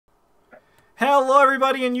Hello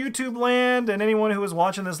everybody in YouTube land and anyone who is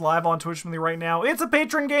watching this live on Twitch with me right now. It's a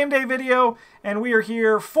Patron Game Day video and we are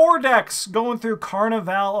here 4 decks going through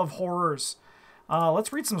Carnival of Horrors.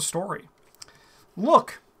 Let's read some story.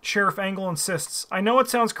 Look, Sheriff Angle insists. I know it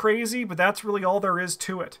sounds crazy, but that's really all there is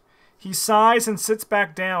to it. He sighs and sits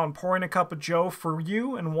back down, pouring a cup of joe for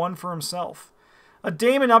you and one for himself. A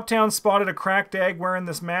dame in Uptown spotted a cracked egg wearing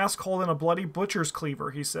this mask holding a bloody butcher's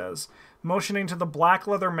cleaver, he says, motioning to the black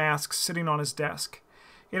leather mask sitting on his desk.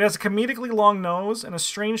 It has a comedically long nose and a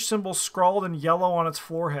strange symbol scrawled in yellow on its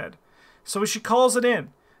forehead. So she calls it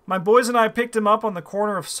in. My boys and I picked him up on the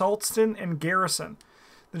corner of Saltston and Garrison.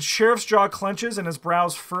 The sheriff's jaw clenches and his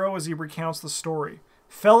brows furrow as he recounts the story.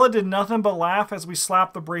 Fella did nothing but laugh as we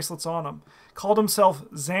slapped the bracelets on him. Called himself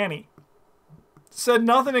Zanny. Said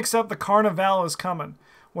nothing except the Carnival is coming,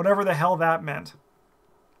 whatever the hell that meant.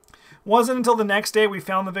 Wasn't until the next day we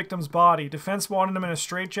found the victim's body. Defense wanted him in a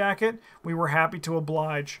straitjacket. We were happy to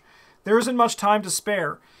oblige. There isn't much time to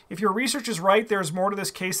spare. If your research is right, there is more to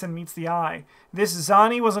this case than meets the eye. This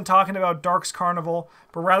Zanny wasn't talking about Dark's Carnival,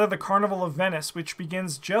 but rather the Carnival of Venice, which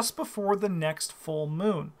begins just before the next full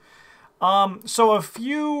moon. So a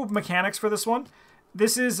few mechanics for this one.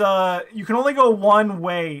 This is, you can only go one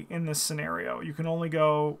way in this scenario. You can only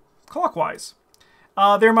go clockwise.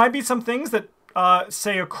 There might be some things that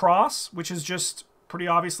say across, which is just pretty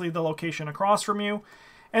obviously the location across from you.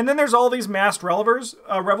 And then there's all these masked revelers,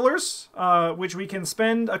 which we can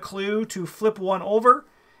spend a clue to flip one over.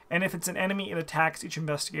 And if it's an enemy, it attacks each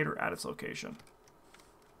investigator at its location.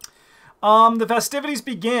 The festivities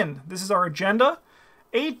begin. This is our agenda.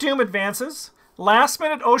 8 Doom advances.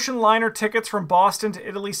 Last-minute ocean liner tickets from Boston to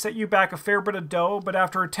Italy set you back a fair bit of dough, but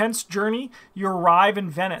after a tense journey, you arrive in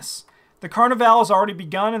Venice. The Carnival has already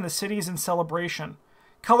begun and the city is in celebration.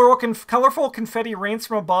 Colorful confetti rains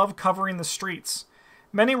from above, covering the streets.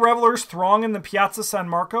 Many revelers throng in the Piazza San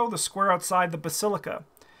Marco, the square outside the Basilica.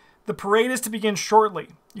 The parade is to begin shortly.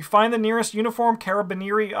 You find the nearest uniformed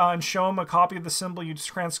carabinieri and show him a copy of the symbol you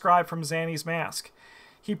transcribed from Zanny's mask.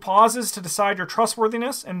 He pauses to decide your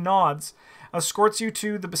trustworthiness and nods. Escorts you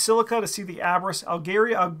to the Basilica to see the Abbess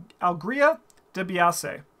Algria de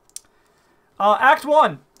Biase. Act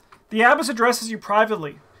 1. The Abbess addresses you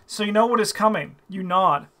privately, so you know what is coming. You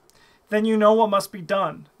nod. Then you know what must be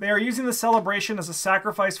done. They are using the celebration as a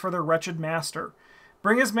sacrifice for their wretched master.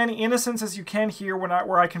 Bring as many innocents as you can here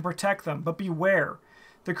where I can protect them, but beware.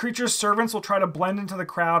 The creature's servants will try to blend into the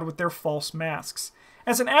crowd with their false masks.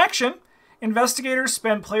 As an action, investigators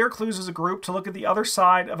spend player clues as a group to look at the other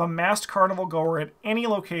side of a masked carnival goer at any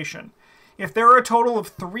location. If there are a total of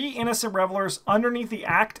 3 innocent revelers underneath the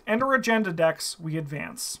act and or agenda decks, we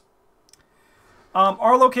advance.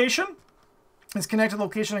 Our location is connected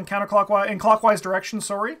location in clockwise direction,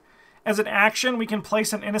 sorry. As an action, we can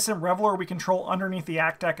place an innocent reveler we control underneath the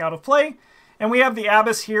act deck out of play. And we have the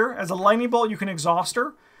Abbess here. As a lightning bolt, you can exhaust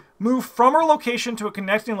her. Move from her location to a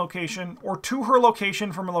connecting location, or to her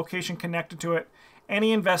location from a location connected to it.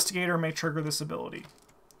 Any investigator may trigger this ability.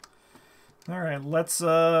 Alright, let's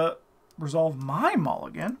resolve my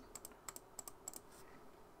mulligan.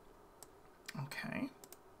 Okay.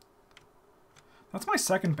 That's my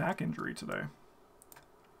second back injury today.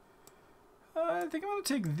 I think I'm going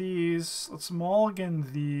to take these. Let's mulligan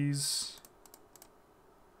these.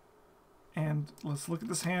 And let's look at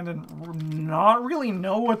this hand and not really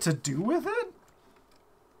know what to do with it.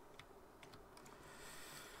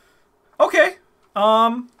 Okay.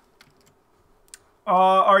 Are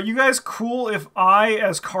you guys cool if I,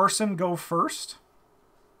 as Carson, go first?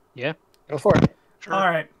 Yeah, go for it. Sure. All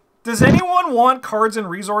right. Does anyone want cards and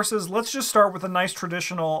resources? Let's just start with a nice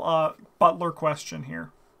traditional Butler question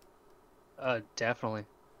here. Definitely.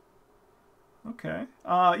 Okay.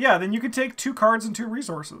 Yeah, then you could take 2 cards and 2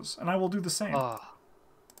 resources, and I will do the same. Oh,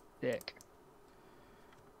 dick.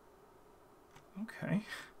 Okay.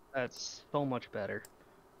 That's so much better.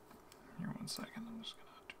 Here, 1 second. I'm just gonna...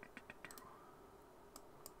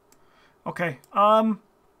 Okay.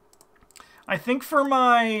 I think for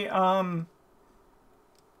my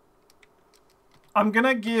I'm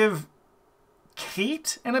gonna give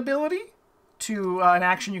Kate an ability to an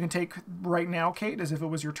action you can take right now, Kate, as if it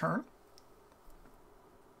was your turn.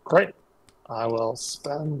 Great. I will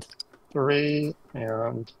spend 3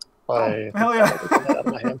 and play. Oh, hell yeah.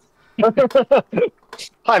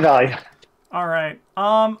 High value. All right.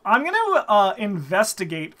 I'm going to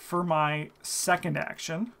investigate for my second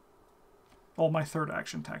action. Well, my third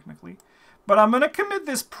action, technically. But I'm going to commit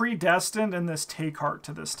this Predestined and this Take Heart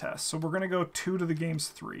to this test. So we're going to go 2 to the game's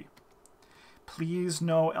 3. Please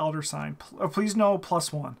no Elder Sign. Please no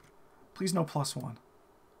 +1. Please no +1.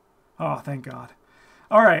 Oh, thank God.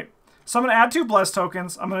 All right. So I'm going to add 2 blessed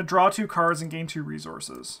tokens. I'm going to draw 2 cards and gain 2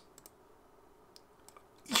 resources.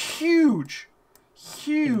 Huge.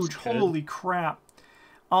 Huge. Holy crap.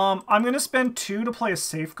 I'm going to spend 2 to play a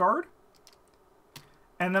safeguard.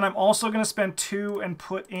 And then I'm also going to spend 2 and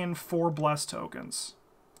put in 4 blessed tokens.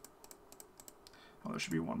 Oh, there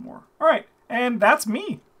should be 1 more. All right. And that's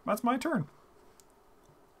me. That's my turn.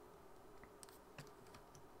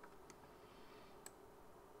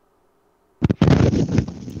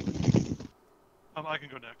 I can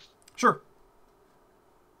go next. Sure.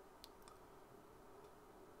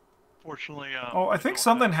 Fortunately, oh, I think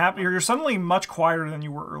something happened. You're suddenly much quieter than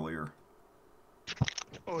you were earlier.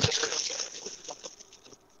 Oh,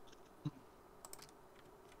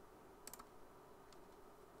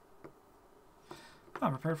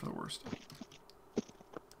 Not prepared for the worst.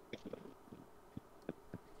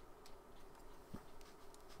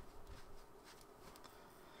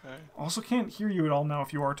 okay. Also can't hear you at all now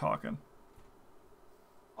if you are talking.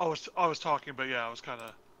 I was talking, but yeah, I was kind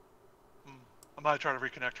of. I might try to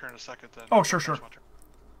reconnect her in a second then. Oh, sure.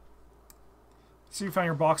 So you found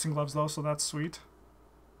your boxing gloves though, so that's sweet.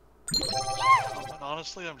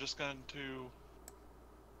 Honestly, I'm just going to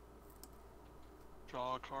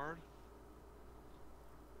draw a card.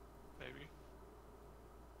 Maybe.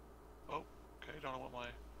 Oh, okay. Don't know what my.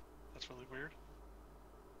 That's really weird.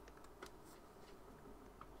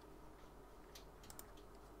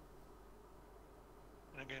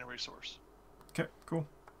 And I gain a resource. Okay, cool.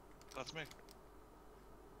 That's me.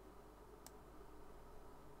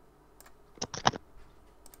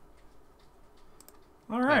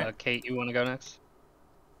 All right. Kate, you want to go next?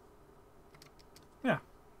 Yeah.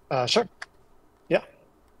 Sure. Yeah.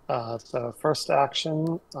 So first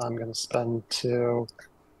action, I'm going to spend 2,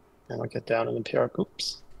 and I'll get down an empirical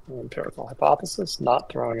hypothesis,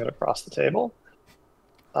 not throwing it across the table.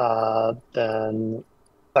 Then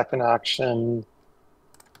second action,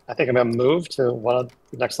 I think I'm going to move to one of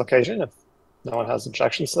the next location if no one has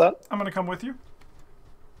objections to that. I'm going to come with you.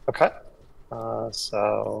 Okay.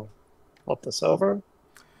 So flip this over.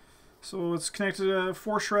 So it's connected to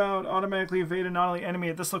Force Shroud, automatically evade a non-elite enemy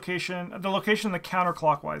at this location, the location in the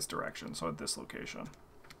counterclockwise direction, so at this location.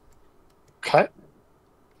 Okay.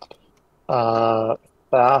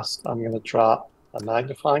 Fast, I'm going to drop a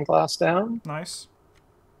magnifying glass down. Nice.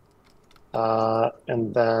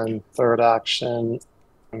 And then third action,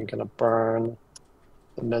 I'm going to burn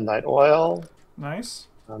the midnight oil. Nice.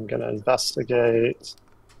 I'm going to investigate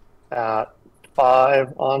at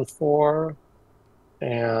 5 on 4.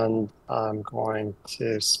 And I'm going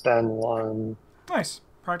to spend 1. Nice.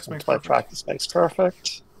 Practice makes play perfect. Practice makes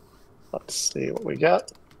perfect. Let's see what we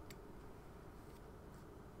get.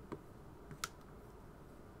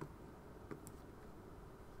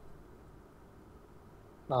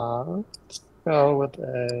 Let's go with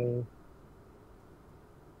a.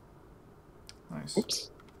 Nice. Oops.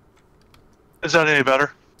 Is that any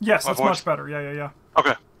better? Yes, My that's voice? much better. Yeah.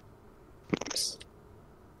 Okay. Oops.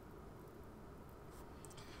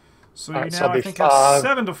 So All you right, now, so I'll I be think, 5. have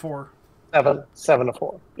 7 to 4. 7 to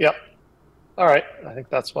 4. Yep. All right. I think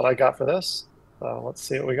that's what I got for this. So let's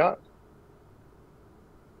see what we got.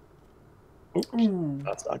 Oops. Ooh.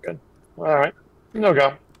 That's not good. All right. No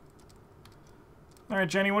go. All right,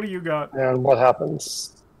 Jenny, what do you got? And what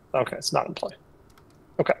happens? Okay, it's not in play.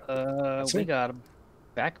 Okay. We got a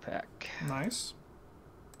backpack. Nice.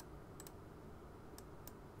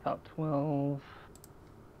 Top 12.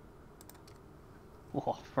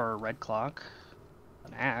 Oh, for a red clock.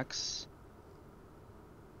 An axe.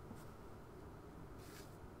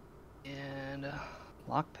 And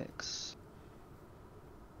lockpicks.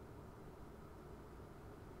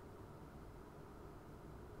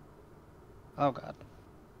 Oh god.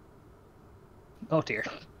 Oh dear.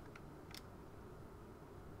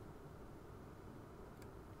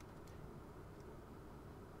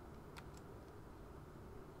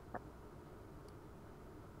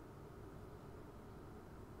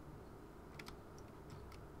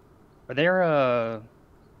 Are there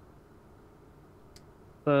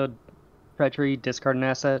the treachery discard an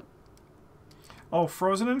asset? Oh,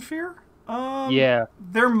 Frozen in Fear? Yeah.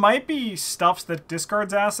 There might be stuffs that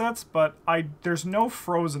discards assets, but there's no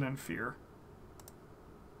Frozen in Fear.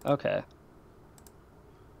 Okay.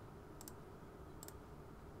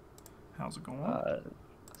 How's it going?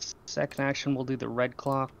 Second action, we'll do the red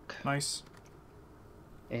clock. Nice.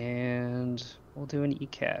 And we'll do an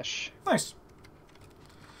e-cash. Nice.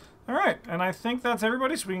 All right, and I think that's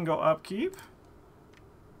everybody, so we can go upkeep.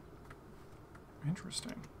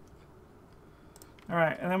 Interesting. All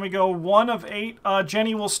right, and then we go 1 of 8.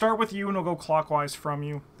 Jenny, we'll start with you, and we'll go clockwise from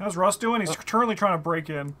you. How's Russ doing? He's currently trying to break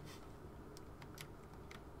in.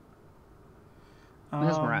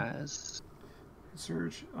 Mesmerize.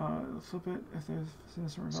 Surge. Flip it if there's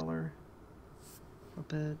Sinister Reveller.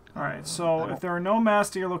 Flip it. Alright, so if there are no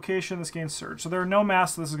masks to your location, this gains Surge. So there are no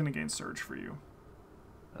masks, so this is going to gain Surge for you.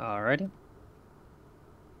 Alrighty.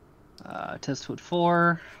 Test food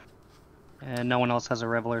 4. And no one else has a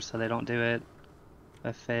Reveler, so they don't do it. If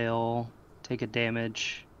I fail, take a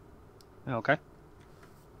damage. Okay.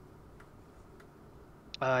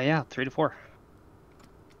 Yeah, 3 to 4.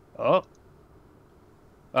 Oh.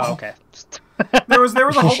 Oh, okay. There was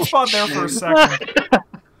a hope spot there for a second.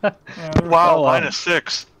 Yeah, Wow,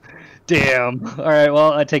 -6. Damn. Alright,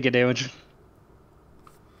 well, I take a damage.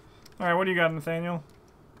 Alright, what do you got, Nathaniel?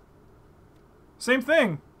 Same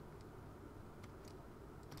thing.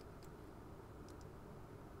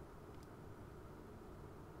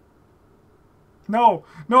 No,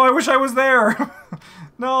 I wish I was there.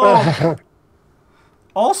 No.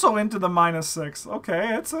 Also into the -6.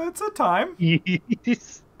 Okay, it's a time.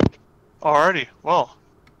 Yes. Alrighty, well.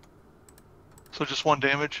 So just 1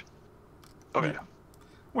 damage? Okay.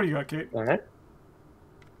 What do you got, Kate? All right.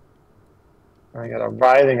 I got a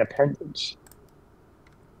writhing appendage.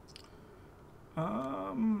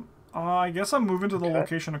 I guess I'm moving to the Okay.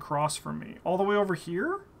 location across from me. All the way over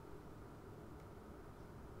here?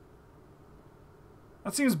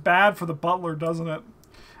 That seems bad for the butler, doesn't it?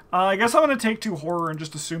 I guess I'm going to take 2 horror and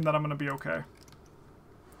just assume that I'm going to be okay.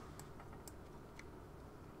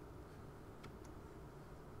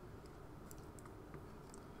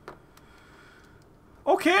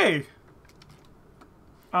 Okay.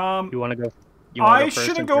 You want to go? I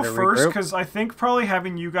shouldn't go first because I think probably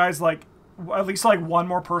having you guys like at least like 1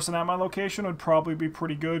 more person at my location would probably be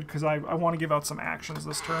pretty good because I want to give out some actions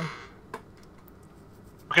this turn.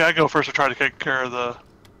 Okay, I go first to try to take care of the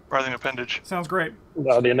writhing appendage. Sounds great.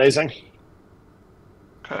 That would be amazing.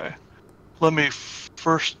 Okay. Let me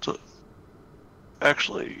first...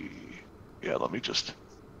 Actually... Yeah, let me just...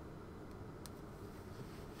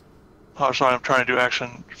 Oh, sorry, I'm trying to do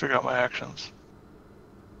action, figure out my actions.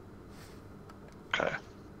 Okay.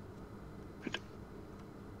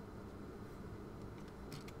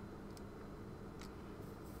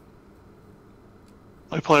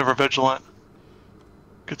 Let me play over Vigilant.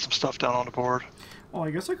 Get some stuff down on the board. Oh,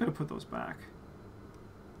 I guess I could have put those back.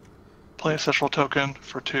 Play Ancestral Token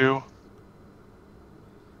for 2.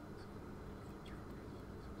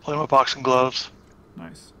 Play my Boxing Gloves.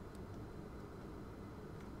 Nice.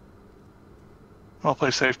 I'll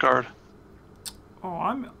play Safeguard. Oh,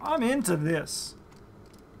 I'm into this.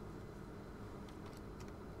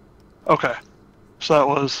 Okay. So that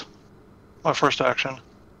was my first action.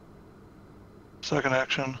 Second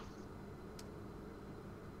action.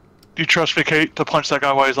 Do you trust me, Kate, to punch that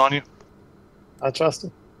guy while he's on you? I trust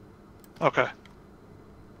him. Okay.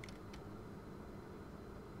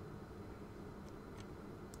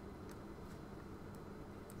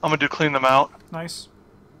 I'm gonna do clean them out. Nice.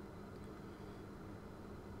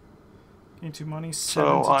 Gain 2 money. 7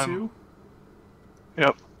 So to I'm- 2.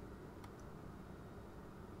 Yep.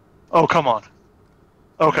 Oh, come on.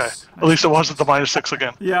 Okay. Nice. At least it wasn't the -6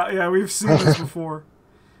 again. Yeah, we've seen this before.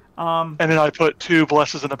 And then I put 2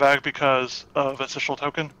 blesses in the bag because of Ancestral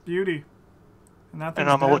Token. Beauty. And that And thing's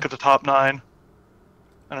I'm gonna dead. look at the top 9.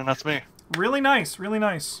 And then that's me. Really nice, really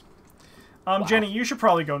nice. Wow. Jenny, you should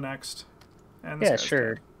probably go next. And this Yeah, guy's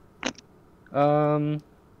sure. dead. I'm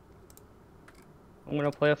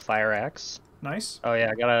gonna play a Fire Axe. Nice. Oh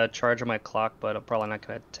yeah, I gotta charge on my clock, but I'm probably not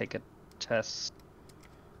gonna take a test.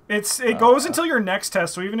 It goes until your next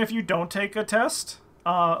test, so even if you don't take a test,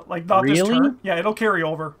 like not this Really? turn, yeah, it'll carry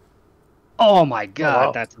over. Oh my god,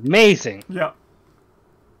 wow. that's amazing! Yeah.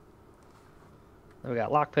 We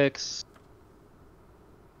got lockpicks.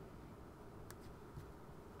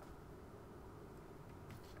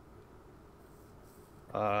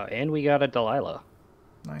 And we got a Delilah.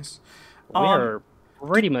 Nice. We are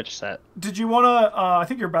pretty much set. Did you want to? I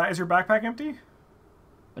think is your backpack empty?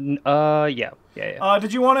 Yeah.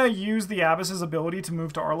 Did you want to use the Abyss's ability to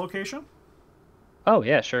move to our location? Oh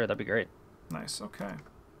yeah, sure, that'd be great. Nice. Okay.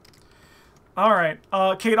 All right,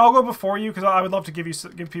 Kate, I'll go before you because I would love to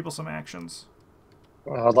give people some actions.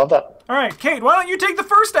 Well, I'd love that. All right, Kate, why don't you take the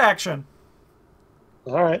first action?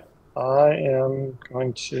 All right. I am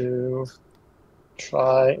going to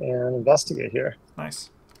try and investigate here. Nice.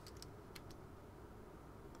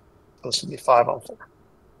 This should be 5 on 4.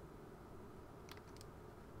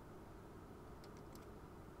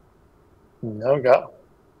 No go.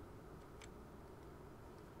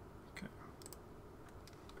 Okay.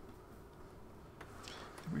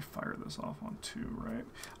 We fire this off on 2, right?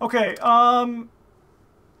 Okay.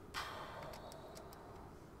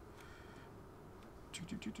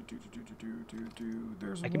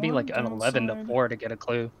 There's I could be like an 11 to 4 to get a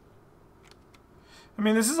clue. I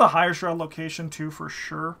mean, this is a higher shroud location too, for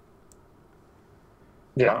sure.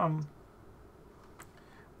 Yeah.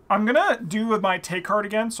 I'm gonna do with my take card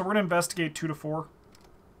again, so we're gonna investigate 2 to 4.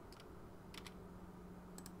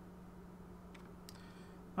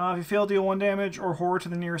 If you fail, deal 1 damage or horror to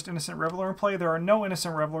the nearest innocent reveler in play. There are no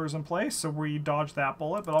innocent revelers in play, so we dodge that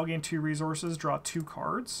bullet, but I'll gain 2 resources, draw 2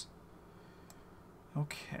 cards.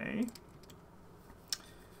 Okay.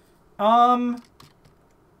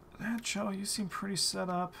 Joe, you seem pretty set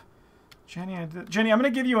up. Jenny, Jenny, I'm gonna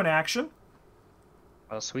give you an action.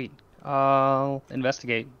 Oh, sweet. I'll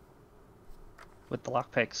investigate with the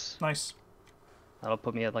lockpicks. Nice. That'll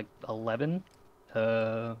put me at like 11.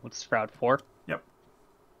 What's Shroud 4? Yep.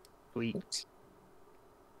 Sweet.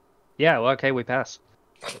 Yeah. Well, okay, we pass.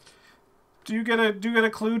 Do you get a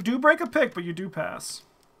clue? Do break a pick, but you do pass.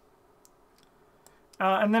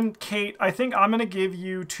 And then Kate, I think I'm gonna give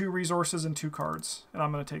you 2 resources and 2 cards, and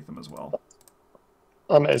I'm gonna take them as well.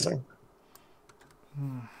 Amazing.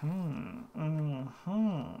 And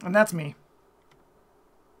that's me.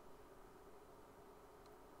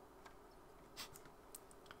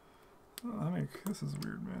 This is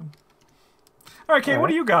weird, man. All right, Kate, what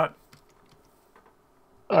do you got?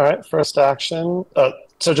 All right, first action.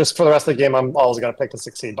 So just for the rest of the game, I'm always going to pick to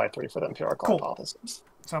succeed by 3 for the empirical hypothesis.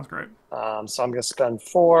 Sounds great. So I'm going to spend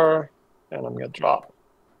 4, and I'm going to drop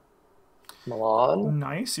Milan.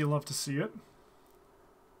 Nice, you love to see it.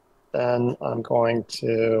 Then I'm going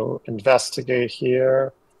to investigate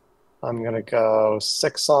here. I'm going to go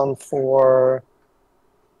 6 on 4,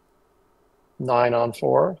 9 on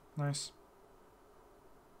 4. Nice.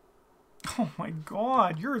 Oh my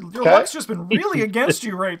god, your luck's just been really against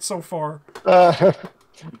you right so far.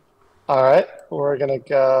 All right, we're going to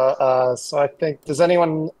go. So I think, does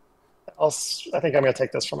anyone else? I think I'm going to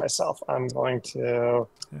take this for myself. I'm going to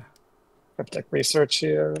cryptic research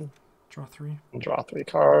here. Draw 3. And draw 3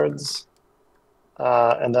 cards.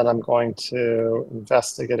 And then I'm going to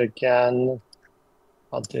investigate again.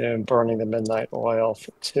 I'll do Burning the Midnight Oil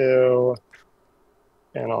for 2.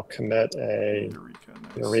 And I'll commit a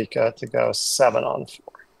Eureka to go 7 on 4.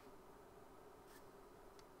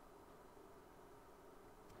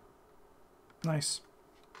 Nice.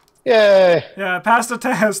 Yay! Yeah, passed the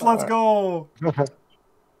test. Let's go.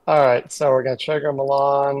 All right, so we're going to trigger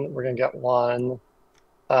Milan. We're going to get 1.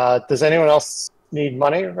 Does anyone else need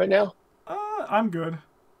money right now? I'm good.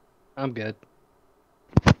 I'm good.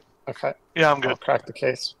 Okay. Yeah, I'm good. I'll crack the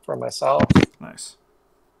case for myself. Nice.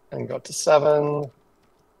 And go to 7.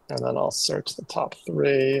 And then I'll search the top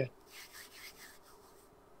 3.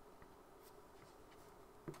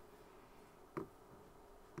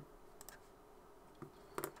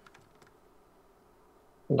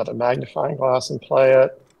 Another magnifying glass and play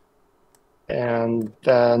it. And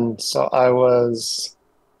then, so I was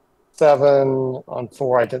 7 on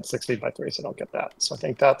 4. I didn't succeed by 3, so I don't get that. So I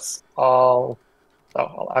think that's all. Oh,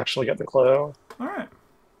 I'll actually get the clue. All right.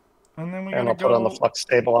 And then I'll put on the flux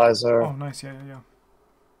stabilizer. Oh, nice. Yeah.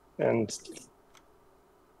 And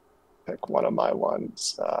pick one of my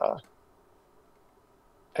ones.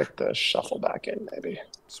 Pick the shuffle back in, maybe.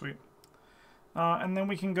 Sweet. And then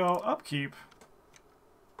we can go upkeep.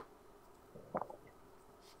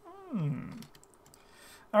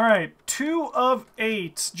 All right, 2 of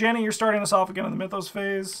 8. Jenny, you're starting us off again in the Mythos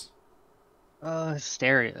phase.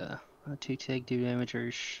 Hysteria. 2 take 2 damage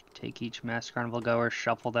or take each Mass Carnival goer,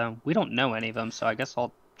 shuffle them. We don't know any of them, so I guess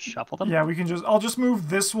I'll shuffle them. Yeah, I'll just move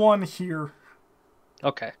this one here.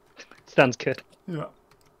 Okay, sounds good. Yeah.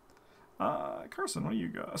 Carson, what do you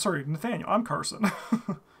got? Sorry, Nathaniel. I'm Carson.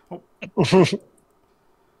 Oh.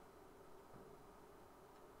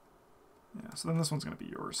 Yeah, so then this one's gonna be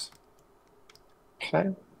yours.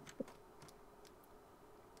 Okay.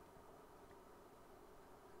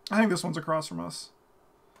 I think this one's across from us.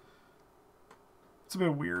 It's a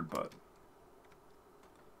bit weird, but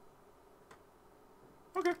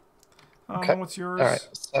okay. Okay. What's yours? All right.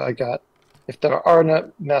 So I got, if there are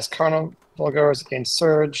no Mass Carnival goers, gain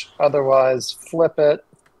Surge. Otherwise, flip it.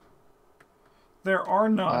 There are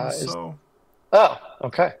none, so. Oh,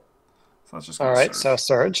 okay. So that's just all right. Surge. So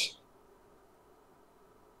Surge.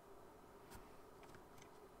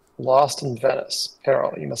 Lost in Venice.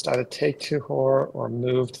 Peril. You must either take 2 horror or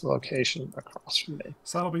move to the location across from me.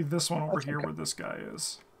 So that'll be this one over here where this guy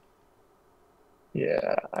is.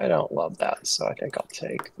 Yeah, I don't love that, so I think I'll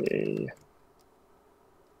take the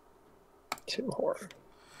 2 horror.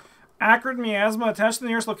 Acrid miasma. Attach to the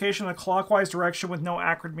nearest location in a clockwise direction with no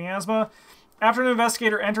acrid miasma. After an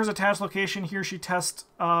investigator enters a task location, he or she tests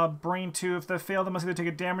Brain 2. If they fail, they must either take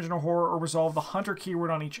a damage in a horror or resolve the Hunter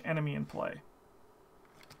keyword on each enemy in play.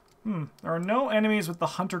 There are no enemies with the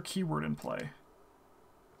Hunter keyword in play.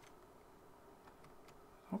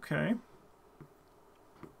 Okay.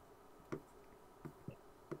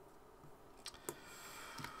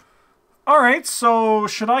 Alright, so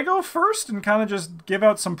should I go first and kind of just give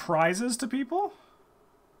out some prizes to people?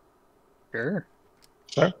 Sure.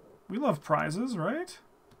 Sure. We love prizes, right?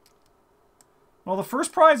 Well, the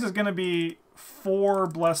first prize is going to be 4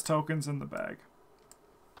 Blessed tokens in the bag.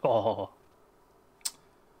 Oh.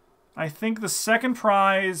 I think the second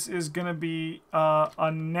prize is going to be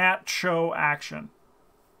a Nat Show action.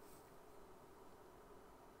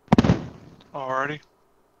 Alrighty.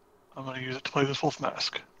 I'm going to use it to play this wolf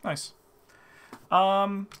mask. Nice. Why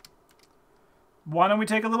don't we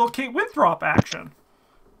take a little Kate Winthrop action?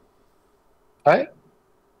 All right.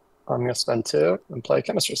 I'm going to spend 2 and play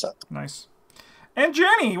chemistry set. Nice. And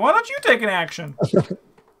Jenny, why don't you take an action?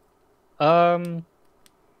 I'd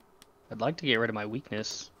like to get rid of my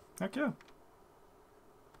weakness. Heck yeah.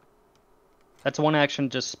 That's one action,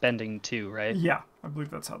 just spending 2, right? Yeah, I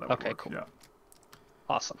believe that's how that would Okay, work. cool. Yeah.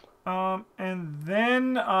 Awesome. And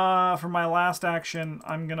then for my last action,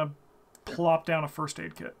 I'm going to plop down a first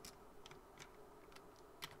aid kit.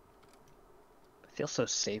 I feel so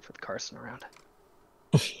safe with Carson around.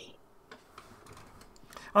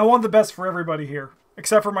 I want the best for everybody here,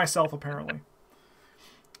 except for myself, apparently.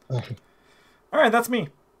 All right, that's me.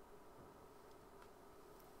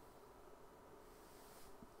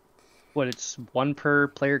 What, it's 1 per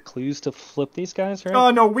player clues to flip these guys,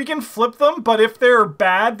 right? No, we can flip them, but if they're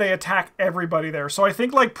bad, they attack everybody there. So I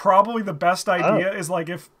think, like, probably the best idea is, like,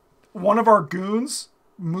 if one of our goons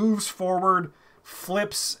moves forward,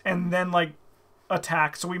 flips, and then, like,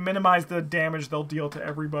 attacks. So we minimize the damage they'll deal to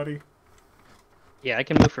everybody. Yeah, I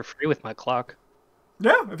can move for free with my clock.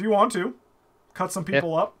 Yeah, if you want to. Cut some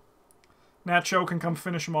people up. Nacho can come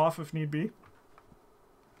finish them off if need be.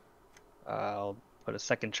 I'll put a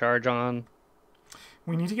second charge on.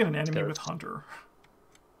 We need to get an enemy with Hunter.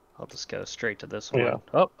 I'll just go straight to this one.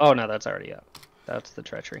 Yeah. Oh no, that's already up. That's the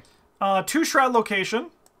treachery. 2 Shroud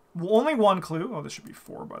location. Only 1 clue. Oh, this should be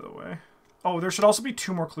 4, by the way. Oh, there should also be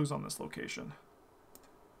 2 more clues on this location.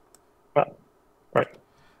 Right.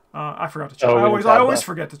 I forgot to change. I always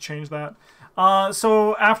forget to change that.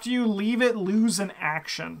 So after you leave it, lose an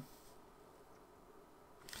action.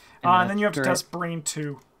 And then you have to test Brain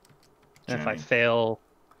 2. And if I fail,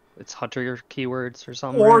 it's Hunter keywords or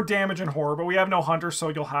something. Or right? damage and horror, but we have no Hunter, so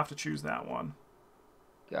you'll have to choose that one.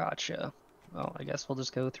 Gotcha. Well, I guess we'll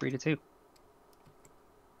just go 3 to 2.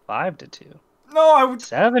 5 to 2. No, I would.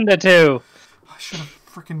 7 to 2. I should have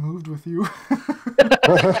freaking moved with you.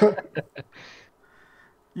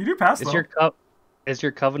 You do pass though. Is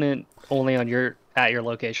your covenant only on at your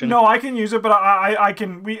location? No, I can use it, but I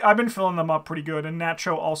can. I've been filling them up pretty good, and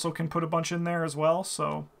Nacho also can put a bunch in there as well.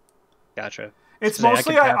 So. Gotcha. It's so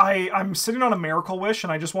mostly I'm sitting on a Miracle Wish,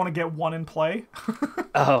 and I just want to get 1 in play.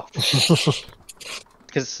 Oh.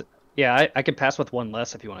 Because I could pass with 1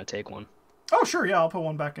 less if you want to take 1. Oh sure, yeah, I'll put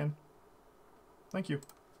 1 back in. Thank you.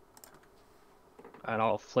 And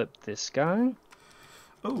I'll flip this guy.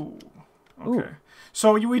 Oh. Okay. Ooh.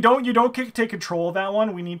 So you don't take control of that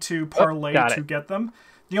one. We need to parlay to get them.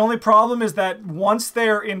 The only problem is that once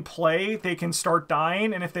they're in play, they can start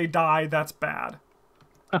dying, and if they die, that's bad.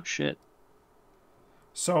 Oh shit.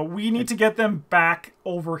 So we need to get them back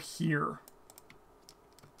over here.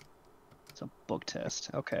 It's a book test.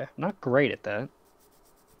 Okay. I'm not great at that.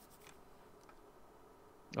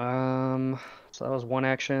 So that was 1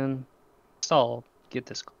 action. So I'll get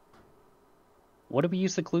this. What do we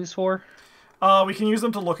use the clues for? We can use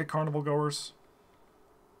them to look at carnival goers.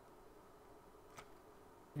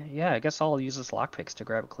 Yeah, I guess I'll use this lockpicks to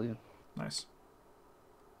grab a clue. Nice.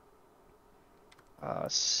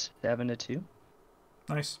 7 to 2.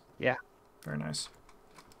 Nice. Yeah. Very nice.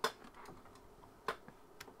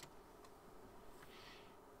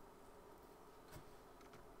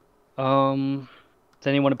 Is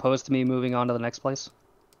anyone opposed to me moving on to the next place?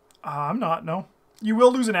 I'm not, no. You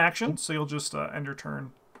will lose an action, so you'll just end your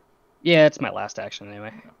turn. Yeah, it's my last action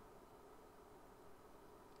anyway. Yeah.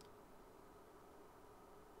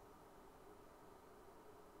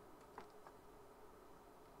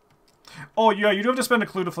 Oh, yeah, you do have to spend a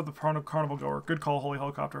clue to flip the carnival goer. Good call, Holy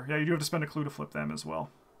Helicopter. Yeah, you do have to spend a clue to flip them as well.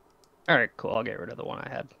 Alright, cool. I'll get rid of the one I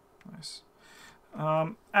had. Nice.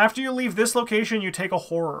 After you leave this location, you take a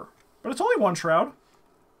horror. But it's only 1 shroud.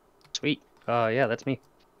 Sweet. Yeah, that's me.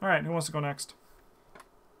 Alright, who wants to go next?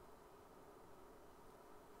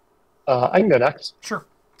 I can go next. Sure.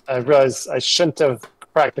 I realized I shouldn't have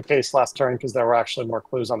cracked the case last turn because there were actually more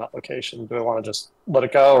clues on that location. Do I want to just let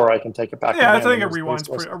it go, or I can take it back? Yeah, I in think hand a and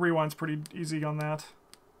use rewind's pretty easy on that.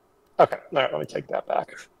 Okay, all right, let me take that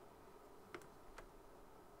back.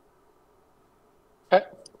 Okay,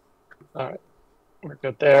 all right, we're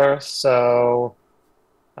good there. So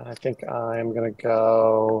I think I'm gonna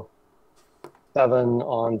go 7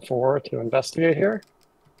 on 4 to investigate here.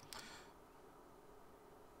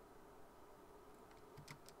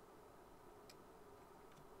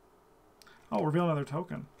 Oh, reveal another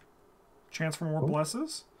token. Chance for more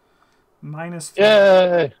blesses. -3.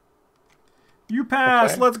 Yay! You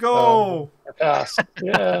pass. Okay, Let's go. I pass.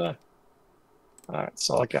 Yeah. All right,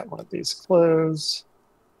 so I'll get one of these clues.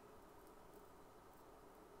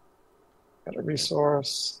 Got a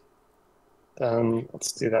resource. Then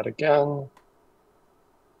let's do that again.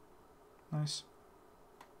 Nice.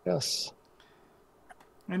 Yes.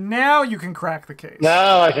 And now you can crack the case.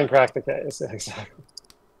 Now I can crack the case. Exactly.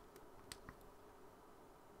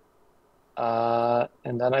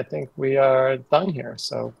 And then I think we are done here.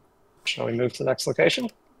 So shall we move to the next location?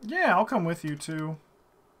 Yeah, I'll come with you too.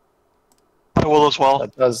 I will as well.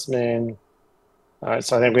 That does mean... All right,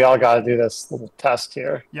 so I think we all got to do this little test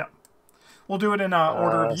here. Yeah. We'll do it in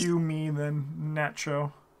order of you, me, then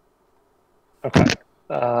Nacho. Okay.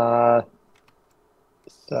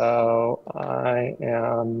 So I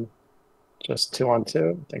am just 2 on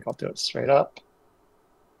 2. I think I'll do it straight up.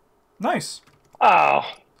 Nice. Oh.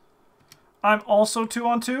 I'm also 2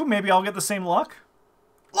 on 2. Maybe I'll get the same luck.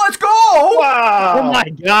 Let's go! Wow! Oh my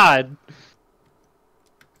god!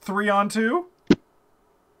 3 on 2.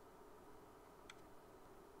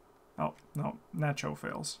 Oh, no. Nacho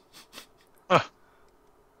fails.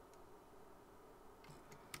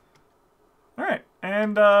 Alright,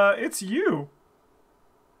 and it's you.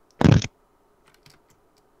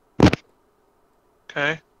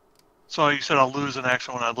 Okay. So you said I'll lose an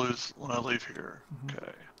action when I leave here.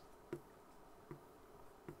 Okay.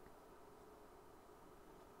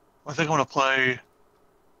 I think I'm gonna play.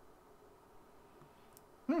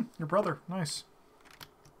 Your brother. Nice.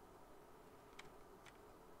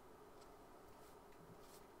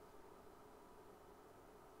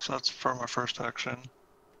 So that's for my first action.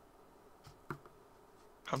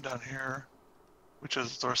 Come down here, which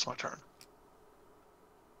is the rest of my turn.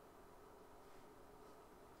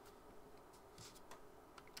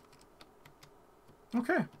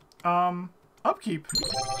 Okay. Upkeep.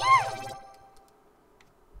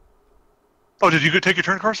 Oh, did you take your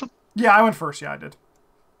turn, Carson? Yeah, I went first. Yeah, I did.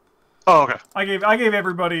 Oh, okay. I gave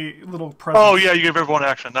everybody little presents. Oh, yeah, you gave everyone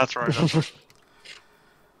action. That's right. That's right.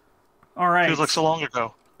 All right. Feels like so long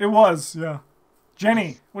ago. It was, yeah.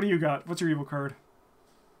 Jenny, what do you got? What's your evil card?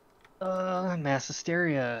 Mass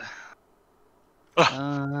hysteria. Do you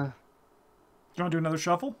want to do another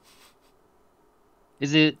shuffle?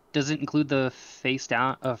 Does it include the face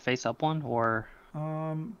down, face up one, or?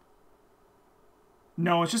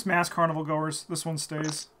 No, it's just mass carnival goers. This one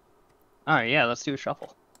stays. All right, yeah, let's do a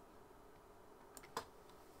shuffle.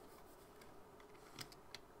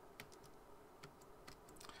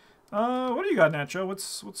 What do you got, Nacho?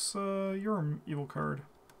 What's your evil card?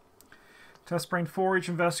 Test brain 4. Each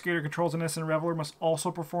investigator controls an innocent reveler must also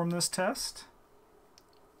perform this test.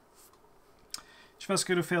 Each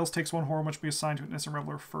investigator who fails takes 1 horror, which be assigned to an innocent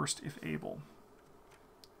reveler first, if able.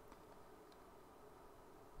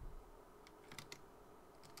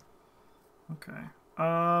 Okay.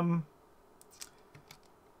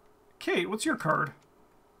 Kate, what's your card?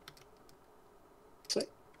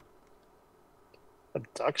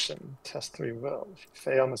 Abduction. Test 3 will. If you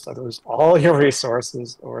fail, must either lose all your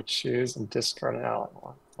resources or choose and discard an ally.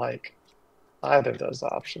 Like either of those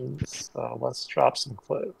options. So let's drop some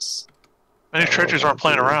clues. Many treacherous aren't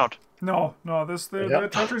playing around. No, the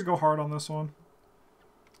treacheries go hard on this one.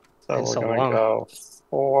 So It's we're so going to long. go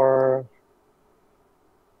 4.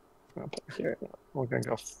 I'll put here. We're going to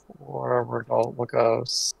go 4. We'll go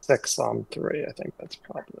 6 on 3. I think that's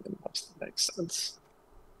probably the most that makes sense.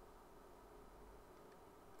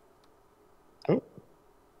 Oh.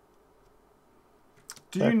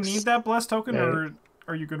 Do you need that blessed token, or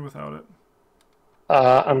are you good without it?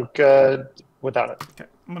 I'm good without it. Okay,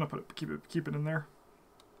 I'm gonna keep it in there.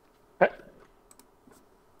 Okay.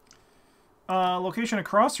 Location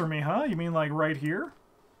across from me, huh? You mean like right here?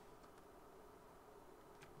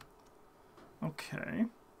 Okay.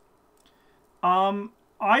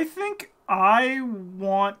 I think I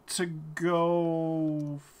want to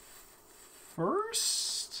go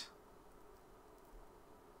first.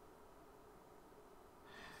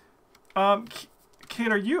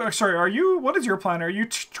 Kate, are you? Sorry, are you? What is your plan? Are you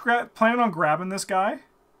planning on grabbing this guy?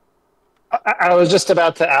 I was just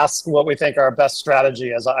about to ask what we think our best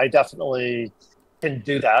strategy is. I definitely can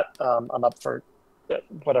do that. I'm up for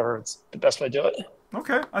whatever it's the best way to do it.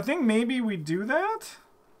 Okay, I think maybe we do that.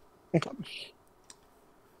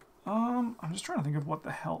 I'm just trying to think of what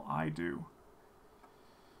the hell I do.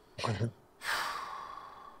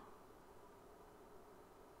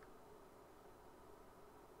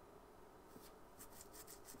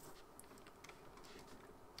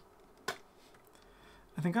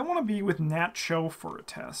 I think I want to be with Nat Cho for a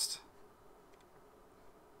test.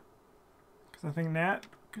 Because I think Nat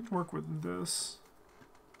could work with this.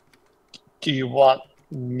 Do you want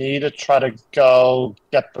me to try to go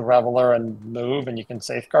get the Reveler and move, and you can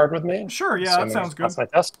safeguard with me? Sure, yeah, that sounds good. That's my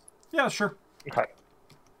test? Yeah, sure. Okay.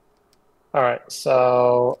 All right,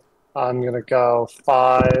 so I'm going to go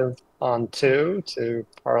 5 on 2 to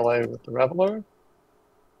parlay with the Reveler.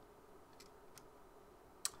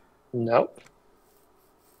 Nope.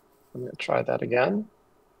 I'm going to try that again.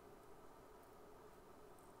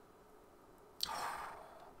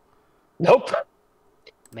 Nope.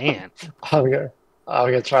 Man. I'm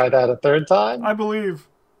gonna try that a third time. I believe.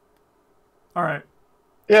 All right.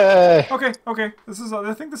 Yay! Okay, okay. This is.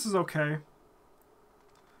 I think this is okay.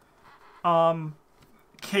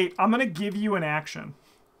 Kate, I'm gonna give you an action.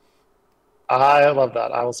 I love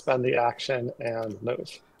that. I will spend the action and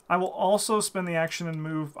move. I will also spend the action and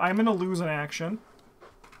move. I'm gonna lose an action.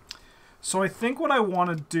 So I think what I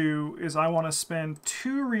want to do is I want to spend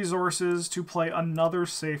 2 resources to play another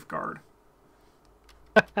safeguard.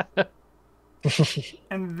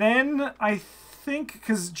 And then I think,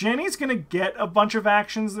 because Jenny's going to get a bunch of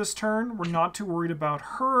actions this turn, we're not too worried about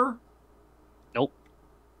her. Nope.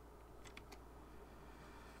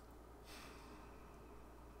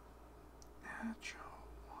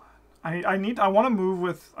 I want to move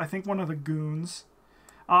with, I think, one of the goons.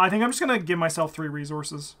 I think I'm just going to give myself 3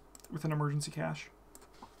 resources with an emergency cache.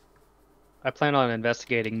 I plan on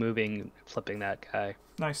investigating, moving, flipping that guy.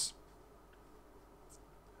 Nice.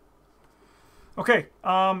 Okay,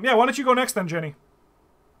 yeah, why don't you go next then, Jenny?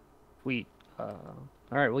 Sweet.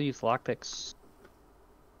 Alright, we'll use lockpicks.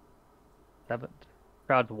 7.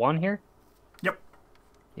 Crowd 1 here? Yep.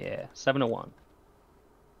 Yeah, 7 to 1.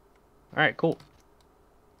 Alright, cool.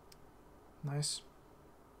 Nice.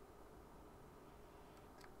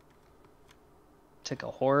 Take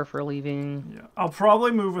a horror for leaving. Yeah, I'll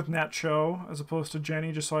probably move with Nat Cho as opposed to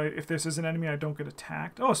Jenny, just so if this is an enemy, I don't get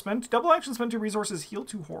attacked. Oh, spend double action, spend 2 resources, heal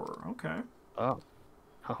 2 horror. Okay. Oh.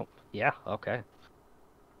 Oh, yeah, okay.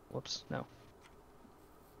 Whoops, no.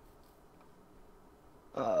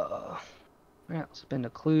 Yeah, I'll spend a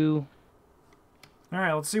clue. All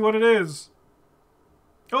right, let's see what it is.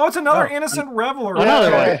 Oh, it's another innocent reveler.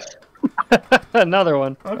 Another Okay. one. Another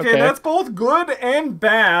one. Okay, that's both good and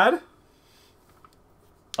bad.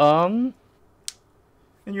 And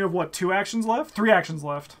you have what, 2 actions left? 3 actions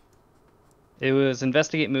left. It was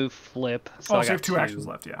investigate, move, flip. So I so you got have 2 actions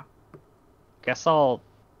left, yeah. Guess I'll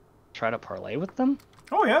try to parlay with them.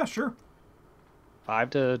 Oh yeah, sure. 5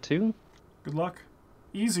 to 2. Good luck.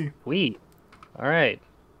 Easy. Sweet. All right.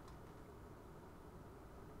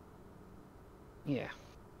 Yeah.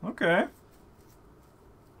 Okay.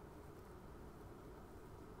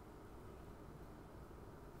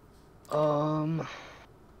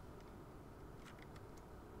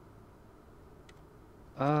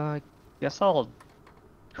 Guess I'll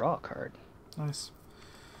draw a card. Nice.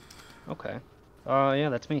 Okay. Yeah,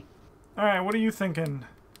 that's me. All right, what are you thinking,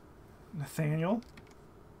 Nathaniel?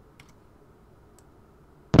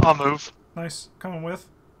 I'll move. Nice. Coming with?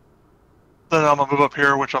 Then I'm gonna move up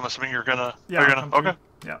here, which I'm assuming you're gonna. Yeah. You're gonna. Okay.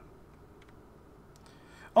 Yeah.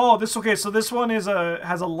 Oh, this okay. So this one is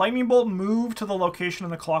has a lightning bolt move to the location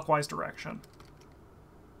in the clockwise direction.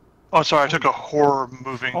 Oh, sorry. I took a horror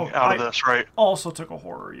moving out of this, right? Also took a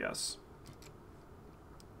horror. Yes.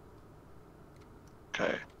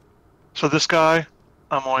 Okay. So this guy,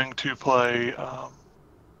 I'm going to play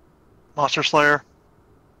Monster Slayer.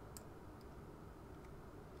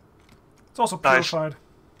 It's also Nice. purified.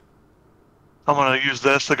 I'm going to use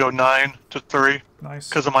this to go 9 to 3 Nice.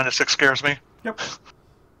 because the -6 scares me. Yep.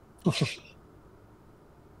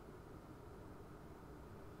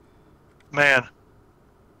 Man.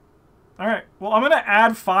 All right. Well, I'm gonna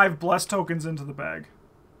add 5 blessed tokens into the bag.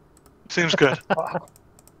 Seems good.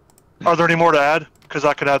 Are there any more to add? Because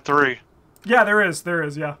I could add 3. Yeah, there is. There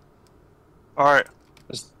is. Yeah. All right.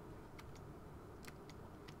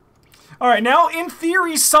 All right. Now, in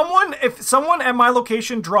theory, if someone at my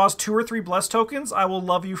location draws 2 or 3 blessed tokens, I will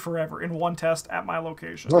love you forever in one test at my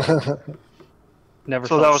location. Never.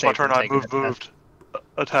 So felt that was my safe turn. in I taking a moved, test.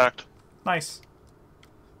 attacked. Nice.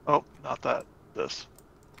 Oh, not that. This.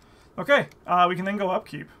 Okay, we can then go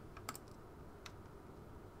upkeep.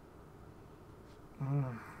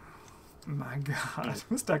 My god,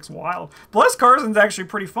 this deck's wild. Blessed Carson's actually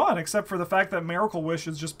pretty fun, except for the fact that Miracle Wish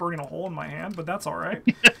is just burning a hole in my hand, but that's alright.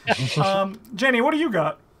 Jenny, what do you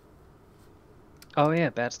got? Oh yeah,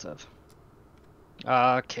 bad stuff.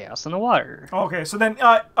 Chaos in the water. Okay, so then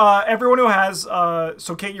everyone who has...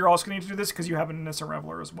 so Kate, you're also going to need to do this because you have an Innocent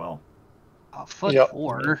Reveler as well. Foot Yep.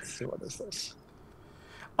 4. Let's see, what is this?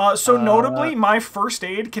 So notably, my first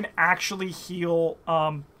aid can actually heal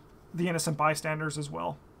the Innocent Bystanders as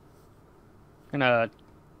well. Gonna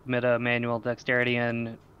meta manual dexterity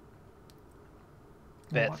and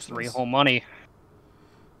bet Watch 3 this. whole money.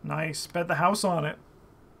 Nice. Bet the house on it.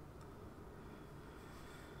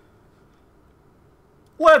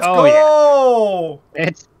 Let's go! Yeah.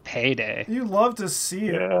 It's payday. You love to see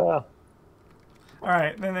it. Yeah.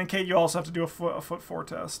 Alright, and then Kate, you also have to do a foot 4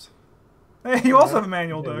 test. Hey, you also have a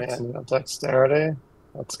manual dex. Manual dexterity.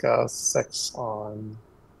 Let's go 6 on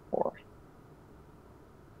 4.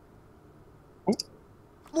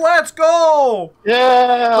 Let's go!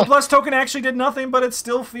 Yeah! The plus token actually did nothing, but it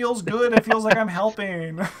still feels good. It feels like I'm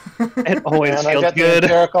helping. It always And I feels get the good.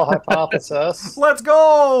 empirical hypothesis. Let's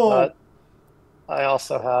go! But I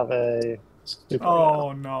also have a super.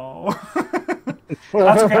 Oh no.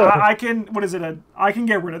 That's okay. I can. What is it? I can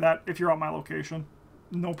get rid of that if you're at my location.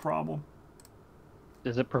 No problem.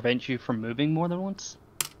 Does it prevent you from moving more than once?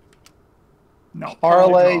 No.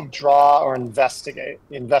 Parlay, probably draw, or investigate.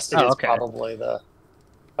 Investigate is okay. probably the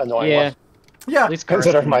annoying Yeah. one. Yeah. At least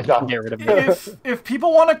Consider Carson my can job. get rid of it. If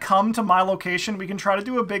people want to come to my location, we can try to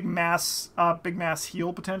do a big mass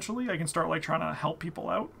heal potentially. I can start like trying to help people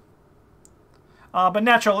out. But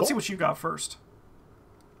Nacho, let's see what you got first.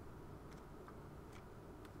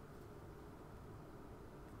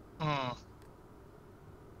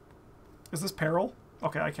 Is this peril?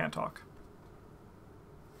 Okay, I can't talk.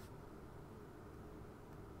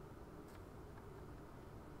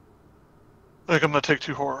 I think I'm gonna take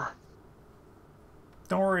 2 horror.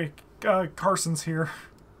 Don't worry, Carson's here.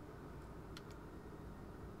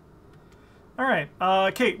 All right,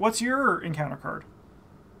 Kate, what's your encounter card?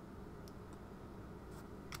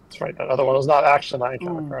 That's right. That other one was not actually my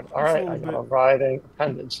encounter Ooh, card. All that's a right, I little got a bit- riding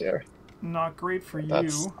appendage here. Not great for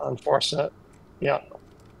That's you. unfortunate. Yeah.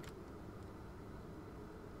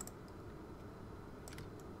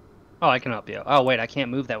 Oh, I can help you. Oh, wait, I can't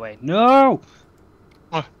move that way. No!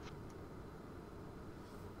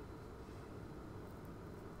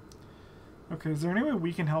 Okay, is there any way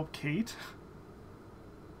we can help Kate?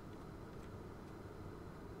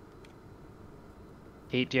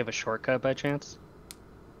 Kate, do you have a shortcut by chance?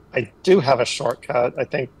 I do have a shortcut. I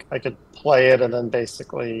think I could play it and then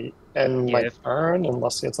basically end my If- turn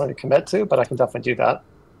unless it's something to commit to, but I can definitely do that.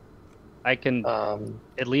 I can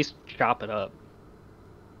at least chop it up.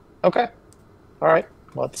 Okay. All right.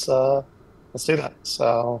 Let's do that.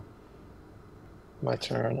 So my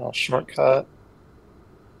turn, I'll shortcut.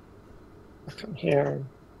 I'll come here.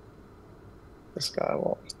 This guy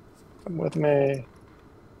will come with me.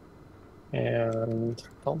 And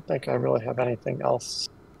I don't think I really have anything else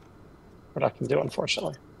that I can do,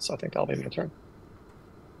 unfortunately. So I think that'll be my turn.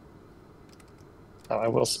 Now I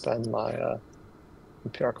will spend my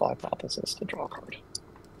empirical hypothesis to draw a card.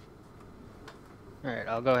 Alright,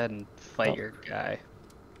 I'll go ahead and fight your guy.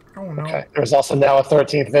 Oh no. Okay. There's also now a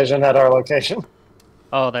 13th vision at our location.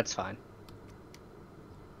 Oh, that's fine.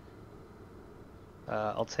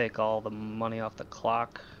 I'll take all the money off the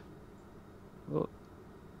clock. Ooh.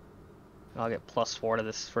 I'll get +4 to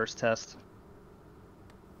this first test.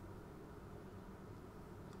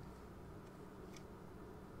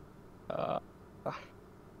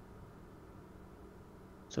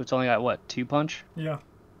 So it's only got, what, 2 punch? Yeah.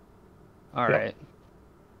 Alright.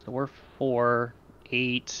 So we're 4,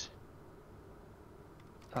 8.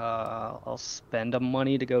 I'll spend a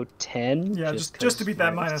money to go 10. Yeah, just to beat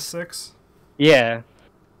that -6. Yeah.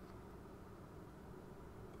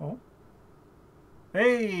 Oh.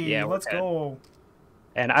 Hey, Yeah, we're let's dead. go.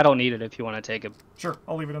 And I don't need it if you want to take it. Sure,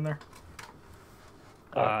 I'll leave it in there.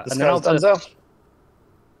 This And then I'll guy's just, Dunzo.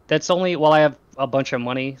 that's only, well, I have a bunch of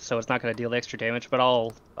money, so it's not going to deal the extra damage, but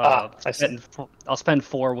I'll I see. I'll spend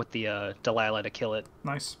 4 with the Delilah to kill it.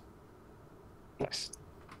 Nice. Nice.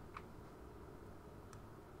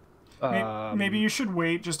 Maybe you should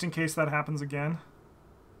wait just in case that happens again.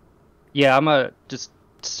 Yeah, I'm gonna just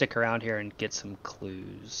stick around here and get some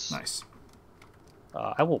clues. Nice.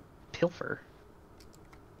 I will pilfer.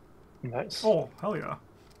 Nice. Oh, hell yeah.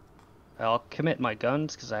 I'll commit my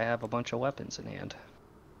guns because I have a bunch of weapons in hand.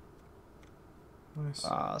 Nice.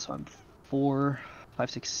 So I'm 4, 5,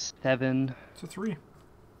 6, 7. It's a 3.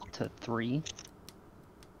 to 3.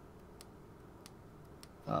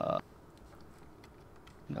 No,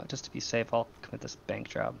 just to be safe, I'll commit this bank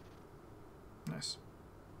job. Nice.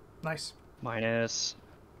 Nice. Minus.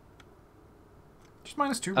 Just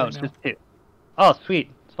 -2 Oh, right it's now. just 2. Oh, sweet.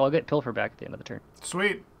 So I'll get Pilfer back at the end of the turn.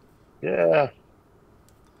 Sweet. Yeah.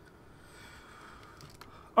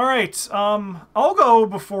 All right. I'll go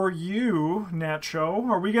before you, Nacho.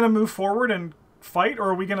 Are we gonna move forward and fight,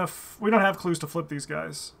 or are we gonna? We don't have clues to flip these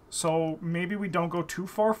guys, so maybe we don't go too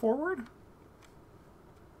far forward.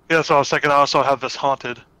 Yeah, so I was thinking I also have this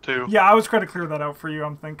haunted, too. Yeah, I was trying to clear that out for you.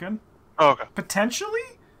 I'm thinking Oh, okay.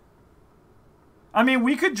 potentially. I mean,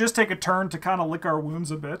 we could just take a turn to kind of lick our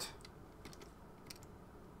wounds a bit.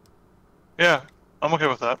 Yeah, I'm okay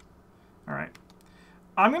with that. All right.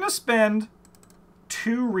 I'm gonna spend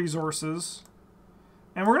 2 resources,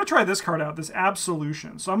 and we're gonna try this card out, this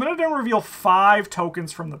Absolution. So I'm gonna then reveal 5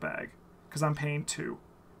 tokens from the bag because I'm paying 2.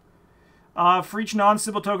 For each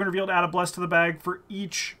non-symbol token revealed, add a Bless to the bag. For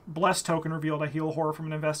each Bless token revealed, I heal a horror from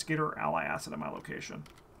an investigator or ally asset at my location.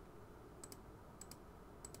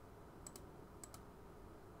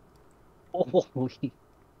 Holy.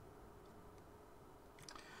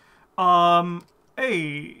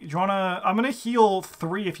 Hey, do you wanna? I'm gonna heal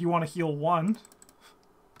 3 if you want to heal 1.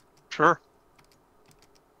 Sure.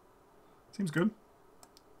 Seems good.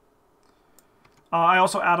 I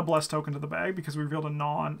also add a Bless token to the bag because we revealed a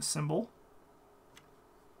non-symbol.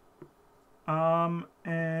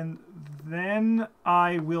 And then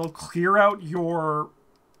I will clear out your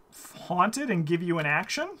Haunted and give you an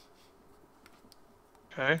action.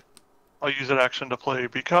 Okay. I'll use that action to play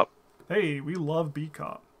B-Cup. Hey, we love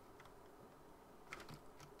B-Cop.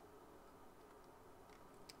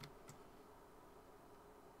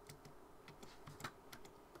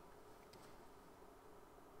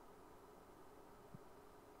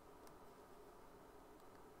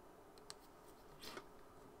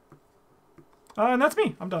 And that's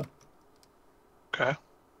me. I'm done. Okay.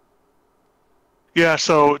 Yeah,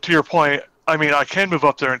 so to your point, I mean, I can move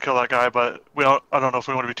up there and kill that guy, but I don't know if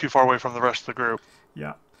we want to be too far away from the rest of the group.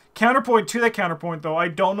 Yeah. Counterpoint to that counterpoint, though, I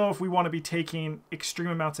don't know if we want to be taking extreme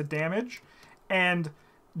amounts of damage. And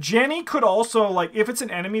Jenny could also, like, if it's an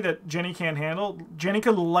enemy that Jenny can't handle, Jenny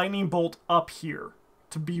could lightning bolt up here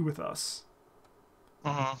to be with us.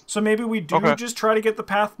 Mm-hmm. So maybe we do just try to get the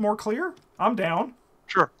path more clear? I'm down.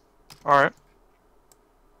 Sure. All right.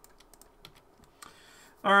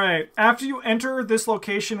 All right. After you enter this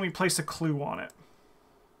location, we place a clue on it.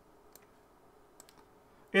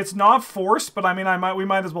 It's not forced, but I mean, we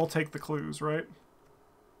might as well take the clues, right?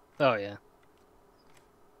 Oh, yeah.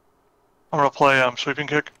 I'm going to play Sweeping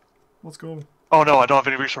Kick. Let's go. Oh, no, I don't have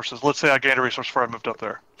any resources. Let's say I gained a resource before I moved up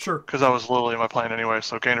there. Sure. Because that was literally my plan anyway,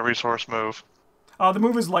 so gain a resource, move. The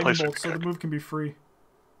move is lightning Play bolt, so the Sweeping move can be free.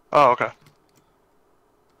 Oh, okay.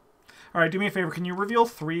 All right, do me a favor. Can you reveal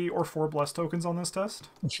 3 or 4 Bless tokens on this test?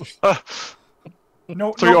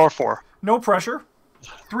 No, 3 or 4. No pressure.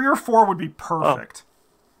 3 or 4 would be perfect.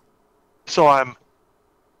 So I'm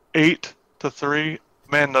 8 to 3.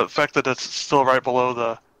 Man, the fact that it's still right below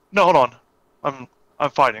the... No, hold on.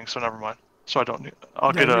 I'm fighting, so never mind. So I don't need...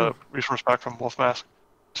 I'll get a resource back from Wolf Mask.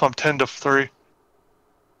 So I'm 10 to 3.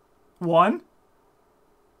 1?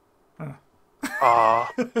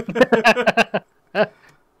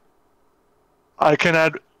 I can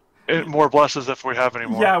add more blesses if we have any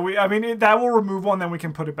more. Yeah, I mean, that will remove 1, then we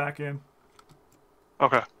can put it back in.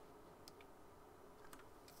 Okay.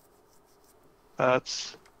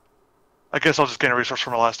 That's... I guess I'll just gain a resource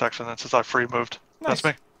from my last action then, since I free moved. Nice.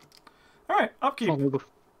 That's me. All right, upkeep. If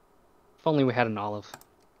only we had an olive.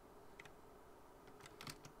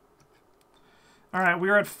 All right,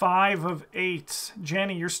 we're at 5 of 8.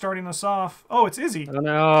 Jenny, you're starting us off. Oh, it's Izzy. Oh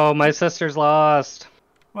no, my sister's lost.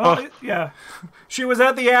 Well, yeah. She was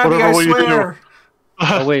at the Abbey, Whatever I will you do? swear.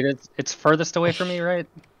 Oh wait, it's furthest away from me, right?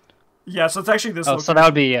 Yeah, so it's actually this Oh, location. so that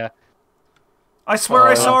would be I swear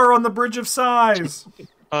I saw her on the Bridge of Sighs.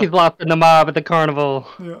 he's lost in the mob at the carnival.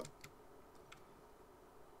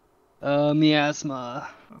 Yeah. Miasma.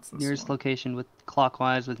 That's this Nearest one. location with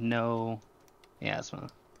clockwise with no miasma.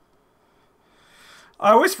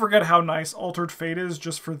 I always forget how nice Altered Fate is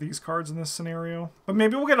just for these cards in this scenario. But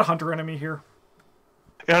maybe we'll get a Hunter enemy here.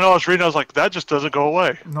 Yeah, I know, I was reading, I was like, that just doesn't go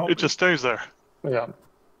away. Nope. It just stays there. Yeah.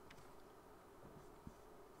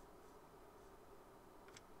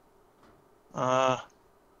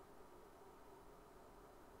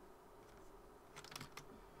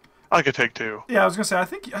 I could take 2. Yeah, I was gonna say I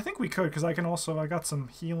think we could because I got some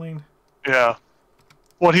healing. Yeah.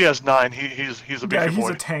 Well, he has 9. He's a beefy Yeah, he's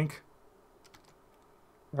boy. a tank.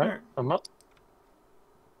 Right. I'm up.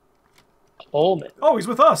 Omen. Oh, he's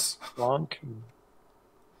with us. Long.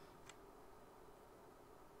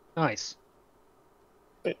 Nice.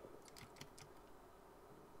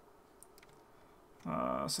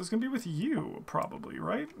 So it's gonna be with you, probably,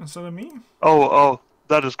 right? Instead of me? Oh,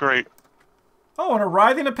 that is great. Oh, and a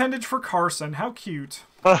writhing appendage for Carson. How cute.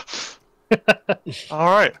 All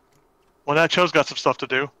right. Well, that show's got some stuff to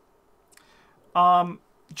do.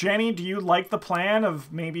 Jenny, do you like the plan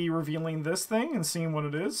of maybe revealing this thing and seeing what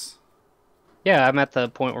it is? Yeah, I'm at the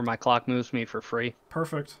point where my clock moves me for free.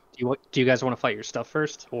 Perfect. Do you guys want to fight your stuff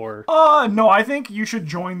first, or? No, I think you should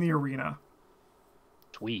join the arena.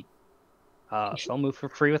 Sweet. So I'll move for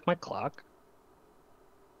free with my clock.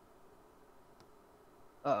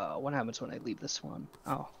 What happens when I leave this one?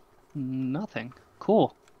 Oh, nothing.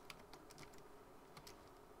 Cool.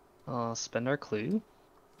 Spend our clue.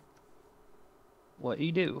 What do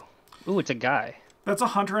you do? Ooh, it's a guy. That's a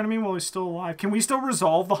hunter enemy while he's still alive. Can we still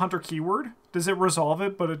resolve the hunter keyword? Does it resolve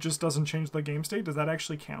it, but it just doesn't change the game state? Does that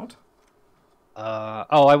actually count?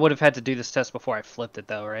 Oh, I would have had to do this test before I flipped it,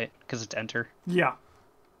 though, right? Because it's enter. Yeah.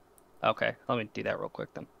 Okay, let me do that real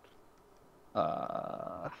quick, then.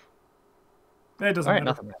 It doesn't Alright,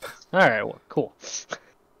 matter. nothing happens. Alright, well, cool.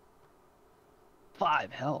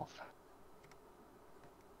 5 health.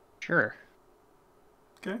 Sure.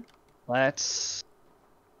 Okay. Let's...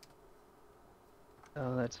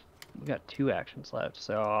 Oh, that's... We got 2 actions left,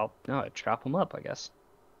 so I'll chop them up, I guess.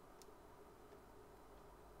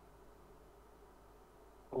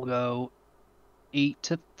 We'll go 8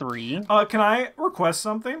 to 3. Can I request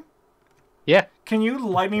something? Yeah. Can you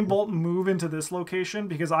lightning bolt move into this location?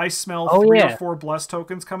 Because I smell Oh, 3 yeah. or 4 blessed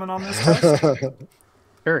tokens coming on this test.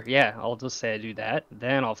 Sure, yeah, I'll just say I do that.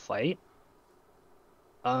 Then I'll fight.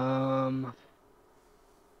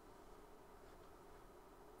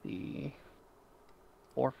 The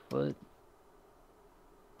 4 foot.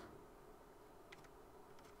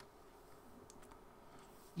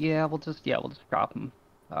 Yeah, we'll just drop him.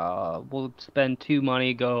 We'll spend 2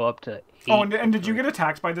 money, go up to 8. Oh, and did you get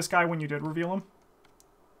attacked by this guy when you did reveal him?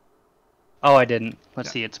 Oh, I didn't.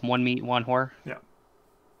 Let's see, it's 1 meat, 1 whore. Yeah.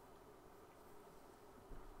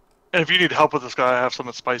 And if you need help with this guy, I have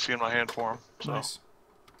something spicy in my hand for him. So. Nice.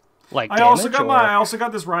 Like I also damage,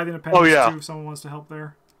 got this writhing appendage too. If someone wants to help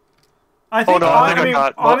there. I think. Oh no, I think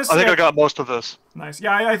honestly, I got most of this. Nice.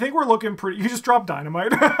 Yeah, I think we're looking pretty. You just dropped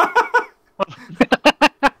dynamite.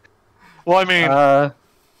 Well, I mean,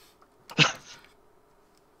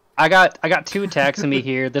 I got 2 attacks in me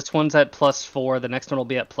here. This one's at +4. The next one will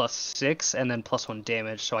be at +6, and then +1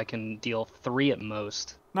 damage, so I can deal 3 at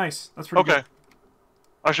most. Nice. That's pretty good.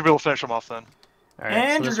 I should be able to finish him off then. All right,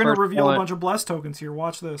 And so you're going to reveal a bunch of blessed tokens here.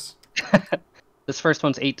 Watch this. This first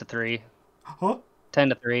one's 8 to 3. Huh? 10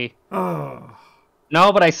 to 3. Ugh.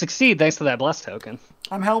 No, but I succeed thanks to that blessed token.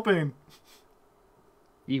 I'm helping.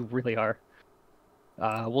 You really are.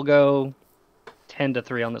 We'll go 10 to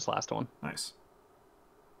 3 on this last one. Nice.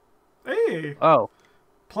 Hey. Oh.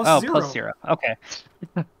 +0. +0. Okay.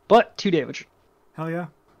 But 2 damage. Hell yeah.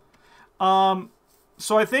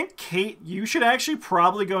 So I think, Kate, you should actually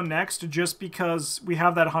probably go next just because we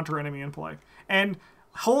have that hunter enemy in play. And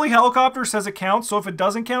Holy Helicopter says it counts, so if it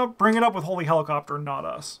doesn't count, bring it up with Holy Helicopter, not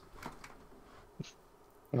us.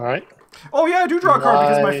 All right. Oh yeah, I do draw a card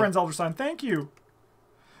because my friend's Elder Sign. Thank you.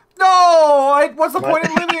 No! What's the point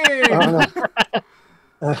in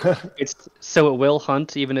living? So it will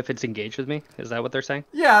hunt even if it's engaged with me? Is that what they're saying?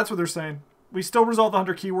 Yeah, that's what they're saying. We still resolve the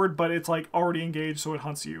hunter keyword, but it's like already engaged, so it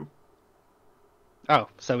hunts you. Oh,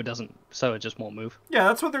 so it just won't move. Yeah,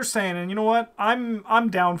 that's what they're saying, and you know what? I'm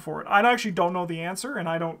down for it. I actually don't know the answer, and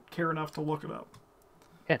I don't care enough to look it up.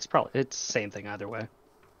 Yeah, it's the same thing either way.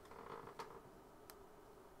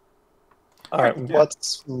 All right,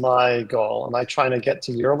 what's my goal? Am I trying to get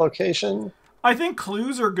to your location? I think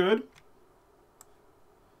clues are good.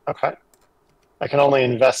 Okay. I can only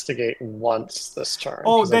investigate once this turn.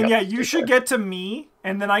 Oh, then yeah, you should get to me,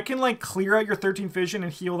 and then I can like clear out your 13th vision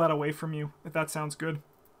and heal that away from you, if that sounds good.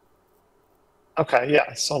 Okay,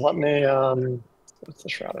 yeah. So let me what's the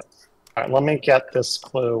shroud? All right, let me get this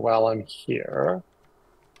clue while I'm here.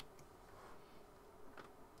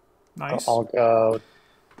 Nice. I'll go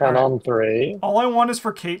 10 on 3. All I want is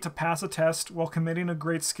for Kate to pass a test while committing a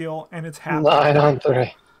great skill, and it's happening. 9 on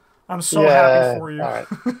 3. I'm so happy for you. All right.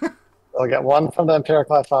 I'll get 1 from the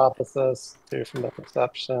empirical hypothesis, 2 from the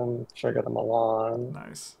perception, trigger them along.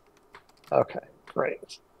 Nice. Okay,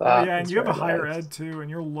 great. Oh, yeah, and you have a higher ed too, and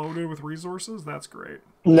you're loaded with resources. That's great.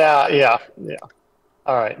 Now, yeah.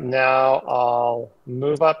 All right, now I'll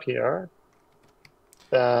move up here.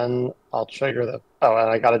 Then I'll trigger the Oh, and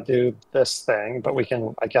I got to do this thing, but we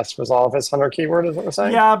can, I guess, resolve his hunter keyword, is what we're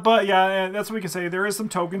saying? Yeah, but yeah, that's what we can say. There is some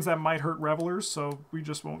tokens that might hurt revelers, so we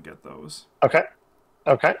just won't get those. Okay.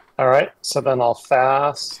 Okay. All right. So then I'll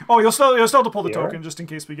fast. Oh, you'll still have to pull the Here. token just in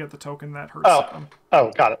case we get the token that hurts Oh. them.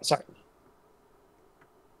 Oh, got it. Sorry.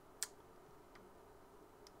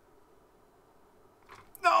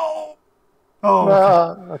 No. Oh.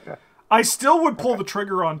 Okay. Okay. I still would pull the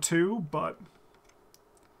trigger on 2, but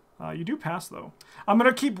you do pass though. I'm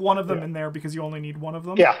gonna keep one of them in there because you only need one of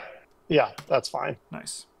them. Yeah. Yeah, that's fine.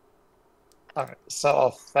 Nice. All right. So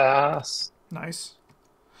I'll fast. Nice.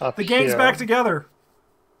 Up The gang's here. back together.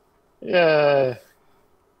 Yeah.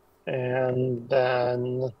 And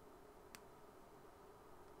then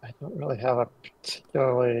I don't really have a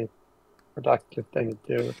particularly productive thing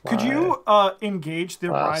to do with Could my... you engage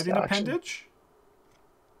the last writhing action. appendage?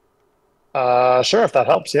 Sure, if that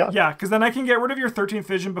helps, yeah. Yeah, because then I can get rid of your 13th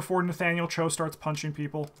vision before Nathaniel Cho starts punching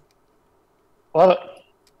people. Love it.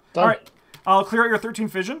 Done. All right, I'll clear out your 13th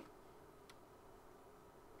vision.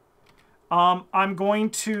 I'm going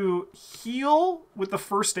to heal with the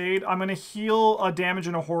first aid. I'm going to heal a damage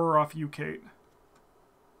and a horror off you, Kate.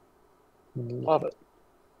 Love it.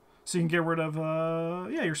 So you can get rid of,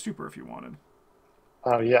 yeah, your stupor if you wanted.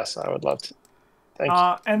 Oh, yes, I would love to. Thank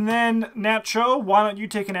you. And then, Nat Cho, why don't you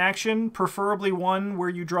take an action, preferably one where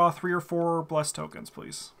you draw 3 or 4 blessed tokens,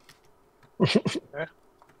 please. Okay.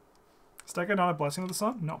 Is that guy not a blessing of the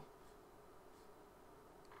sun? No.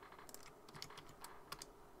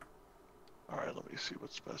 All right, let me see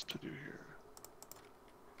what's best to do here.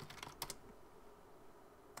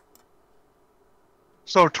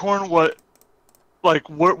 So, Torn, what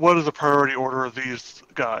is the priority order of these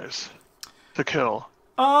guys to kill?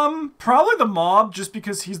 Probably the mob, just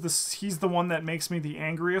because he's the one that makes me the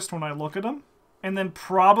angriest when I look at him. And then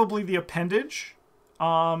probably the appendage,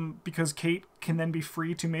 because Kate can then be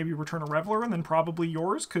free to maybe return a reveler, and then probably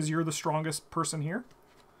yours, because you're the strongest person here.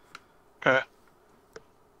 Okay.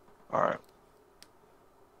 All right.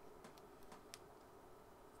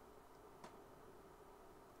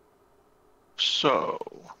 So,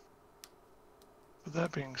 with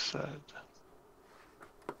that being said,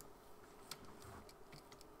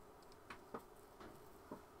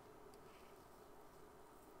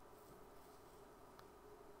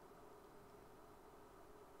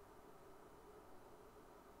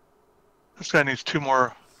 this guy needs 2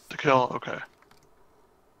 more to kill. Okay.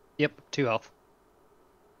 Yep, 2 health.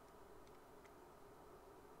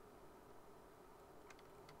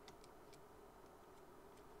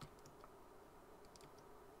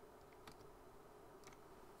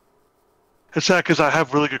 It's sad because I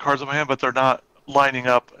have really good cards in my hand, but they're not lining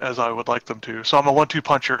up as I would like them to. So I'm a 1-2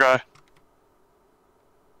 punch your guy.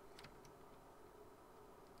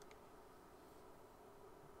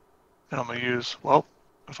 And I'm going to use, well,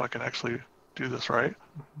 if I can actually do this right,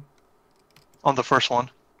 on the first one.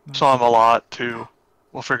 So I'm a lot too.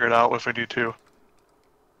 We'll figure it out if we need to.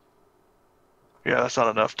 Yeah, that's not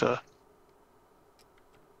enough to...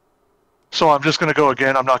 So I'm just going to go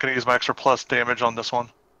again. I'm not going to use my extra plus damage on this one,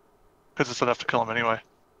 because it's enough to kill him anyway.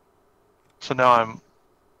 So now I'm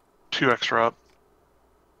 2 extra up.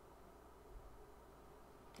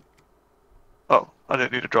 Oh, I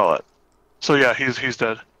didn't need to draw that. So yeah, he's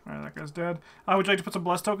dead. Alright, that guy's dead. Would you like to put some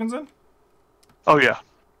blessed tokens in? Oh yeah.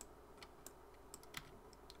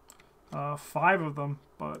 5 of them,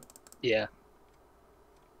 but... Yeah.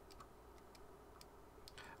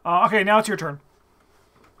 Okay, now it's your turn.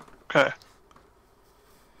 Okay.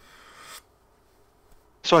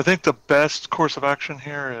 So I think the best course of action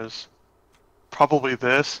here is probably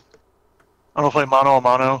this. I'm gonna play mono a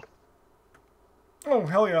mono. Oh,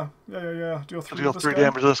 hell yeah. Yeah. Deal 3 Deal with 3 this guy.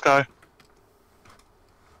 damage to this guy.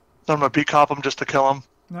 Then I'm gonna beat cop him just to kill him.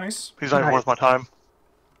 Nice. He's not even worth my time.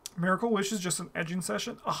 Miracle Wish is just an edging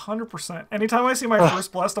session? 100%. Anytime I see my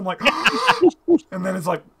first blessed, I'm like... and then it's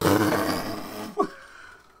like...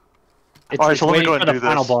 It's, Alright, it's so let me waiting go ahead for and the do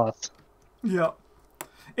final this. boss. Yeah.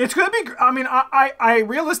 It's gonna be... I mean, I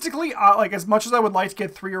realistically, like, as much as I would like to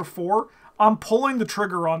get 3 or 4, I'm pulling the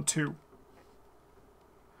trigger on 2.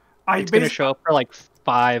 It's gonna show up for like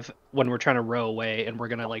 5 when we're trying to row away, and we're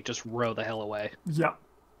gonna like just row the hell away. Yeah.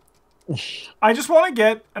 I just want to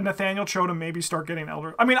get a Nathaniel Cho to maybe start getting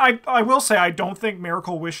Elder. I mean, I will say I don't think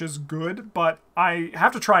Miracle Wish is good, but I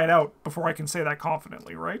have to try it out before I can say that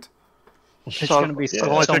confidently, right? It's So gonna be I've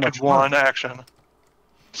only so taken much fun. 1 action.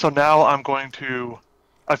 So now I'm going to...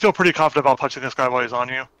 I feel pretty confident about punching this guy while he's on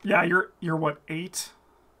you. Yeah, you're what, 8?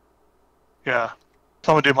 Yeah.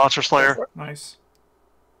 So I'm gonna do Monster Slayer. Nice.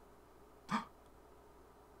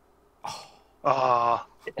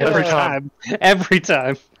 Every time. Every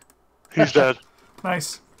time. He's dead.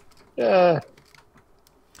 Nice. Yeah.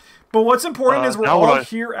 But what's important is we're now all what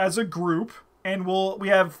here as a group, and we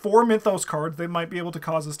have 4 Mythos cards. They might be able to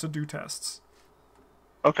cause us to do tests.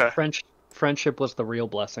 Okay. Friendship was the real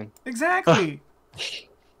blessing. Exactly.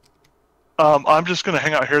 I'm just gonna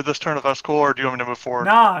hang out here this turn if that's cool, or do you want me to move forward?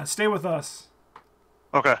 Nah, stay with us.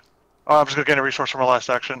 Okay. I'm just gonna gain a resource from my last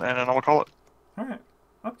action, and then I'll call it. All right.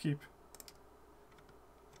 Upkeep.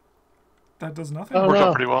 That does nothing. Oh, Worked no.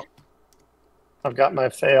 out pretty well. I've got my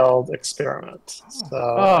failed experiment. So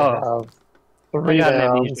I have 3 got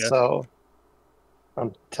down, amnesia. so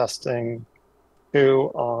I'm testing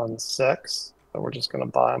 2 on 6. So we're just going to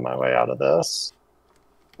buy my way out of this.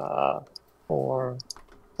 4,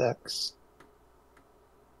 6,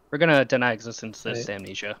 We're gonna deny existence to this 8,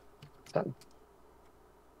 amnesia. 10.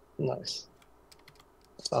 Nice.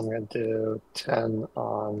 So I'm going to do 10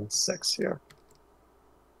 on 6 here.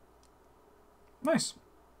 Nice.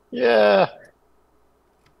 Yeah.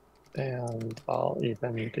 And I'll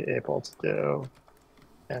even be able to do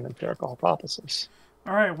an empirical hypothesis.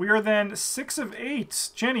 All right, we are then 6 of 8.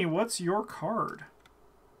 Jenny, what's your card?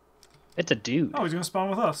 It's a dude. Oh, he's going to spawn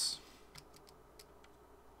with us.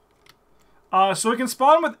 So it can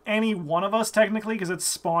spawn with any one of us, technically, because it's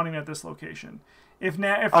spawning at this location. If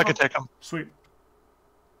I can take him. Sweet.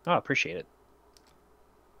 Oh, appreciate it.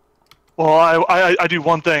 Well, I do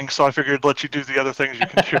one thing, so I figured let you do the other things you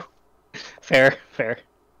can do. Fair, fair.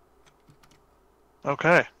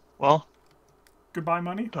 Okay. Well, Goodbye,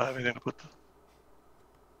 money. do I have anything to put?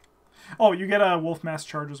 Oh, you get a wolf mask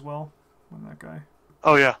charge as well. On that guy.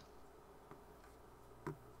 Oh yeah.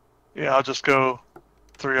 Yeah, I'll just go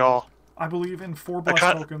 3 all. I believe in 4 blessed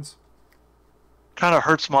tokens. Kind of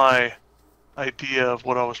hurts my idea of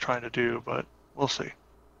what I was trying to do, but we'll see.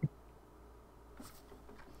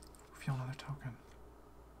 Feel another token.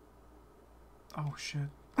 Oh shit.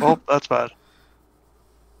 Well, that's bad.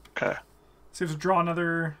 Okay. See if to draw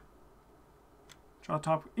another. Draw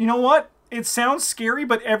top. You know what? It sounds scary,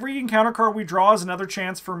 but every encounter card we draw is another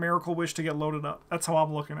chance for Miracle Wish to get loaded up. That's how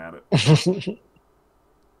I'm looking at it.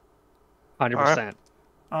 100%.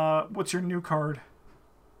 What's your new card?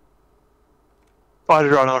 Oh, I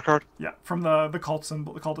draw another card. Yeah, from the cult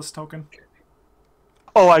symbol, the cultist token.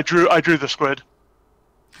 Oh, I drew the squid.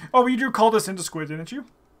 Oh, you drew cultist into squid, didn't you?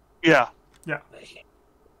 Yeah. Yeah.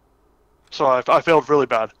 So I failed really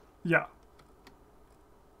bad. Yeah.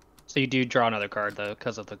 So you do draw another card, though,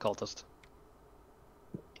 because of the cultist.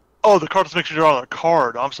 Oh, the card just makes you draw a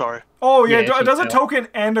card. I'm sorry. Oh yeah, Yeah, it does a fail. token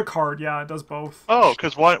and a card. Yeah, it does both. Oh,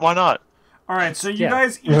 because why not? All right, so you Yeah.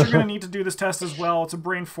 guys each are going to need to do this test as well. It's a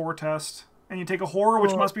Brain 4 test. And you take a horror,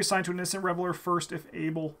 which must be assigned to an innocent reveler first if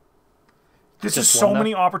able. This is Just so one, though?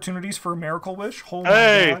 many opportunities for a Miracle Wish. Oh my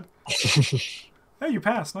Hey! god. Hey, you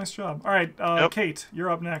passed. Nice job. All right, Yep. Kate,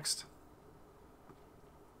 you're up next.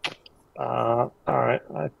 All right,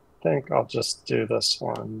 I think I'll just do this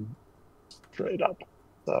one straight up.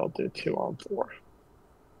 So I'll do 2 on 4.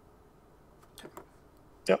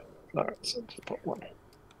 Yep. All right, so just put 1.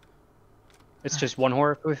 It's just 1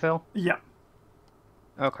 horror if we fail? Yeah.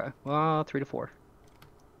 Okay. Well, 3 to 4.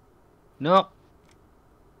 Nope.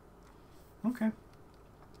 Okay.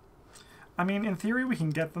 I mean, in theory, we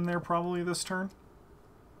can get them there probably this turn.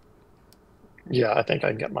 Yeah, I think I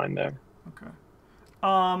can get mine there. Okay.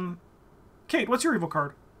 Kate, what's your evil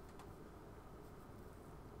card?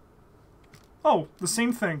 Oh, the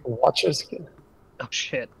same thing. Watches. Oh,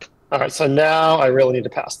 shit. All right, so now I really need to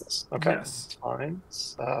pass this. Okay, Yes. that's fine.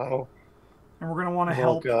 So And we're going to want to We'll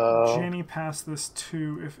help go- Jenny pass this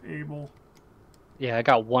too, if able. Yeah, I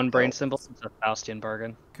got 1 Oh. brain symbol since a Faustian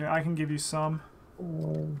bargain. Okay, I can give you some.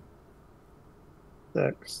 4,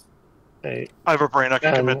 6, 8. I have a brain. I can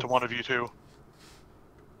And- commit to one of you two.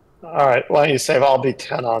 All right, why don't you save? I'll be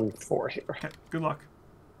 10 on 4 here. Okay, good luck.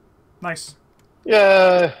 Nice.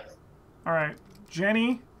 Yeah. All right,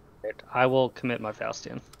 Jenny, I will commit my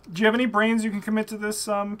Faustian. do you have any brains you can commit to this,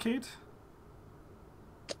 Kate?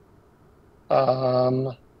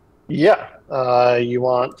 Yeah. You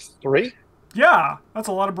want 3? Yeah, that's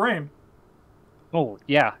a lot of brain. Oh,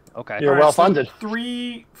 yeah. Okay. You're All right, well so funded.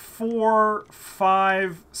 3, 4,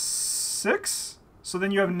 5, 6. So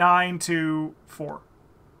then you have 9 to 4.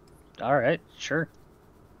 All right. Sure.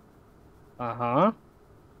 Uh-huh.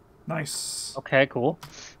 Nice. Okay, cool.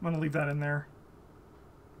 I'm going to leave that in there.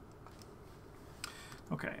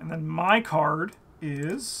 Okay, and then my card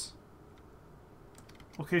is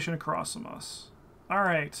Location across from us. All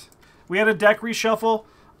right. We had a deck reshuffle.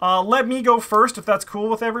 Let me go first, if that's cool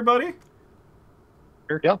with everybody.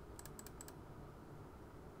 Yeah.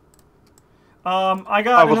 I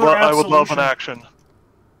got another I would love an absolution. action.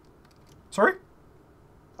 Sorry?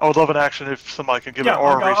 I would love an action if somebody can give Yeah, it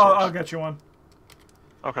or a resource. I'll get you one.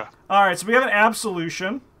 Okay. All right, so we have an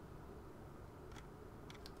absolution.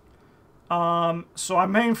 So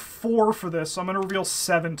I'm paying 4 for this, so I'm going to reveal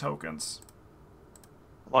 7 tokens.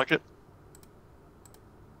 Like it.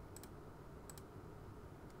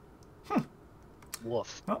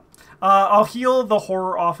 Woof. Well, I'll heal the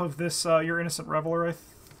horror off of this, your innocent reveler, I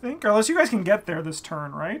think. Or unless you guys can get there this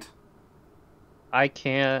turn, right? I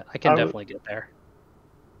can definitely get there.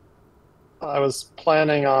 I was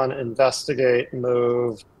planning on investigate,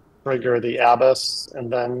 move, trigger the abyss,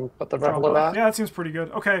 and then put the reveler back. Yeah, that seems pretty good.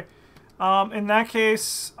 Okay. In that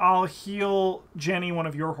case, I'll heal Jenny one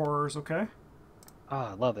of your horrors, okay?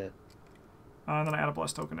 Ah, I love it. And then I add a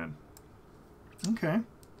blessed token in. Okay.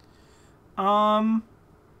 I'm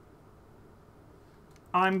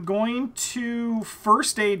going to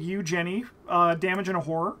first aid you, Jenny. Damage and a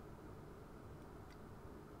horror.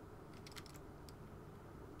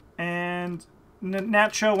 And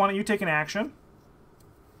Nacho, why don't you take an action?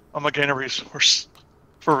 I'm gonna gain a resource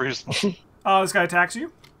for a reason. This guy attacks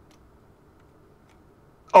you?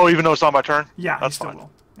 Oh, even though it's not my turn? Yeah, That's he still fine.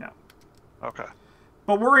 will. Yeah. Okay.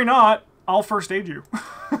 But worry not, I'll first aid you.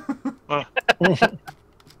 And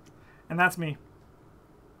that's me.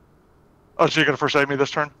 Oh, so you're gonna first aid me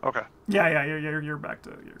this turn? Okay. Yeah, you're back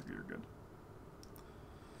to you're good.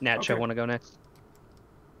 Nacho, Okay. want to go next?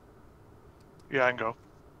 Yeah, I can go.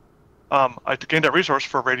 I gained that resource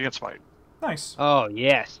for Radiant Smite. Nice. Oh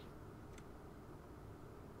yes.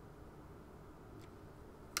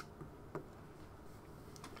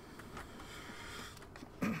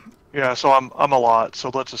 Yeah, so I'm a lot.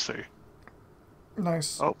 So let's just see.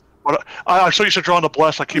 Nice. Oh, what? I'm so used to drawing the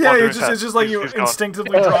bless. I keep Yeah, on doing it's just, that. it's just like you He's gone.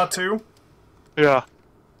 instinctively draw 2. Yeah.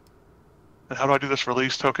 And how do I do this?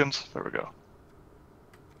 Release tokens. There we go.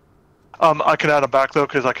 I can add him back though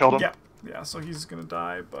because I killed him. Yeah. So he's gonna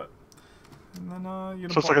die, but and then you.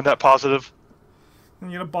 So it's like a net positive.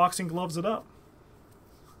 And you get a boxing gloves it up.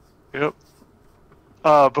 Yep.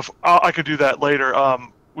 Before, I could do that later.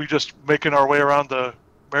 We just making our way around the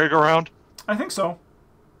merry-go-round. I think so.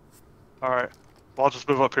 All right. Well, I'll just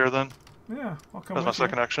move up here then. Yeah, I'll come That's my with you.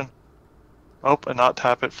 second action. Oh, and not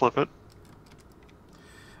tap it, flip it.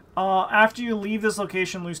 After you leave this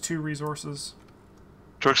location, lose 2 resources.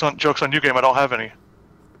 Jokes on you, game. I don't have any.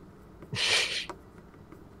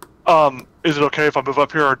 Is it okay if I move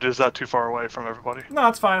up here, or is that too far away from everybody? No,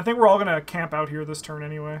 it's fine. I think we're all gonna camp out here this turn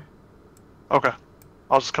anyway. Okay.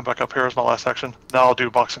 I'll just come back up here as my last action. Now I'll do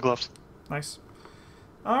boxing gloves. Nice.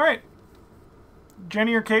 All right.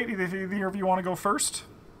 Jenny or Kate, either of you want to go first?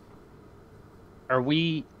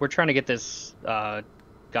 We're trying to get this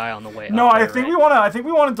guy on the way No, up I there, think right? I think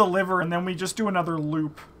we want to deliver, and then we just do another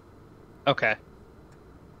loop. Okay.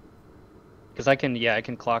 Because I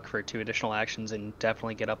can clock for 2 additional actions and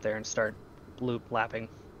definitely get up there and start loop lapping.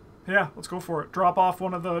 Yeah, let's go for it. Drop off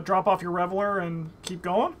your reveler and keep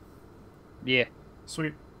going. Yeah.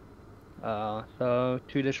 Sweet. So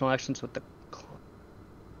 2 additional actions with the.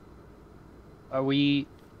 Are we?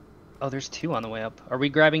 Oh, there's 2 on the way up. Are we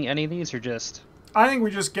grabbing any of these or just? I think we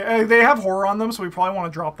just get. They have horror on them, so we probably want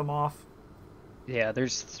to drop them off. Yeah,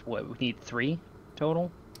 there's what we need 3 total.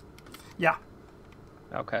 Yeah.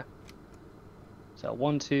 Okay. So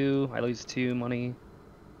 1, 2. I lose 2 money.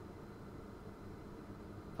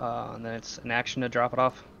 And then it's an action to drop it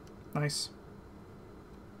off. Nice.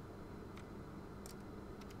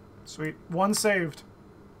 Sweet. 1 saved.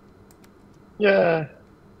 Yeah.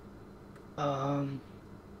 All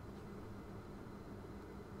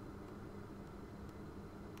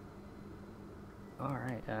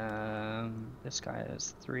right. This guy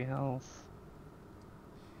has 3 health.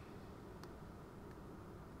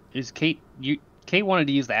 Is Kate? Kate wanted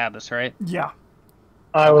to use the abyss, right? Yeah.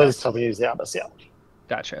 I was told to use the abyss, yeah.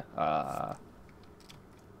 Gotcha.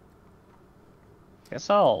 Guess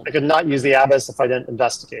I'll. I could not use the abyss if I didn't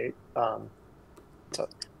investigate. So I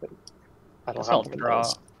don't Guess have I'll one of draw.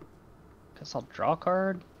 those. Guess I'll draw a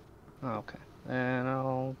card. Oh, okay. And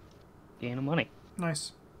I'll gain a money.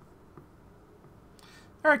 Nice.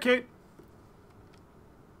 All right, Kate.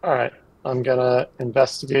 All right, I'm gonna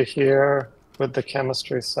investigate here with the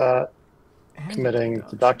chemistry set, And committing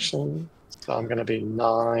deduction. So I'm gonna be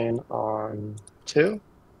 9 on 2.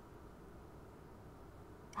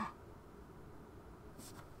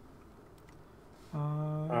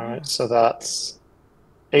 All right, so that's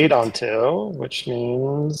 8 on 2, which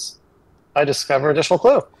means I discover additional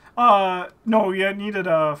clue. No, you needed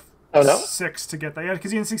a Oh, no? 6 to get that. Yeah,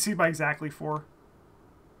 because you didn't succeed by exactly 4.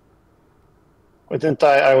 Wait, didn't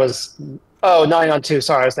I was... Oh, 9 on 2.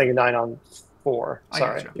 Sorry, I was thinking 9 on 4. I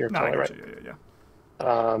Sorry, gotcha. you're No, totally I right. gotcha.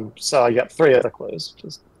 Yeah. So I get 3 other clues, which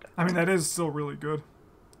is I mean, that is still really good.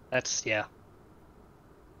 That's, yeah.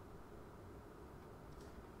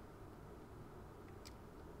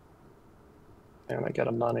 And I get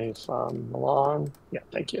a money from Milan. Yeah,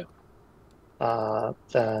 thank you.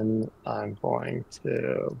 Then I'm going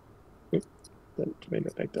to. Oop, didn't mean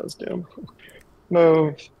to make those doom.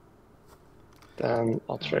 Move. Then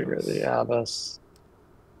I'll trigger the Abyss.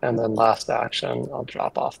 And then last action, I'll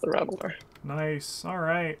drop off the Reveler. Nice. All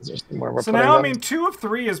right. Is there somewhere we're So putting now, I them? mean, 2 of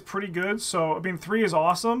 3 is pretty good. So, I mean, 3 is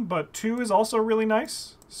awesome, but 2 is also really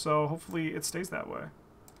nice. So hopefully it stays that way.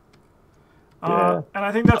 Yeah. And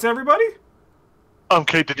I think that's everybody?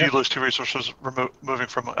 Kate, did you lose 2 resources moving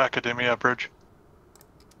from Academia Bridge?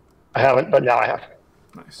 I haven't, but now I have.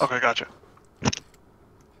 Nice. Okay, gotcha.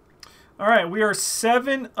 All right, we are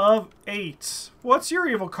 7 of 8. What's your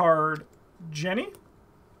evil card, Jenny?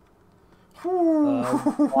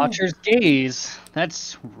 Watcher's Gaze.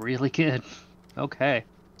 That's really good. Okay.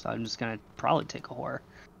 So I'm just going to probably take a horror.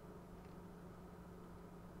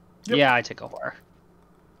 Yep. Yeah, I take a horror.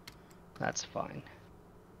 That's fine.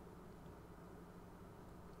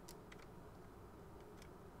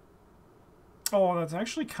 Oh, that's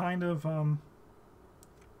actually kind of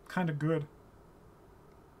good.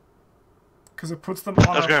 Because it puts them on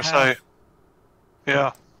I was our gonna path. say,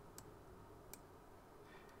 yeah.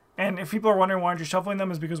 And if people are wondering why you're shuffling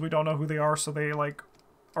them, is because we don't know who they are, so they like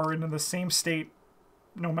are in the same state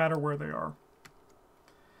no matter where they are.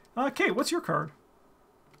 Kate, what's your card?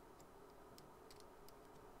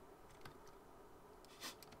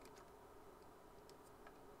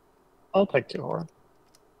 I'll take 2 horror.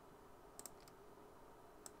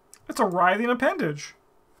 It's a writhing appendage.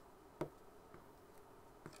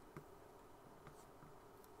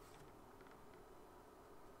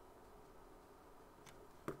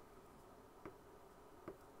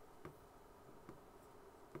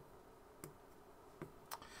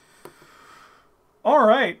 All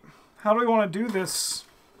right. How do we want to do this?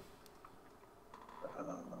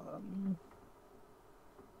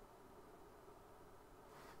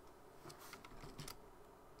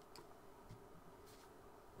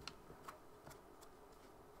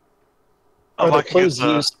 Are the liking clues it,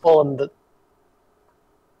 useful in the...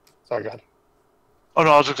 Sorry, go ahead. Oh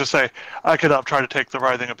no, I was just gonna say I could try to take the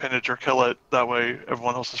writhing appendage or kill it. That way,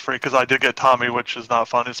 everyone else is free. Because I did get Tommy, which is not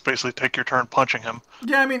fun. It's basically take your turn punching him.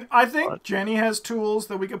 Yeah, I mean, I think Jenny has tools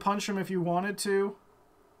that we could punch him if you wanted to.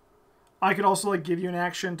 I could also like give you an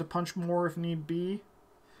action to punch more if need be.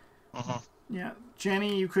 Yeah,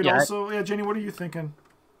 Jenny, you could also. Yeah, Jenny, what are you thinking?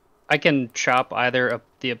 I can chop either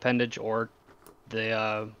the appendage or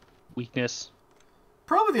the weakness.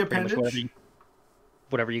 Probably the Pretty much appendage.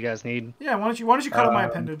 whatever you guys need. Yeah, why don't you cut up my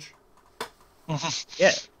appendage?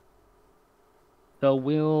 Yeah. So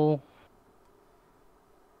we'll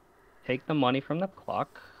take the money from the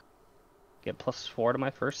clock, get +4 to my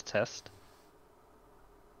first test.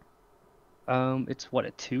 It's what,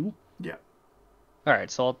 a 2? Yeah.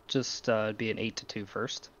 Alright, so I'll just be an 8 to 2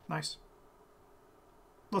 first. Nice.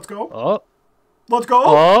 Let's go. Oh. Let's go.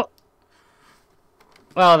 Oh.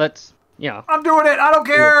 Well, that's, yeah. I'm doing it. I don't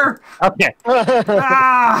care. Okay.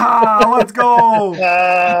 Let's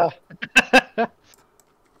go.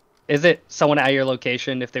 Is it someone at your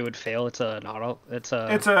location? If they would fail, it's an auto. It's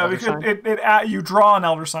a. You draw an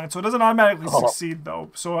elder sign, so it doesn't automatically succeed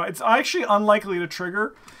though. So it's actually unlikely to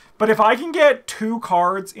trigger. But if I can get 2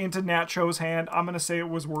 cards into Nacho's hand, I'm gonna say it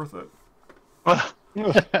was worth it.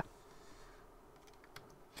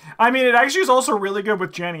 I mean, it actually is also really good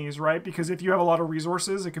with Jenny's, right? Because if you have a lot of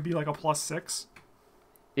resources, it could be like a +6.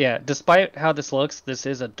 Yeah, despite how this looks, this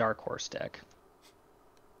is a dark horse deck.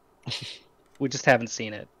 We just haven't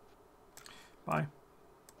seen it. Bye.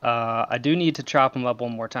 I do need to chop them up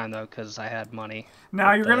one more time though, because I had money.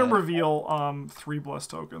 Now you're gonna reveal 3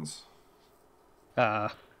 blessed tokens. So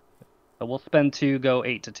we'll spend 2, go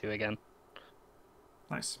 8 to 2 again.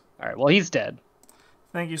 Nice. All right. Well, he's dead.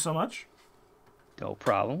 Thank you so much. No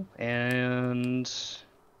problem. And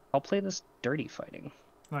I'll play this dirty fighting.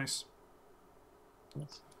 Nice.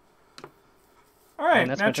 All right,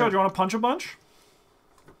 Nacho, do you want to punch a bunch?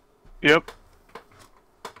 Yep.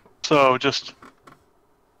 So just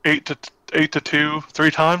 8 to 2,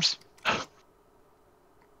 3 times.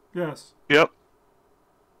 Yes. Yep.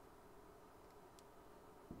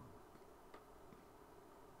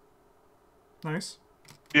 Nice.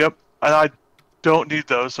 Yep. And I don't need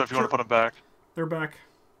those, so if you want to put them back. They're back.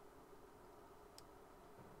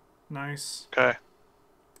 Nice. Okay.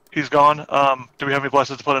 He's gone. Do we have any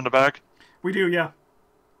blessings to put in the bag? We do, yeah.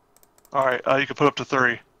 All right. You can put up to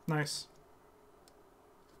 3. Nice.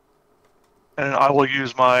 And I will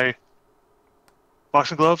use my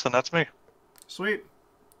boxing gloves, and that's me. Sweet.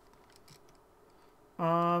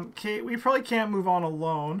 Kate, we probably can't move on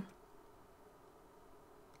alone.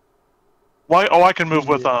 Why? Oh, I can move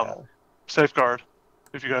with Yeah. safeguard.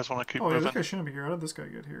 If you guys want to keep Oh, yeah, moving. this guy shouldn't be here. How did this guy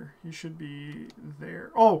get here? He should be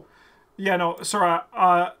there. Oh, yeah, no, sorry.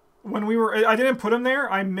 When we were... I didn't put him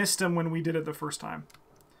there. I missed him when we did it the first time.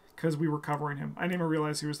 Because we were covering him. I didn't even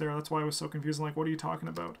realize he was there. That's why I was so confused. I'm like, what are you talking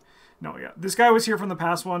about? No, yeah. This guy was here from the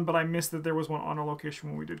past one, but I missed that there was one on our location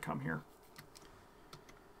when we did come here.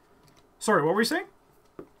 Sorry, what were you saying?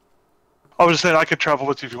 I was just saying I could travel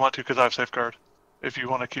with you if you want to, because I have safeguard. If you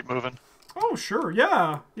want to keep moving. Oh, sure.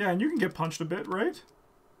 Yeah. Yeah, and you can get punched a bit, right?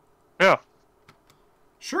 Yeah.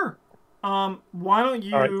 Sure. Why don't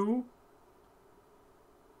you...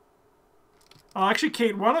 Right. Actually,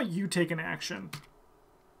 Kate, why don't you take an action?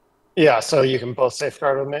 Yeah, so you can both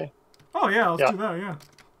safeguard with me. Oh, yeah, let's do that, yeah.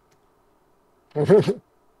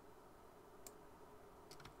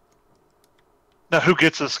 Now, who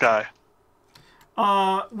gets this guy?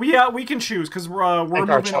 We can choose, because we're all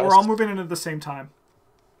moving in at the same time.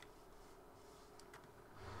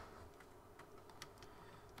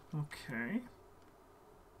 Okay.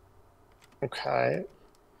 Okay.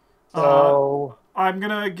 So I'm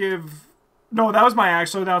gonna give. No, that was my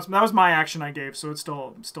action. So that was my action I gave. So it's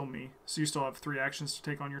still me. So you still have 3 actions to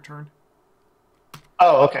take on your turn.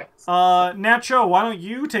 Oh, okay. Nacho, why don't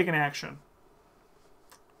you take an action?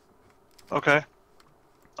 Okay.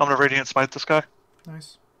 I'm gonna Radiant Smite this guy.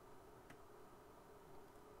 Nice.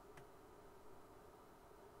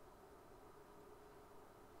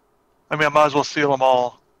 I mean, I might as well seal them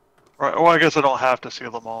all. Right. Well, I guess I don't have to seal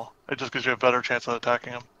them all. It just gives you a better chance of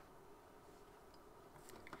attacking them.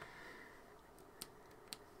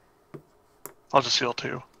 I'll just seal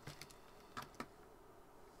 2.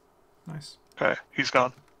 Nice. Okay, he's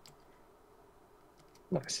gone.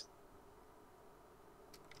 Nice.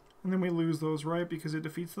 And then we lose those, right? Because it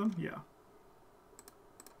defeats them? Yeah.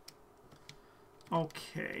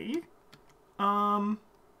 Okay. I'm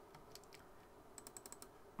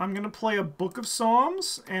going to play a Book of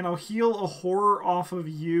Psalms, and I'll heal a horror off of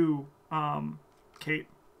you, Kate.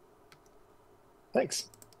 Thanks.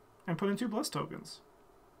 And put in 2 bless tokens.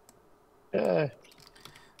 Yeah.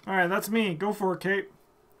 Alright, that's me. Go for it, Kate.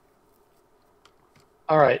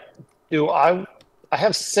 Alright. I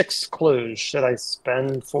have 6 clues. Should I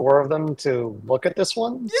spend 4 of them to look at this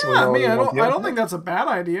one? Yeah, so I mean, I don't think that's a bad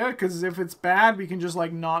idea, because if it's bad, we can just,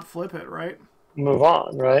 like, not flip it, right? Move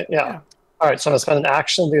on, right? Yeah. Alright, so I'm going to spend an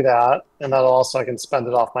action to do that, and that'll also, I can spend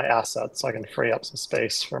it off my assets, so I can free up some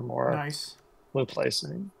space for more Nice. blue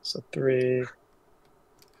placing. So 3,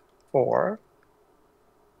 4.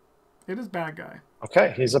 It is bad guy.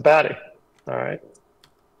 Okay, he's a baddie. Alright.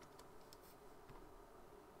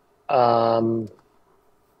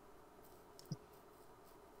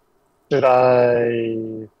 Should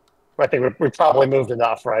I think we probably moved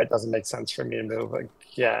enough, right? It doesn't make sense for me to move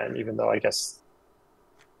again, even though I guess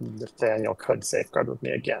Nathaniel could safeguard with me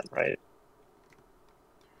again, right?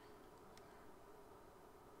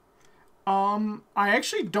 I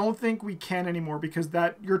actually don't think we can anymore, because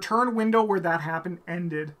your turn window where that happened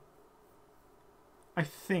ended. I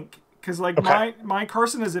think. Because, like, okay. my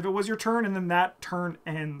Carson is if it was your turn, and then that turn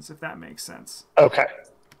ends, if that makes sense. Okay.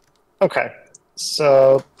 Okay.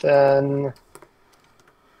 So then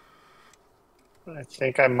I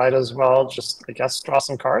think I might as well just, I guess, draw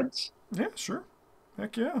some cards. Yeah, sure.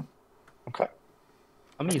 Heck yeah. Okay.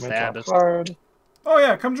 I'm gonna use the draw a Abyss. card. Oh,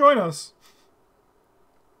 yeah, come join us.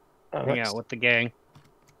 Hang out with the gang.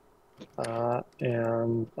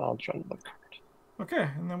 And I'll draw another card. Okay,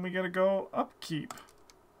 and then we gotta go upkeep.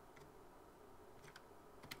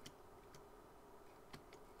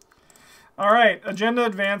 Alright, agenda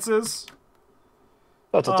advances.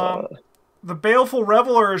 The Baleful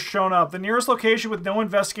Reveler has shown up. The nearest location with no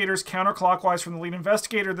investigators counterclockwise from the lead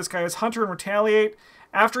investigator. This guy is Hunter and Retaliate.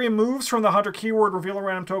 After he moves from the Hunter keyword, reveal a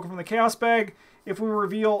random token from the Chaos bag. If we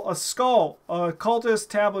reveal a skull, a cultist,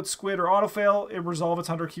 tablet, squid, or autofail, it resolve its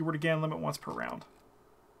Hunter keyword again, limit once per round.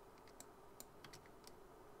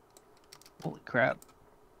 Holy crap.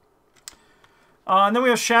 And then we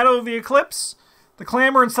have Shadow of the Eclipse. The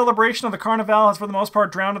clamor and celebration of the Carnival has for the most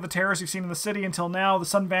part drowned the terrors you've seen in the city until now. The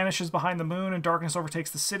sun vanishes behind the moon and darkness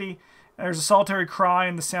overtakes the city. There's a solitary cry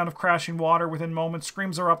and the sound of crashing water. Within moments,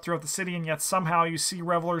 screams are up throughout the city, and yet somehow you see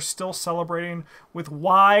revelers still celebrating with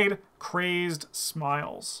wide, crazed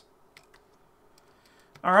smiles.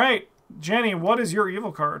 All right, Jenny, what is your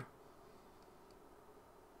evil card?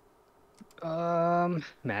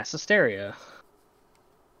 Mass hysteria.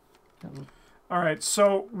 All right,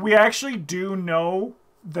 so we actually do know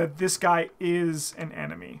that this guy is an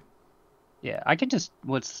enemy. Yeah, I could just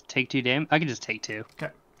take 2 damage. I could just take 2.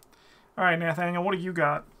 Okay. All right, Nathaniel, what do you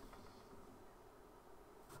got?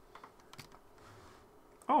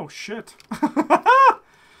 Oh, shit.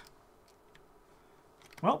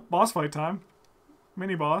 Well, boss fight time.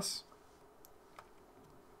 Mini boss.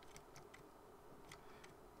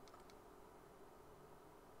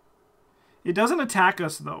 It doesn't attack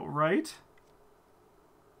us, though, right?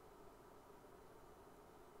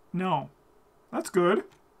 No. That's good.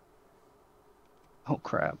 Oh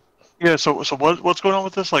crap. Yeah. So what's going on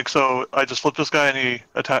with this? Like, so I just flip this guy and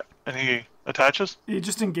he attaches. It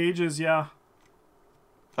just engages, yeah.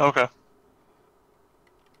 Okay.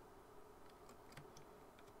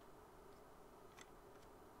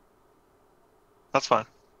 That's fine.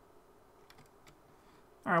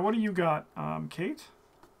 All right, what do you got, Kate?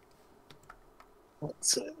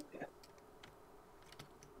 Let's see. I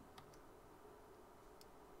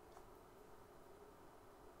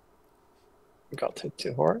think I'll take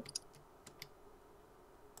 2 horror.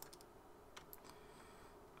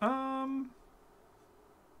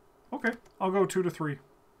 Okay, I'll go 2 to 3.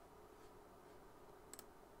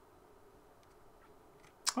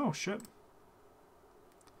 Oh, shit.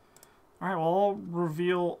 All right, well, I'll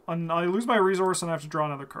reveal... I lose my resource and I have to draw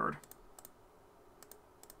another card.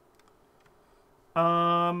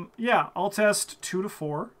 Yeah, I'll test 2 to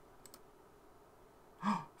 4.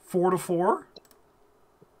 4 to 4.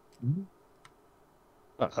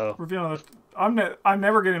 Uh-oh. Reveal another... I'm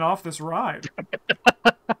never getting off this ride.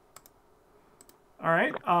 All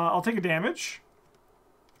right, I'll take a damage.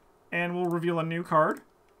 And we'll reveal a new card.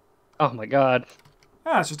 Oh my god.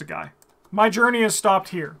 Ah, it's just a guy. My journey has stopped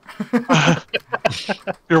here.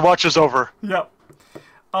 Your watch is over. Yep.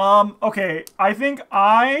 Okay, I think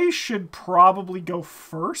I should probably go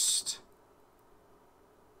first.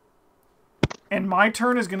 And my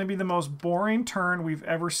turn is going to be the most boring turn we've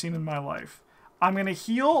ever seen in my life. I'm going to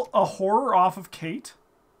heal a horror off of Kate.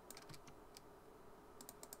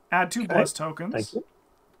 Add 2 bless tokens. Thank you.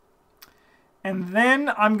 And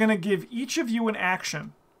then I'm going to give each of you an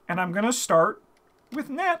action. And I'm going to start with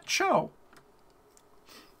Nat Cho.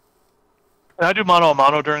 Can I do mano a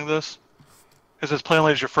mano during this? Because it's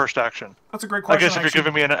plainly as your first action. That's a great question. I guess if you're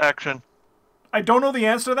giving me an action. I don't know the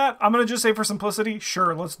answer to that. I'm going to just say for simplicity,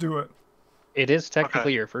 sure, let's do it. It is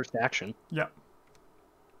technically your first action. Yeah.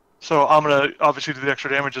 So I'm going to obviously do the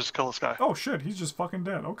extra damage just to kill this guy. Oh shit, he's just fucking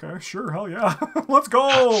dead. Okay, sure, hell yeah. Let's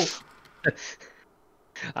go!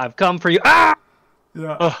 I've come for you. Ah!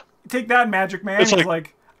 Yeah. Take that, Magic Man. It's He's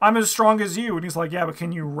like, I'm as strong as you. And he's like, yeah, but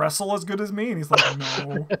can you wrestle as good as me? And he's like,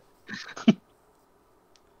 no.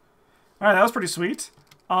 Alright, that was pretty sweet.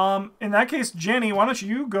 In that case, Jenny, why don't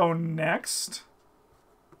you go next?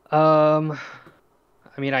 I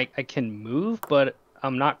mean, I can move, but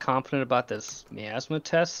I'm not confident about this miasma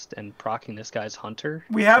test and proccing this guy's hunter.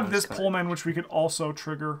 We have this Pullman, which we could also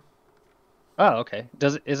trigger. Oh, okay.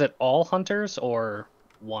 Is it all hunters or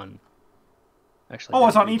one? Actually, Oh,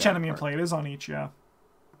 it's on each enemy in play. It is on each, yeah.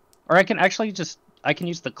 Or I can actually I can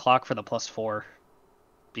use the clock for the +4.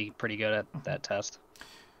 Be pretty good at that test.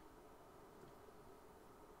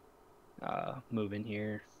 Move in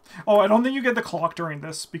here. Oh, I don't think you get the clock during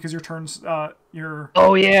this because your turn's your.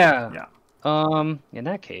 Oh yeah. Yeah. In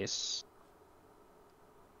that case.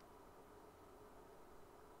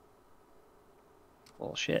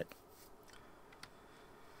 Well, shit.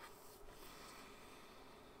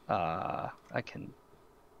 I can.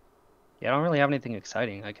 Yeah, I don't really have anything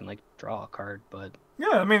exciting. I can like draw a card, but.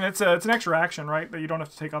 Yeah, I mean it's an extra action, right? That you don't have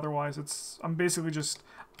to take otherwise. I'm basically just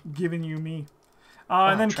giving you me.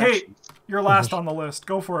 And then Kate, you're last on the list.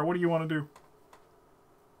 Go for it. What do you want to do?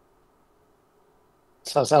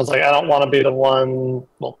 So it sounds like I don't want to be the one.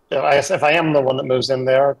 Well, I guess if I am the one that moves in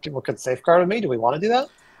there, people could safeguard me. Do we want to do that?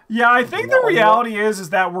 Yeah, I think the reality is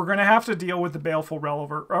that we're going to have to deal with the Baleful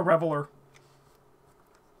Reveler.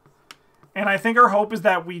 And I think our hope is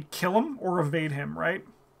that we kill him or evade him, right?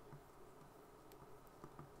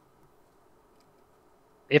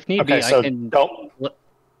 If need Okay, be, so I can.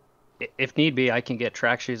 If need be, I can get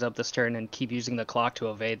track shoes up this turn and keep using the clock to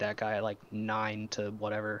evade that guy at like 9 to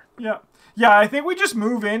whatever. Yeah. Yeah, I think we just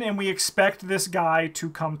move in and we expect this guy to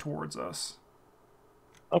come towards us.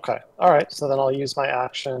 Okay. All right. So then I'll use my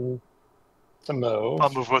action to move. I'll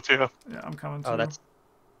move with you. Yeah, I'm coming Oh, too.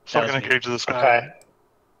 So I can engage this guy. Okay.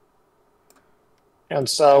 And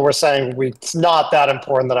so we're saying it's not that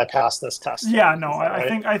important that I pass this test. Yeah, no,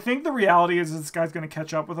 I think the reality is this guy's going to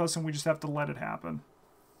catch up with us and we just have to let it happen.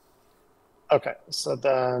 Okay, so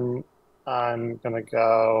then I'm going to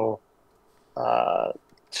go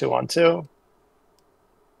 2-on-2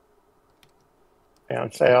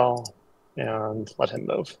 and fail and let him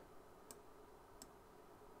move.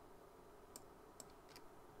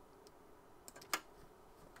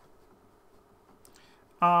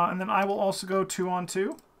 And then I will also go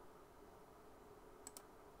 2-on-2.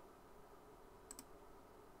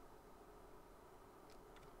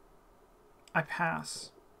 I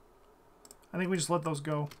pass. I think we just let those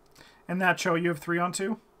go. And Nacho, you have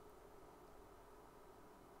 3-on-2?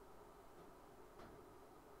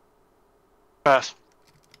 Pass.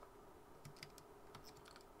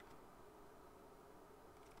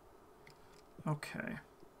 Okay.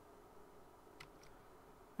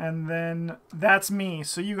 And then that's me.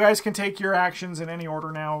 So you guys can take your actions in any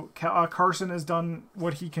order now. Carson has done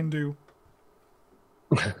what he can do.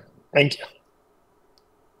 Thank you.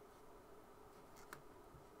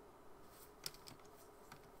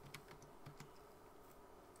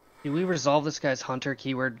 Do we resolve this guy's hunter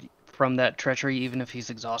keyword from that treachery even if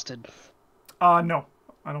he's exhausted? No.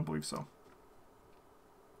 I don't believe so.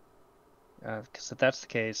 Because if that's the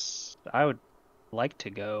case, I would like to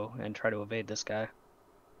go and try to evade this guy.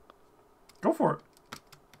 Go for it.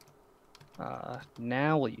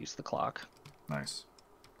 Now we'll use the clock. Nice.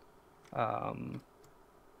 How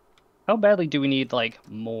badly do we need, like,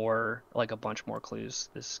 more, like, a bunch more clues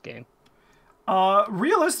this game?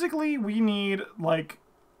 Realistically, we need, like,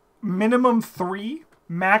 minimum 3.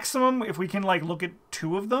 Maximum, if we can, like, look at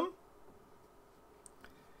 2 of them.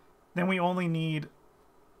 Then we only need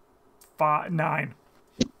 9.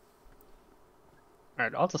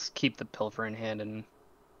 Alright, I'll just keep the pilfer in hand and...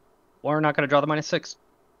 We're not going to draw the -6.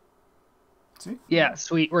 See? Yeah,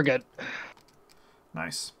 sweet, we're good.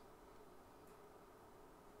 Nice.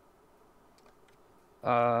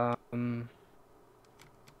 I'm going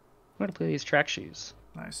to play these track shoes.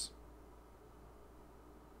 Nice.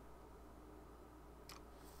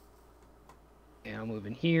 And I'll move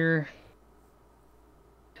in here.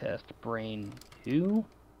 Test brain 2.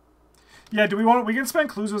 Yeah, do we want... We can spend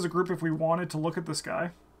clues as a group if we wanted to look at this guy.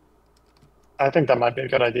 I think that might be a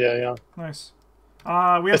good idea, yeah. Nice. We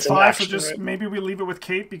have It's an 5, action, so just right? maybe we leave it with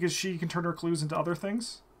Kate because she can turn her clues into other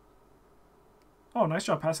things. Oh, nice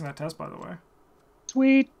job passing that test, by the way.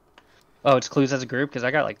 Sweet. Oh, it's clues as a group? Because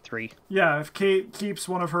I got like 3. Yeah, if Kate keeps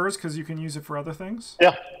one of hers because you can use it for other things.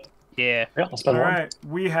 Yeah. Yeah. Yeah, I'll spend All one. right,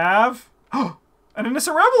 we have... an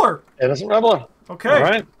innocent reveler! Innocent Reveler. Okay. All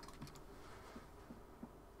right.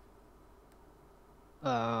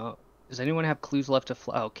 Does anyone have clues left to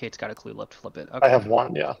flip? Oh, Kate's got a clue left to flip it. Okay. I have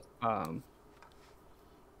 1, yeah.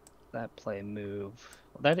 That play move.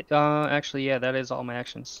 That actually, yeah, that is all my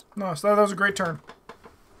actions. No, so that was a great turn.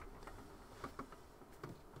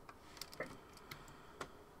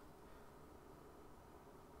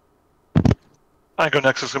 I go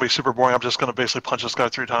next. It's gonna be super boring. I'm just gonna basically punch this guy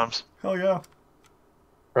 3 times. Hell yeah.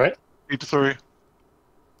 Right? 8 to 3.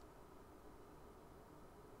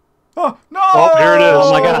 Oh, no! Oh, here it is.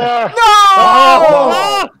 Oh my god.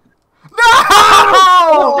 No!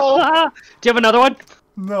 No! Do you have another one?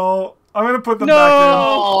 No. I'm going to put them No! back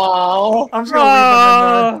Oh. in. I'm just going to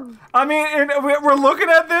leave them in there. I mean, and we're looking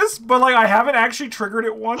at this, but like I haven't actually triggered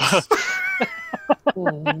it once.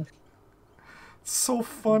 It's so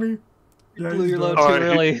funny. Yeah, Blew he's your dead. load too Alright,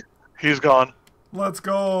 early. He's gone. Let's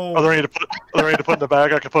go. Are there any to put in the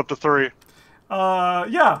bag? I can put up to 3.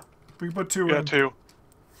 Yeah. We can put 2 Yeah, in. 2.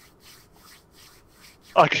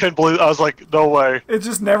 I can't believe. I was like, no way. It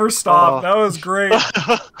just never stopped. That was great.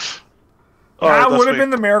 Alright, That would have me. been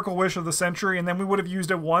the miracle wish of the century, and then we would have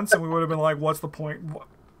used it once, and we would have been like, what's the point?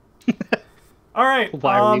 All right.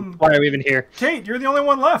 Why are we even here? Kate, you're the only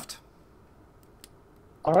one left.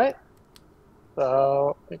 All right.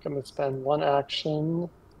 So I think I'm going to spend 1 action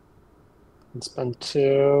and spend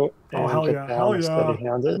 2 and hell get yeah, down hell yeah.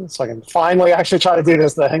 steady-handed so I can finally actually try to do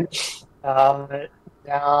this thing.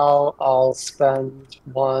 Now I'll spend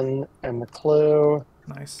 1 and the clue,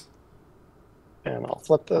 Nice. and I'll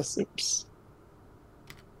flip this. Oops.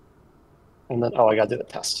 And then, I got to do the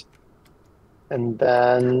test. And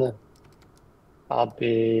then I'll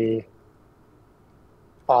be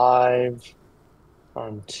 5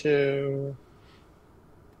 on 2.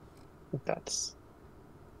 I think that's...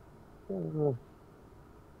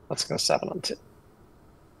 let's go 7 on 2.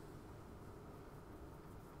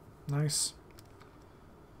 Nice.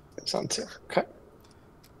 6 on 2. Okay.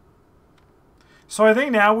 So I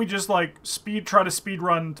think now we just like try to speed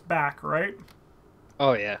run back, right?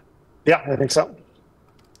 Oh yeah. Yeah, I think so.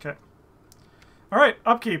 Okay. All right,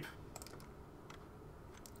 upkeep.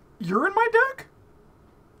 You're in my deck?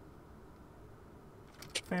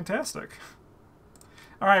 Fantastic.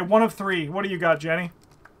 All right, 1 of 3. What do you got, Jenny?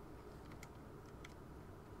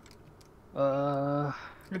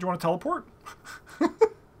 Did you want to teleport?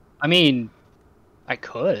 I mean, I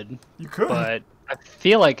could, You could. but I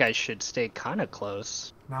feel like I should stay kind of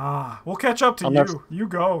close. Nah, we'll catch up to Unless- you. You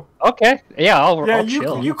go. Okay. Yeah, I'll Yeah,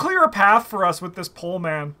 chill. you clear a path for us with this pole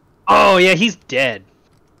man. Oh, yeah, he's dead.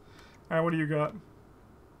 All right, what do you got?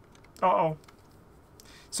 Uh-oh.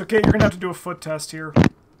 So, Kate, you're going to have to do a foot test here.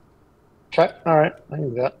 Okay, alright, I can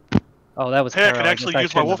do that. Oh, that was Hey, I Carol. can actually guess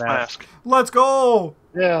use my shouldn't wolf have asked. mask. Let's go!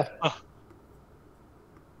 Yeah.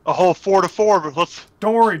 A whole 4 to 4, but let's.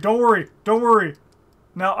 Don't worry, don't worry, don't worry.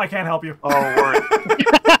 No, I can't help you. Oh, worry.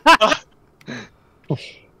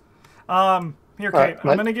 Here, Kate, Alright,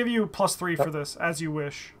 I'm going to give you +3 for this, as you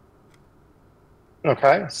wish.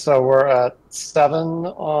 Okay, so we're at 7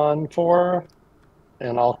 on 4,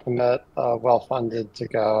 and I'll commit well-funded to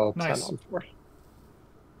go Nice. 10 on 4.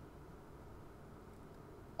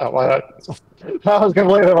 Oh, well, that was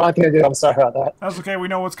completely the wrong thing to do. I'm sorry about that. That's okay, we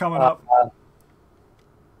know what's coming up.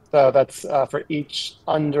 So that's for each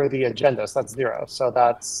under the agenda, so that's 0. So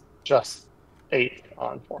that's just 8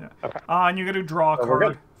 on 4. Yeah. Okay. And you got to draw a So we're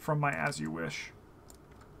card good. from my as you wish.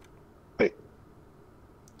 Wait.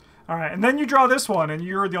 All right, and then you draw this one, and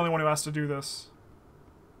you're the only one who has to do this.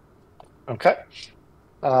 Okay.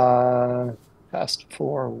 Cast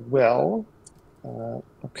for will.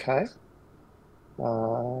 Okay.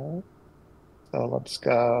 So let's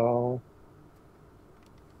go.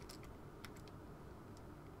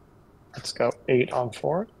 Let's go 8 on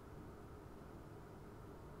 4.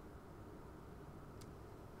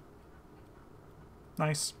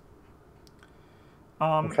 Nice.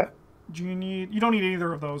 Okay. Do you need? You don't need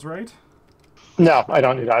either of those, right? No, I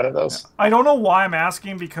don't need either of those. I don't know why I'm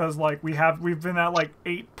asking because like we've been at like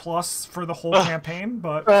 8+ for the whole campaign,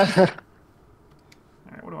 but all right,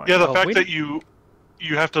 what do I? Yeah, the Oh, fact wait. that you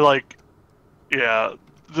have to like, yeah,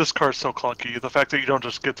 this card's so clunky. The fact that you don't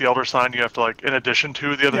just get the Elder Sign, you have to like, in addition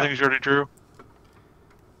to the other Yeah. things you already drew.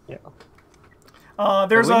 Yeah.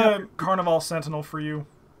 There's we a Carnival Sentinel for you.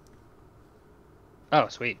 Oh,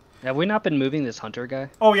 sweet. Have we not been moving this hunter guy?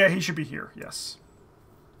 Oh yeah, he should be here. Yes.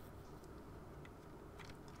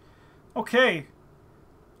 Okay.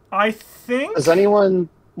 I think Does anyone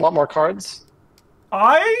want more cards?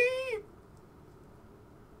 I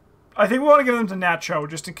think we want to give them to Nacho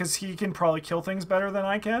just because he can probably kill things better than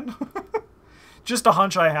I can. Just a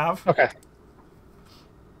hunch I have. Okay.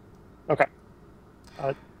 Okay.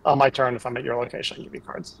 On my turn, if I'm at your location, I'll give you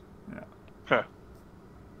cards. Yeah. Okay.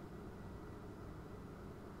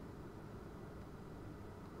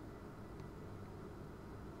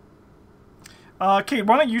 Kate,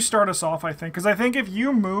 why don't you start us off, I think? Because I think if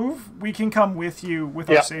you move, we can come with you with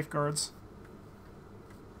Yeah. our safeguards.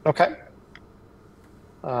 Okay.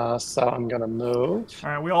 So I'm gonna move. All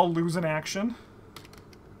right, we all lose an action.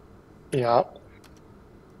 Yeah.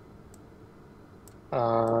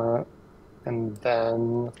 And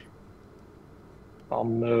then I'll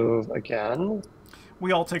move again.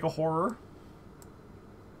 We all take a horror.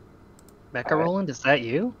 Mecha Alright. Roland, is that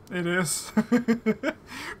you? It is.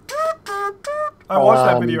 I watched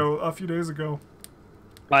that Um, video a few days ago.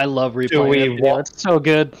 I love we replaying that video. want- It's so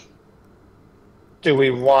good. Do we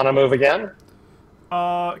want to move again?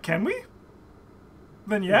 Can we?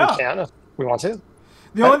 Then yeah. We can if we want to.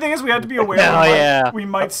 The only thing is we have to be aware Oh, yeah. we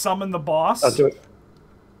might summon the boss. Let's do it.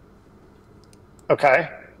 Okay.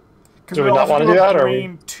 Because Do we all not have wanna do do a that, or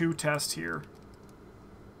brain 2 test here.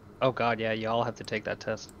 Oh god, yeah, you all have to take that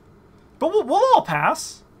test. But we'll all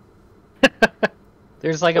pass.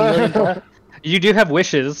 There's like a million. You do have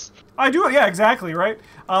wishes. I do, yeah, exactly, right?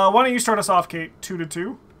 Why don't you start us off, Kate? 2 to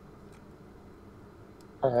 2.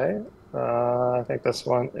 All right. I think this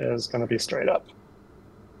one is going to be straight up.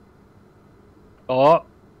 Oh.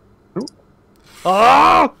 Ooh.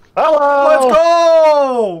 Oh! Hello. Let's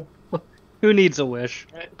go! Who needs a wish?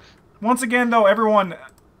 Once again, though, everyone,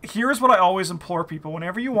 here's what I always implore people.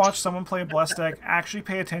 Whenever you watch someone play a blessed deck, actually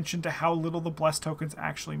pay attention to how little the blessed tokens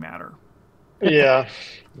actually matter. Yeah.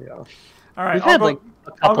 Yeah. All right, We've I'll had go, like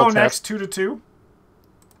a I'll couple go next, tests. 2 to 2.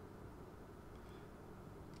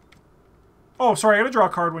 Oh, sorry, I gotta draw a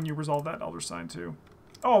card when you resolve that Elder Sign, too.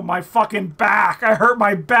 Oh, my fucking back! I hurt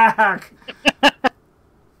my back!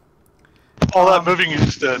 All that moving you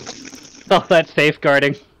just did. Oh, that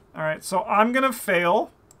safeguarding. Alright, so I'm gonna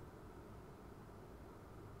fail.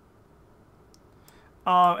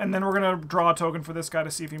 And then we're gonna draw a token for this guy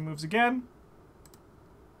to see if he moves again.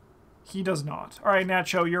 He does not. Alright,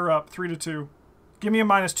 Nacho, you're up. 3 to 2. Give me a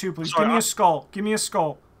 -2, please. Sorry, Give me a skull. Give me a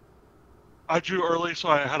skull. I drew early, so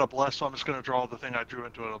I had a bless, so I'm just going to draw the thing I drew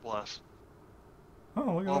into it a bless. Oh,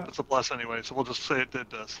 look Well, at that. it's a bless anyway, so we'll just say it did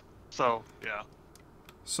this. So, yeah.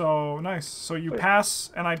 So, nice. So you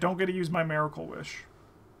pass, and I don't get to use my Miracle Wish.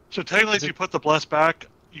 So technically, if you put the bless back,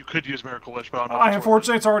 you could use Miracle Wish, but I don't know. I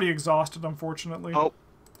unfortunately, it's already exhausted. Unfortunately. Oh,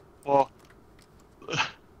 well,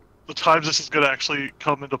 the times this is gonna actually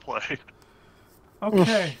come into play.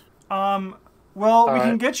 Okay. Well, we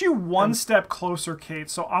can get you one step closer, Kate.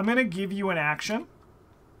 So I'm gonna give you an action.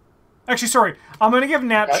 Actually, sorry. I'm gonna give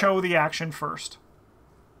Nat Cho the action first.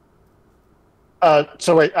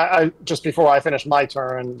 So wait, I just before I finish my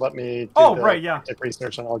turn, let me do the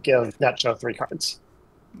research, and I'll give Netcho 3 cards.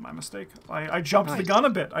 My mistake. I jumped the gun a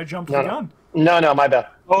bit. I jumped the gun. No, my bad.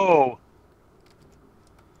 Oh.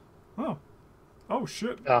 Oh. Oh,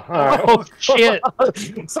 shit. Oh, all right. Oh, shit.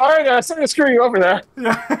 Sorry to screw you over there.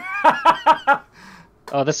 Yeah.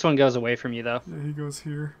 Oh, this one goes away from you, though. Yeah, he goes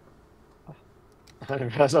here. I didn't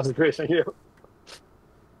realize I was agreeing you.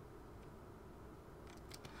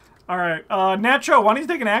 All right. Nacho, why don't you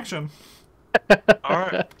take an action? All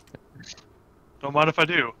right. Don't mind if I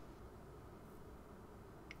do.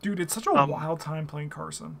 Dude, it's such a wild time playing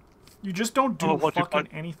Carson. You just don't do fucking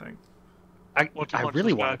anything. I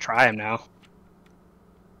really want to try him now.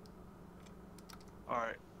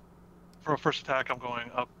 Alright. For a first attack, I'm going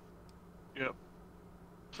up. Yep.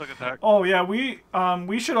 Second attack. Oh, yeah, we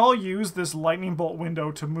should all use this lightning bolt window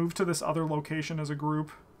to move to this other location as a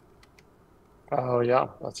group. Oh, yeah,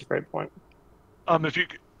 that's a great point. If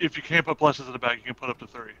you can't put blesses in the bag, you can put up to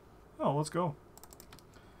 3. Oh, let's go.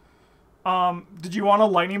 Did you want a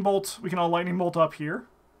lightning bolt? We can all lightning bolt up here.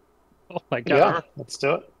 Oh my god. Yeah, let's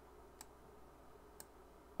do it.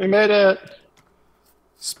 We made it.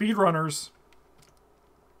 Speedrunners.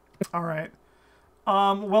 All right.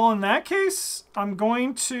 Well, in that case, I'm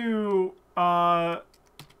going to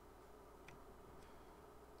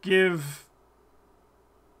give...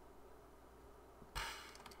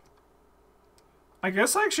 I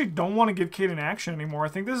guess I actually don't want to give Kate an action anymore. I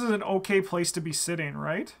think this is an okay place to be sitting,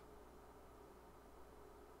 right?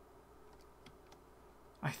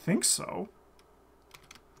 I think so.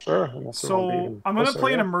 Sure. So I'm going to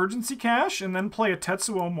play an emergency cache and then play a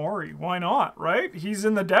Tetsuo Mori. Why not, right? He's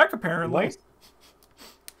in the deck, apparently.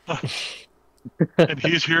 Nice. And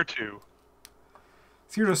he's here too.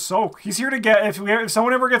 He's here to soak. He's here to get... If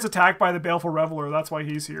someone ever gets attacked by the Baleful Reveler, that's why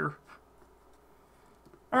he's here.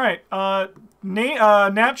 All right.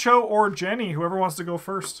 Nacho or Jenny, whoever wants to go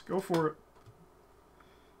first. Go for it.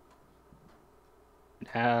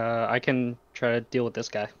 I can try to deal with this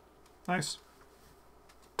guy. Nice.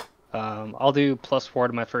 I'll do +4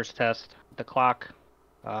 to my first test. The clock.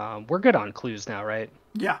 We're good on clues now, right?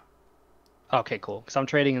 Yeah. Okay, cool. Because I'm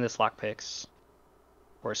trading in this lockpicks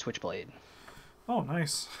or a switchblade. Oh,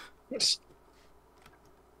 nice.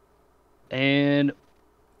 And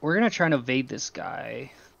we're gonna try and evade this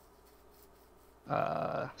guy.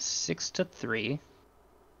 6 to 3.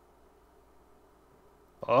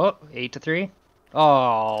 Oh, 8 to 3.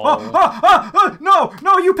 Oh.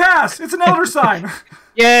 No, you pass. It's an elder sign.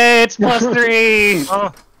 Yay, it's +3.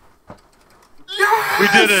 Yes! We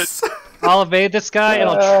did it. I'll evade this guy and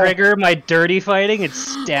I'll trigger my dirty fighting and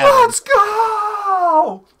stab him. Let's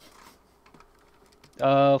go.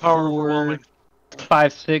 4,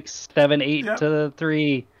 5, 6, 7, 8 to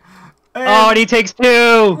 3. And he takes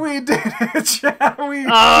 2. We did it, chat. We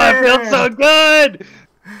did it feels so good.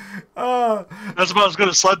 That's about as good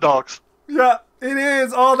as sled dogs. Yeah, it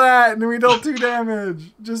is all that, and we don't do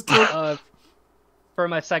damage. Just for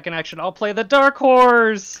my second action, I'll play the Dark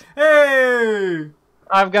Horse. Hey,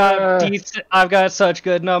 I've got such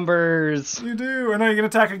good numbers. You do. And are you gonna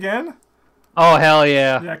attack again? Oh hell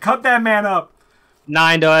yeah! Yeah, cut that man up.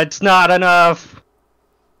 9 to it's not enough.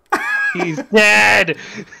 He's dead.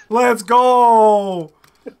 Let's go.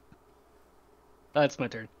 That's my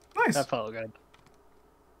turn. Nice. That felt good.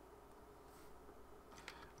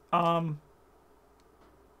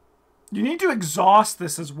 You need to exhaust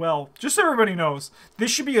this as well. Just so everybody knows,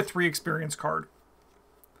 this should be a 3 experience card.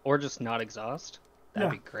 Or just not exhaust.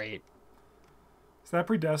 That'd be great. Is that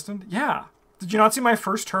predestined? Yeah. Did you not see my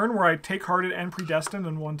first turn where I take hearted and predestined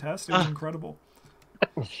in one test? It was incredible.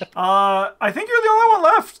 I think you're the only one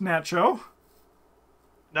left, Nacho.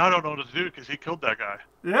 Now I don't know what to do because he killed that guy.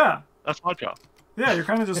 Yeah. That's my job. Yeah, you're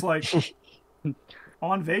kind of just like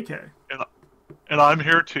on vacay. And I'm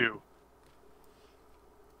here too.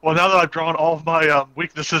 Well, now that I've drawn all of my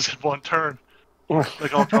weaknesses in one turn,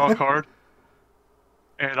 like I'll draw a card,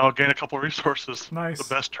 and I'll gain a couple resources. Nice.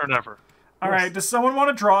 The best turn ever. All right. Does someone want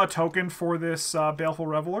to draw a token for this Baleful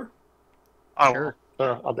Reveler? Sure.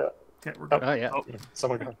 I'll do it. Okay, we're good. Oh yeah.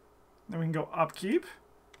 Someone go. Then we can go upkeep.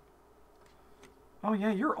 Oh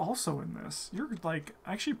yeah, you're also in this. You're like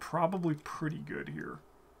actually probably pretty good here.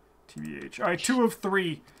 TBH. All right, 2 of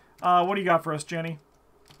 3. What do you got for us, Jenny?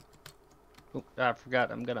 Oh, I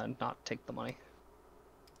forgot. I'm gonna not take the money.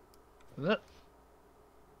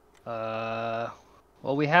 Well,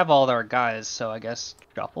 we have all our guys, so I guess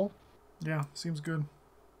shuffle. Yeah, seems good.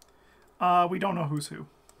 We don't know who's who.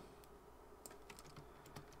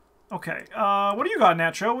 Okay, what do you got,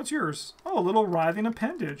 Nacho? What's yours? Oh, a little writhing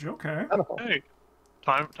appendage. Okay. Hey,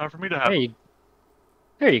 time for me to have.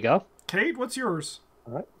 There you go. Kate, what's yours?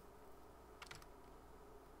 All right.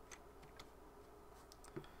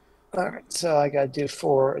 All right, so I got to do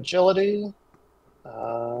 4 agility.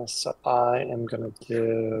 So I am going to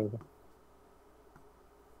do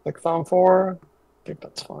 6 on 4. I think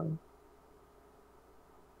that's fine.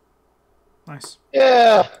 Nice.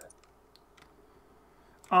 Yeah.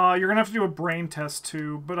 You're gonna have to do a brain test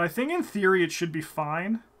too, but I think in theory it should be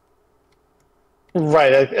fine.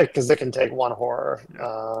 Right, because it can take 1 horror. Yeah.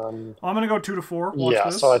 Well, I'm gonna go 2 to 4. Watch yeah,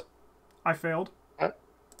 this. so I failed. All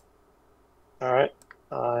right.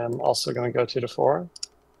 I'm also going to go 2 to 4.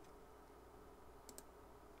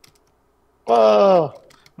 Whoa!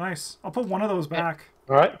 Nice. I'll put one of those back.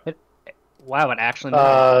 All right. Wow, it actually.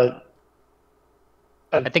 I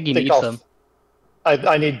think he needs them.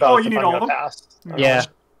 I need both. Oh, you need all of them? Pass. Yeah.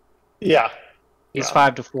 Yeah. He's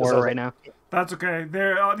 5 to 4 right now. That's okay.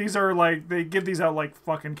 They're these are like they give these out like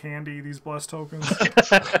fucking candy. These blessed tokens.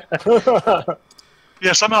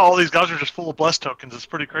 Yeah, somehow all these guys are just full of blessed tokens. It's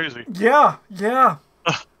pretty crazy. Yeah. Yeah.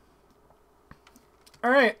 All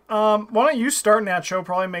right. Why don't you start, Nacho?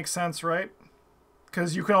 Probably makes sense, right?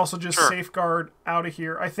 Because you can also just safeguard out of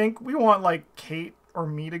here. I think we want like Kate or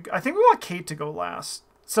me to. I think we want Kate to go last.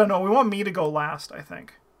 So no, we want me to go last. I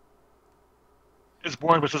think. It's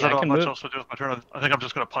boring, but since I don't have much move. else to do with my turn, I think I'm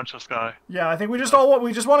just gonna punch this guy. Yeah, I think we just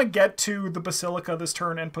want to get to the Basilica this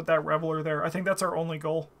turn and put that Reveler there. I think that's our only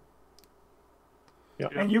goal. Yeah.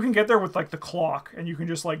 And you can get there with like the clock, and you can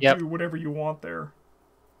just like do whatever you want there.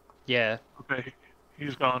 Yeah. Okay,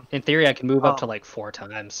 he's gone. In theory, I can move up to like 4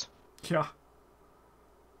 times. Yeah.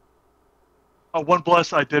 1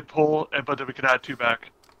 bless I did pull, but then we can add 2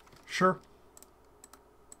 back. Sure.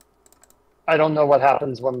 I don't know what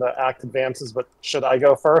happens when the act advances, but should I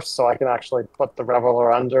go first so I can actually put the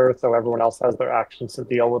Reveler under so everyone else has their actions to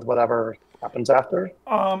deal with whatever happens after?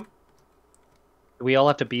 Do we all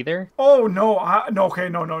have to be there? Oh no! No. Okay.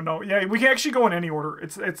 No. Yeah, we can actually go in any order.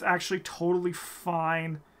 It's actually totally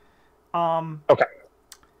fine. Okay.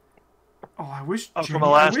 Oh, I wish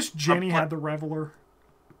Jenny had the Reveler.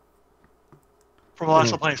 From the last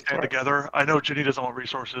time playing Stand Together, I know Jenny doesn't want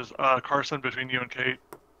resources. Carson, between you and Kate,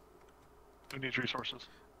 who needs resources?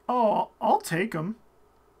 Oh, I'll take them.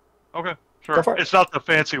 Okay, sure. It's not the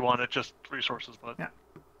fancy one, it's just resources, but yeah.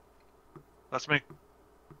 That's me.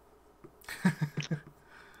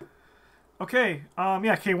 Okay,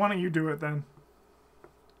 yeah, Kate, why don't you do it then?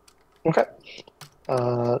 Okay.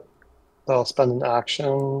 So I'll spend an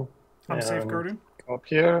action. I'm safeguarding. Go up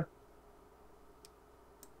here.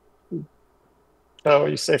 Oh,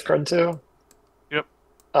 you safeguard too? Yep.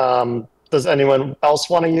 Does anyone else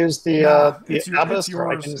want to use the Abyss?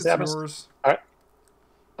 Or I can use the Abyss? Yours.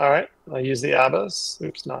 All right. I'll use the Abyss.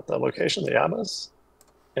 Oops, not the location, the Abyss.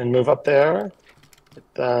 And move up there.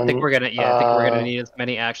 Then, I think we're gonna need as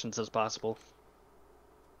many actions as possible.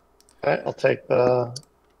 Okay, I'll take the...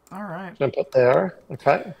 All right. Jump up there.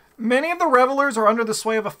 Okay. Many of the revelers are under the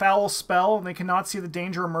sway of a foul spell, and they cannot see the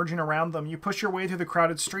danger emerging around them. You push your way through the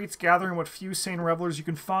crowded streets, gathering what few sane revelers you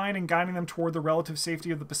can find and guiding them toward the relative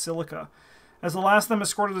safety of the Basilica. As the last of them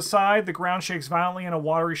escorted aside, the ground shakes violently and a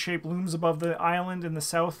watery shape looms above the island in the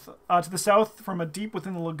south, to the south from a deep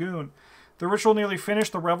within the lagoon. The ritual nearly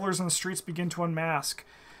finished, the revelers in the streets begin to unmask.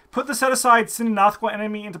 Put the set-aside Sinanathqua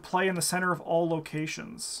enemy into play in the center of all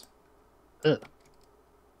locations. Ugh.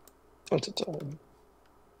 What's it doing?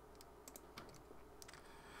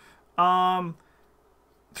 To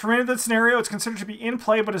remain in that scenario, it's considered to be in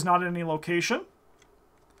play but is not in any location.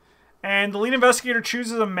 And the lead investigator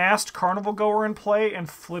chooses a masked carnival goer in play and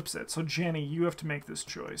flips it. So Jenny, you have to make this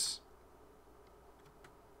choice.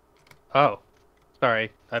 Oh,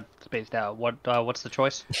 sorry, I spaced out. What's the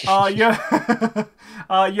choice? Yeah,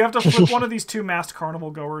 you have to flip one of these 2 masked carnival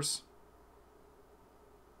goers.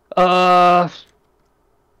 I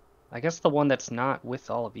guess the one that's not with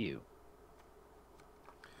all of you.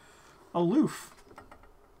 Aloof.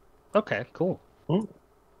 Okay, cool. Hmm.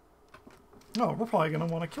 No, we're probably going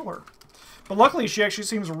to want to kill her. But luckily, she actually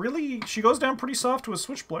seems really... She goes down pretty soft to a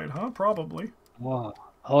switchblade, huh? Probably. Whoa.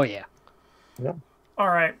 Oh, yeah. Yeah. All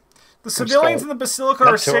right. The civilians in the Basilica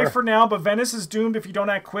are safe for now, but Venice is doomed if you don't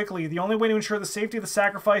act quickly. The only way to ensure the safety of the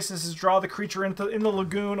sacrifices is to draw the creature in the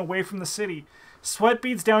lagoon away from the city. Sweat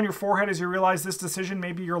beads down your forehead as you realize this decision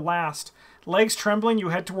may be your last. Legs trembling, you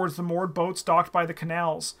head towards the moored boats docked by the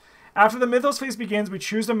canals. After the Mythos phase begins, we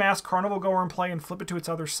choose a masked carnival goer in play and flip it to its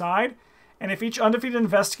other side. And if each undefeated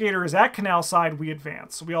investigator is at canal side, we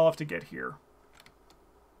advance. So we all have to get here.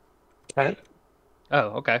 Okay. Oh,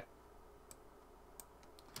 okay.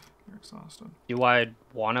 You're exhausted. Do I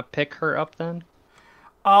want to pick her up then?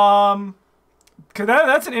 Cause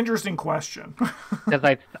that's an interesting question.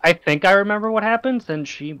 Because I think I remember what happens, and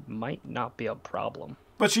she might not be a problem.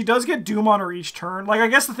 But she does get Doom on her each turn. Like, I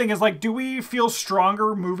guess the thing is, like, do we feel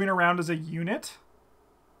stronger moving around as a unit?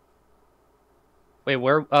 Wait,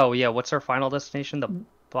 where? Oh, yeah. What's our final destination? The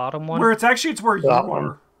bottom one? Where it's where you That are.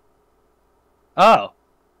 one. Oh.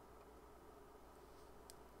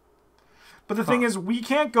 But the thing is, we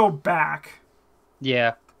can't go back.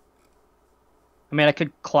 Yeah. I mean, I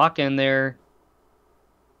could clock in there,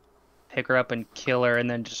 pick her up and kill her, and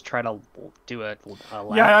then just try to do a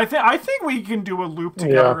lap. Yeah, I think we can do a loop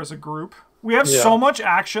together as a group. We have so much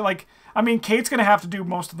action. Like, I mean, Kate's going to have to do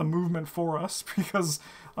most of the movement for us because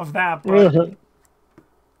of that, but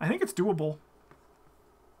I think it's doable.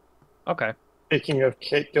 Okay. Speaking of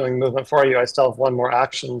Kate doing movement for you, I still have one more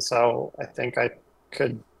action, so I think I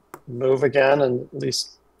could move again and at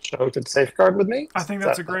least show could safeguard with me. I think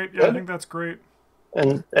that's a great. Yeah, I think that's great.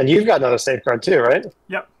 And you've got another safeguard too, right?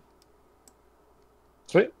 Yep.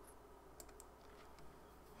 Sweet.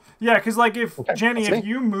 Yeah, because like if Jenny, that's if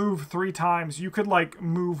you move 3 times, you could like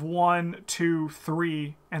move 1, 2,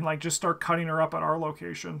 3, and like just start cutting her up at our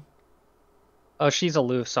location. Oh, she's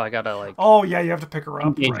aloof, so I gotta like. Oh yeah, you have to pick her up.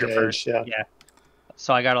 engage her Engage, first. yeah. Yeah.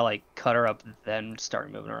 So I gotta like cut her up, then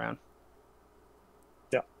start moving around.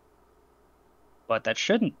 Yeah. But that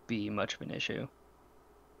shouldn't be much of an issue.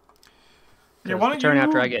 Yeah, why don't turn you?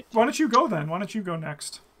 after I get. Why don't you go then? Why don't you go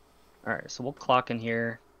next? All right, so we'll clock in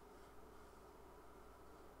here.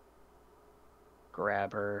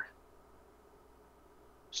 Grab her.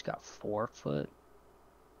 She's got 4 foot.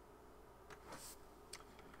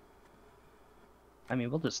 I mean,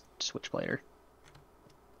 we'll just switchblade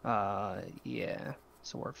her. Yeah.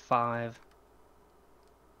 So we're 5,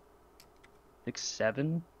 6,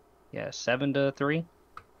 7. Yeah, 7 to 3.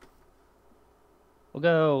 We'll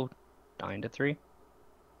go 9 to 3.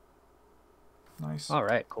 Nice. All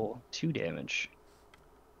right, cool. 2 damage.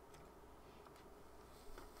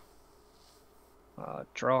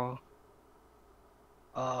 Draw.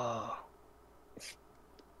 Oh.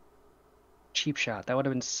 Cheap shot. That would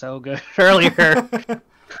have been so good earlier.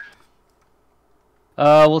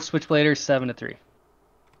 We'll switchblade her 7 to 3.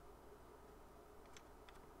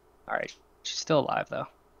 All right. She's still alive though.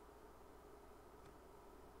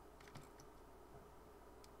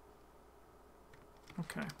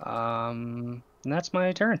 Okay. And that's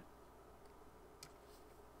my turn.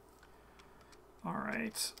 All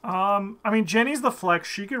right. I mean, Jenny's the flex.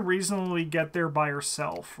 She could reasonably get there by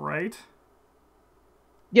herself, right?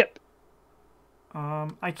 Yep.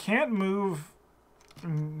 I can't move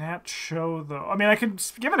Nat Show though. I mean, I could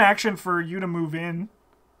give an action for you to move in.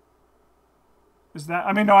 Is that?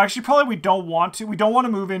 I mean, no. Actually, probably we don't want to. We don't want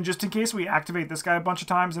to move in just in case we activate this guy a bunch of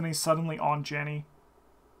times and he's suddenly on Jenny.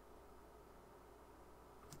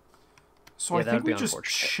 So Yeah, I think we just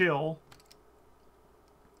chill.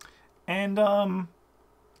 And,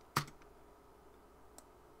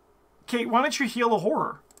 Kate, why don't you heal a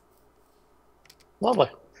horror? Lovely.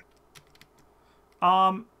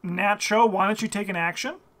 Nacho, why don't you take an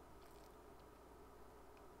action?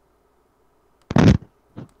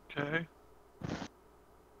 Okay.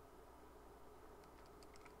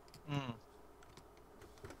 I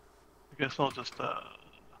guess I'll just draw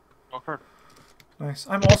a card. Nice.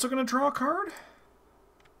 I'm also going to draw a card.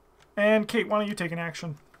 And Kate, why don't you take an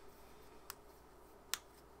action?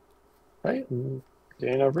 Right.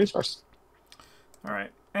 Gain a resource. All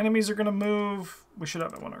right. Enemies are going to move. We should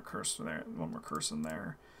have one more curse there. One more curse in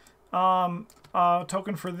there.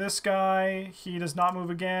 Token for this guy. He does not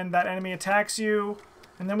move again. That enemy attacks you.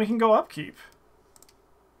 And then we can go upkeep.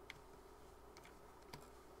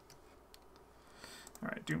 All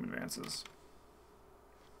right. Doom advances.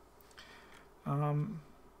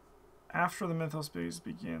 After the Mythos phase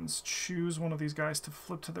begins, choose one of these guys to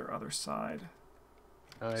flip to their other side.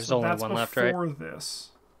 There's So only that's one left, right? before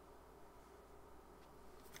this.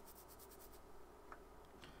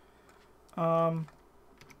 If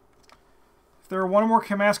there are one or more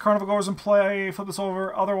mass carnival goers in play, flip this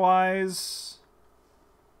over. Otherwise,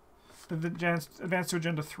 advance to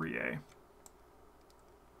agenda 3A.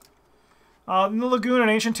 In the lagoon, an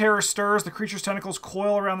ancient terror stirs. The creature's tentacles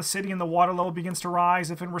coil around the city, and the water level begins to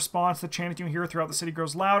rise. If in response, the chanting you hear throughout the city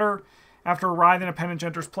grows louder. After a writhe and a pendant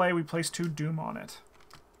enters play, we place 2 doom on it.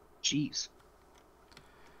 Jeez.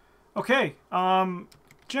 Okay.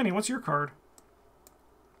 Jenny, what's your card?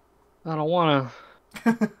 I don't wanna.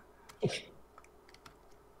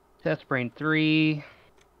 Test brain 3.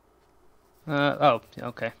 Oh,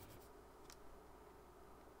 okay.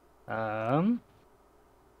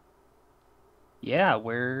 Yeah,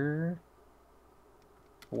 we're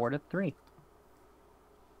 4-3.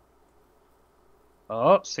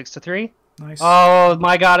 Oh, 6-3. Nice. Oh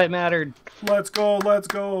my God, it mattered. Let's go. Let's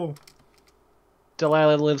go.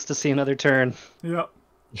 Delilah lives to see another turn. Yep.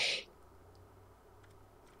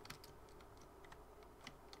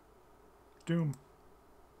 Doom.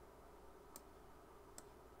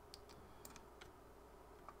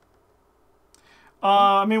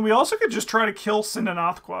 I mean, we also could just try to kill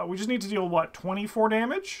Sinanathqua. We just need to deal, what, 24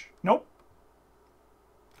 damage? Nope.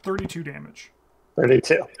 32 damage.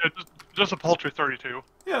 32. Yeah, just a paltry 32.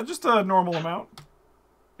 Yeah, just a normal amount.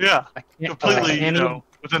 Yeah, completely, can't even-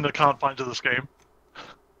 within the confines of this game.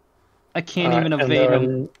 I can't even and evade there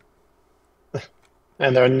him.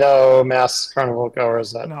 And there are no mass carnival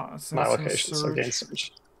goers at No, it's my it's location, so gain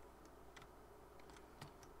surge.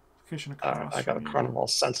 Location across I got a from you. carnival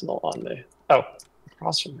sentinel on me. Oh,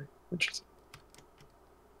 across from me. Interesting.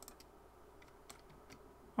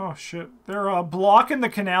 Oh, shit. They're blocking the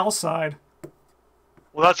canal side.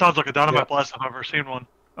 Well, that sounds like a dynamite Yep. blast if I've ever seen one.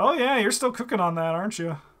 Oh, yeah, you're still cooking on that, aren't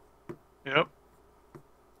you? Yep.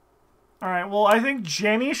 Alright, well, I think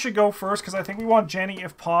Jenny should go first, because I think we want Jenny,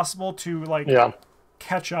 if possible, to, like, Yeah.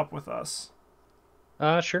 catch up with us.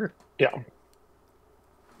 Sure. Yeah.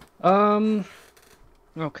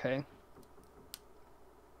 Okay.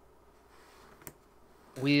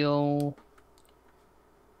 We'll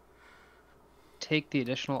take the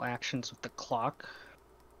additional actions with the clock.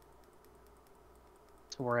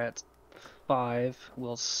 So we're at 5.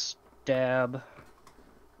 We'll stab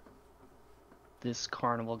this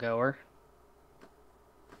carnival goer.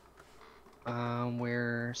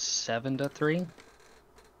 We're 7-3.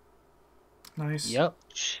 Nice. Yep,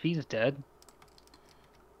 she's dead.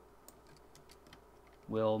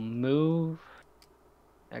 We'll move.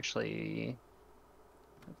 Actually,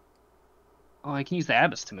 oh, I can use the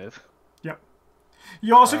abyss to move. Yep.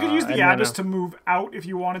 You also could use and the then, abyss to move out if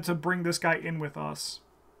you wanted to bring this guy in with us.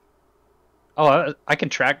 Oh, I can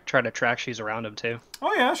try to track shoes around him too.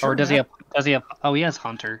 Oh, yeah, sure. Or does yeah. he have? Oh, he has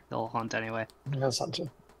hunter. He'll hunt anyway. That's something.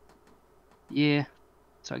 Yeah.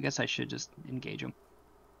 So I guess I should just engage him.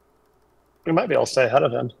 We might be able to stay ahead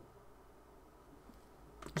of him.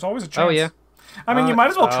 There's always a chance. Oh yeah. I mean, you might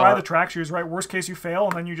as well try the track shoes, right? Worst case, you fail,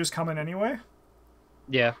 and then you just come in anyway.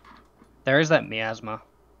 Yeah. There is that miasma.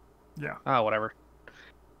 Yeah. Oh, whatever.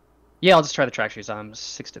 Yeah, I'll just try the track shoes. I'm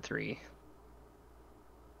 6-3.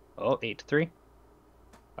 Oh, 8-3.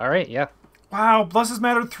 All right, yeah. Wow, Bless has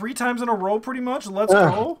mattered 3 times in a row, pretty much. Let's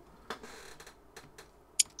go.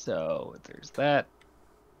 So there's that.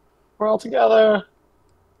 We're all together.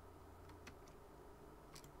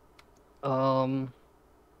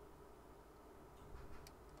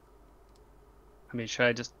 I mean, should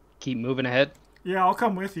I just keep moving ahead? Yeah, I'll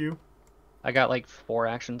come with you. I got like 4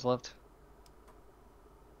 actions left.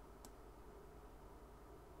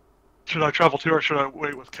 Should I travel too, or should I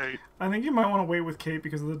wait with Kate? I think you might want to wait with Kate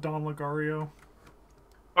because of the Don Lagario.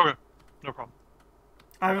 Okay, no problem.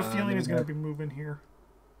 I have a feeling he's going to be moving here.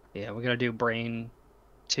 Yeah, we're gonna do brain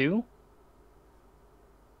 2.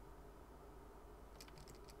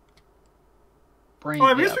 Brain. Oh,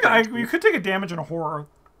 I guess yeah, we could take a damage in a horror.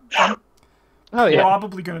 oh yeah.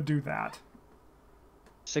 Probably going to do that.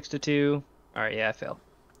 6-2. All right, yeah, I failed.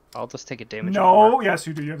 I'll just take a damage. No, yes,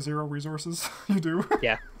 you do. You have 0 resources. You do.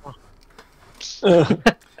 Yeah. All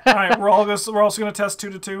right, we're also going to test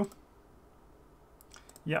 2-2.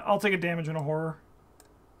 Yeah, I'll take a damage in a horror.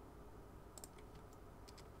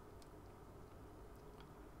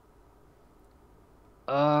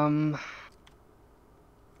 I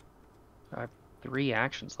have 3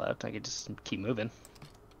 actions left. I could just keep moving.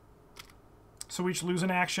 So we each lose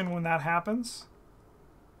an action when that happens.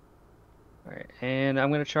 All right, and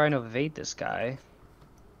I'm gonna try and evade this guy.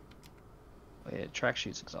 Oh, yeah, track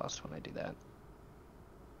shoes exhaust when I do that.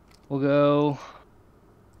 We'll go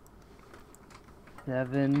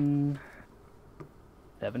 7-2.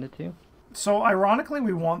 So ironically,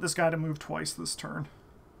 we want this guy to move twice this turn.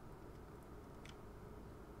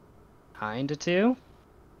 9-2.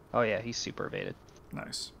 Oh yeah, he's super evaded.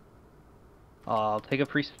 Nice. I'll take a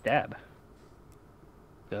free stab.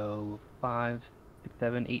 Go 5, 6,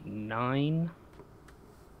 7, 8, 9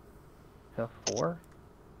 to 4.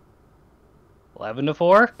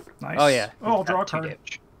 11-4. Nice. Oh yeah. Oh, I'll draw a 2 card.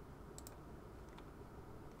 damage.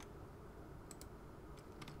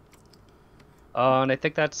 And I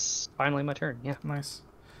think that's finally my turn. Yeah. Nice.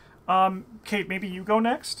 Kate, maybe you go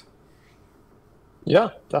next? Yeah,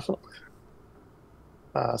 definitely.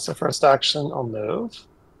 So first action, I'll move.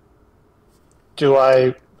 Do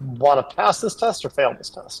I want to pass this test or fail this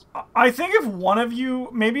test? I think if one of you,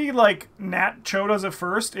 maybe like Nat Cho does it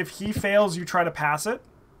first. If he fails, you try to pass it.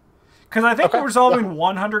 Because I think Okay. resolving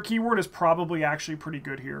 100 keyword is probably actually pretty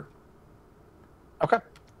good here. Okay.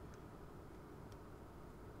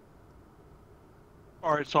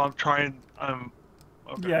 All right, so I'm trying. Okay.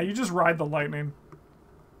 Yeah, you just ride the lightning.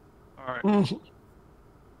 All right.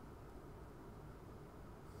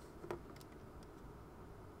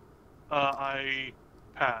 I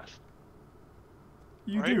passed.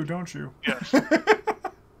 You Right? do, don't you? Yes.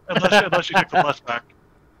 unless you take the bless back.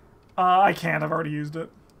 I can't. I've already used it.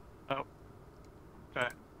 Oh. Okay.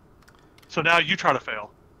 So now you try to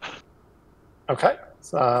fail. Okay.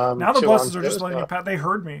 So, Now the 2 blesses on are just 2, letting so me pass. They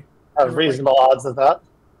heard me. have reasonable odds of that.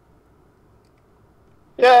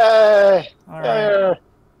 Yay! All right.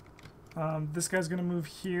 Yay! This guy's going to move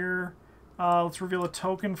here. Let's reveal a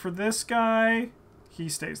token for this guy. He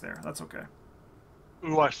stays there. That's okay.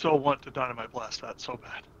 Ooh, I still want to dynamite blast that so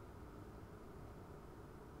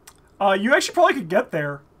bad. You actually probably could get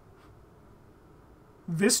there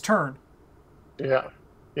this turn. Yeah.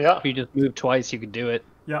 Yeah. If you just move twice, you could do it.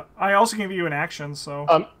 Yeah. I also give you an action, so...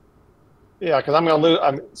 Yeah, because I'm gonna lose.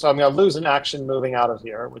 I'm gonna lose an action moving out of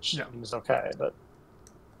here, which Yeah. is okay. But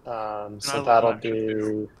so I lose that'll an action, be.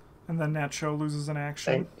 too. And then Nacho loses an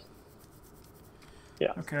action.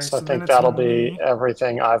 Yeah. Okay, So I then think it's that'll be me.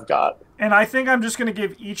 everything I've got. And I think I'm just going to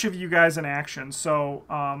give each of you guys an action. So,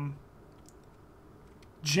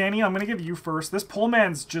 Jenny, I'm going to give you first. This pole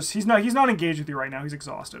man's just... He's not engaged with you right now. He's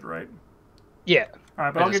exhausted, right? Yeah. All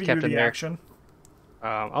right, but I I'll just give you kept him the there. action.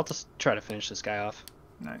 I'll just try to finish this guy off.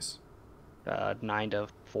 Nice. 9 to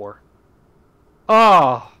 4.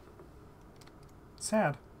 Oh!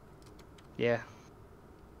 Sad. Yeah.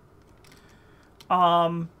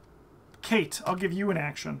 Kate, I'll give you an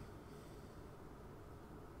action.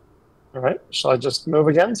 All right. Shall I just move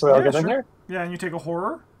again so we all Yeah, get in sure. here? Yeah, and you take a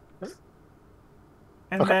horror.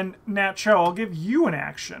 And Okay. then, Nacho, I'll give you an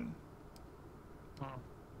action.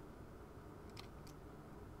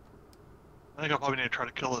 I think I probably need to try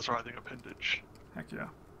to kill this writhing appendage. Heck yeah.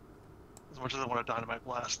 As much as I want to dynamite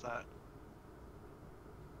blast that.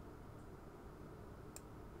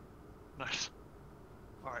 Nice.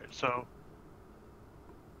 Alright, so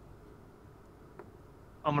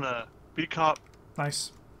I'm gonna beat cop,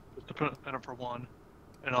 Nice. just to pin him for 1,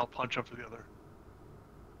 and I'll punch him for the other.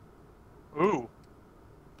 Ooh.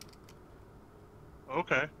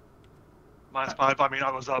 Okay. -5. I mean,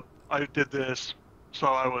 I was up. I did this, so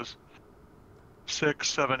I was 6,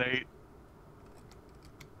 7, 8,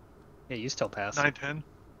 Yeah, you still pass. 9, 10.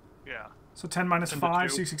 Yeah. So 10 minus 10 to 5,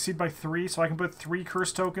 2. so you succeed by 3. So I can put 3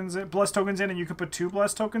 curse tokens in, bless tokens in, and you can put 2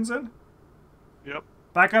 bless tokens in. Yep.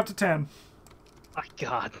 Back up to 10. My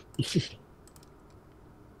God.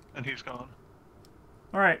 And he's gone.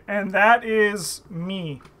 All right, and that is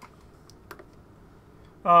me.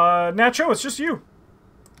 Nacho, it's just you.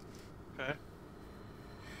 Okay.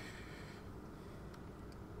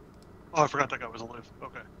 Oh, I forgot that guy was alive.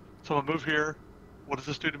 Okay. So I'll move here. What does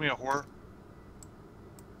this do to me? A horror?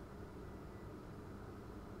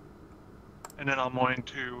 And then I'm going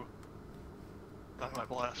to dynamite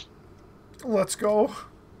blast. Let's go.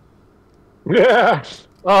 Yeah.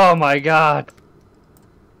 Oh my God.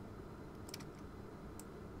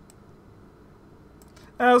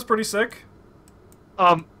 That was pretty sick.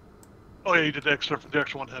 Oh yeah, you did the extra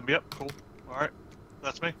one to him. Yep, cool. All right,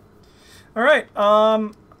 that's me. All right,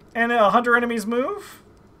 and hunter enemies move.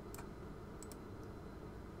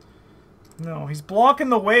 No, he's blocking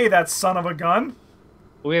the way, that son of a gun.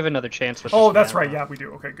 We have another chance with Oh, this that's man. right. Yeah, we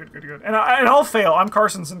do. Okay, good, good, good. And I'll fail. I'm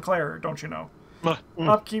Carson Sinclair, don't you know?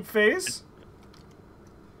 Upkeep phase.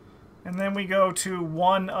 And then we go to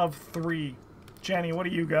 1 of 3. Jenny, what do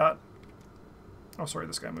you got? Oh, sorry,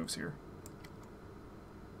 this guy moves here.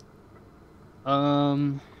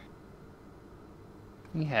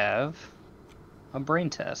 We have a brain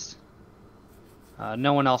test.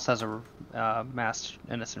 No one else has a masked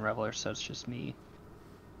innocent reveler, so it's just me.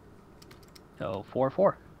 So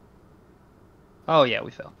 4-4. Oh yeah,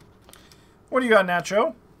 we fail. What do you got,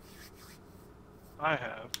 Nacho? I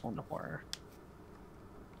have On the horror.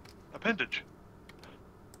 appendage.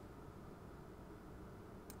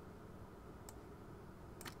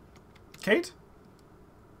 Kate?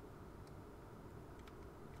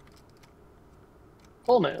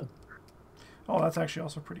 Oh man. Oh, that's actually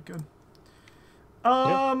also pretty good.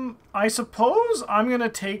 I suppose I'm going to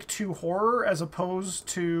take 2 horror as opposed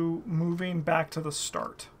to moving back to the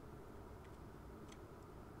start.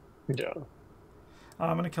 Yeah.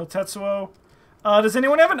 I'm going to kill Tetsuo. Does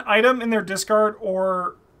anyone have an item in their discard,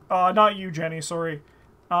 or not you, Jenny? Sorry.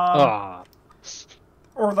 Ah.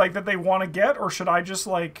 Or like that they want to get, or should I just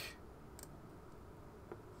like?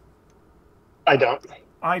 I don't.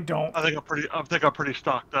 I don't. I think I'm pretty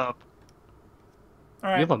stocked up. All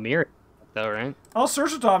right. You have a mirror, though, right? I'll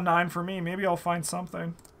search the top 9 for me. Maybe I'll find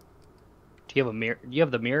something. Do you have a mirror? You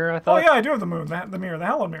have the mirror, I Oh thought? yeah, I do have the moon, the mirror, the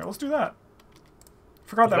hallowed mirror. Let's do that.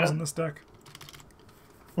 Forgot that was in this deck.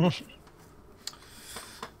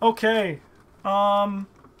 Okay. I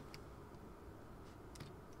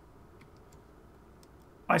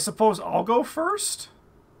suppose I'll go first?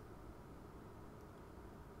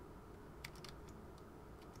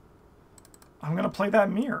 I'm gonna play that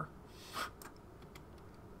mirror.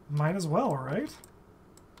 Might as well, right?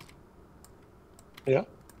 Yeah.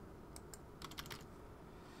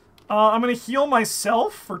 I'm gonna heal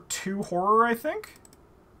myself for 2 horror, I think.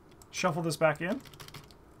 Shuffle this back in.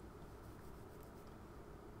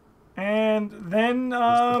 And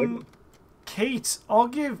then, Kate, I'll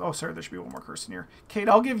give... Oh, sorry, there should be one more person here. Kate,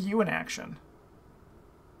 I'll give you an action.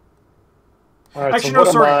 All right. Actually, so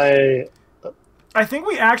no, sorry. I... I think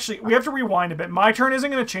we have to rewind a bit. My turn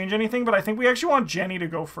isn't going to change anything, but I think we actually want Jenny to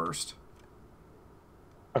go first.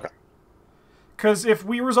 Okay. Because if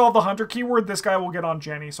we resolve the hunter keyword, this guy will get on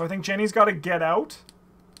Jenny. So I think Jenny's got to get out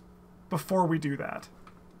before we do that.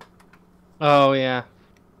 Oh, yeah.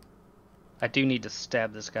 I do need to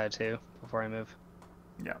stab this guy, too, before I move.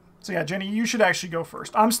 Yeah. So yeah, Jenny, you should actually go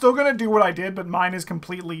first. I'm still going to do what I did, but mine is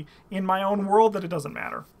completely in my own world that it doesn't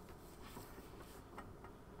matter.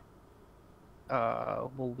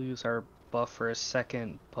 We'll lose our buff for a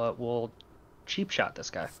second, but we'll cheap shot this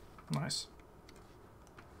guy. Nice.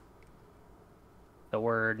 So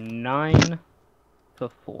we're 9 to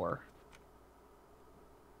 4.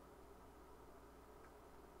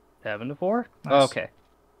 7 to 4? Nice. Okay.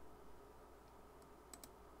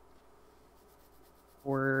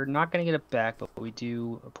 We're not going to get it back, but we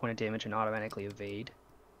do a point of damage and automatically evade.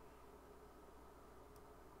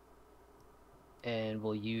 And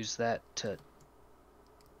we'll use that to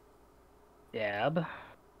dab.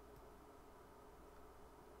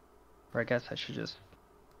 Or I guess I should just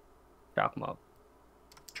chop him up.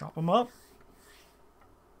 Chop him up.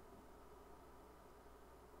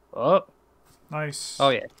 Oh, Nice. oh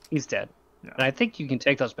yeah, he's dead. Yeah. And I think you can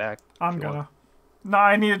take those back. I'm if you want. gonna. No,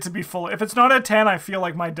 I need it to be full. If it's not at 10, I feel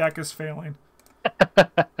like my deck is failing.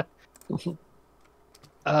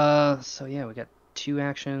 So yeah, we got 2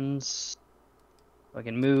 actions. I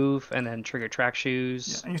can move and then trigger track shoes.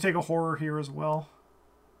 Yeah, and you take a horror here as well.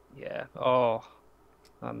 Yeah. Oh,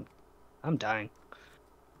 I'm dying.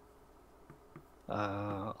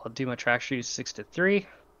 I'll do my track shoes 6 to 3.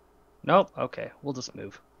 Nope. Okay, we'll just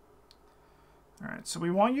move. Alright, so we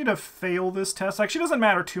want you to fail this test. Actually, it doesn't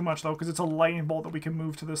matter too much, though, because it's a lightning bolt that we can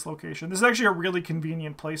move to this location. This is actually a really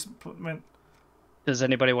convenient placement. Does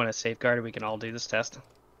anybody want to safeguard, or we can all do this test?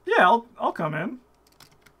 Yeah, I'll come in.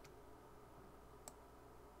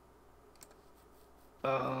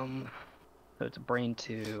 So it's a brain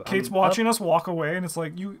 2. Kate's watching us walk away, and it's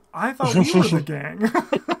like, I thought we were the gang.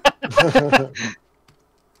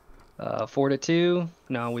 4 to 2.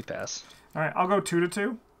 No, we pass. Alright, I'll go 2 to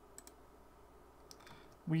 2.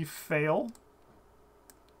 We fail.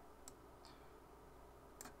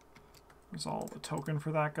 Resolve a token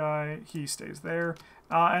for that guy. He stays there.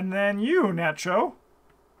 And then you, Nacho.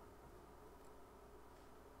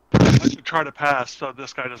 I should try to pass so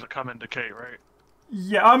this guy doesn't come into K, right?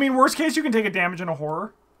 Yeah, I mean, worst case, you can take a damage and a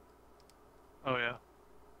horror. Oh yeah,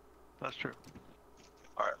 that's true.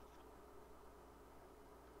 All right.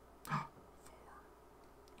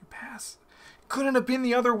 You pass. Couldn't have been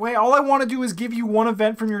the other way. All I want to do is give you 1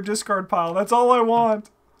 event from your discard pile. That's all I want.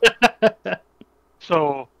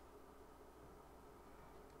 So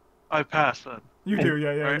I pass then. You do,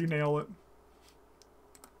 yeah, Right. you nail it.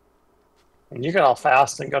 And you can all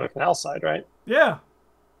fast and go to canal side, right? Yeah.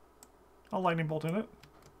 I'll lightning bolt in it.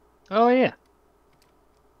 Oh yeah.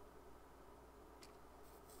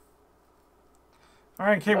 All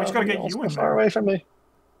right, Kate, we just got to get you in far there. away from me.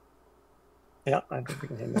 Yeah, I think we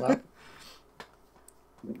can handle that.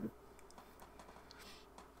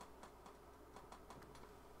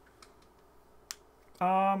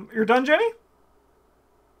 You're done, Jenny?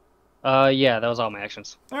 Yeah, that was all my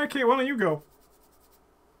actions. All right, Kate, why don't you go?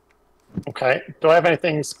 Okay. Do I have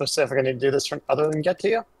anything specific I need to do this from other than get to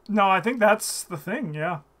you? No, I think that's the thing,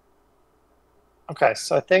 yeah. Okay,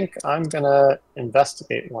 so I think I'm gonna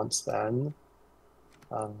investigate once then.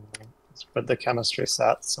 With the chemistry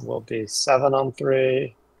set, so we'll be 7 on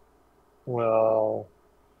 3. We'll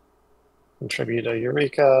contribute a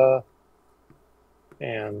Eureka.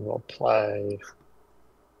 and we'll play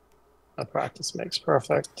a practice makes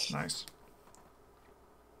perfect. Nice.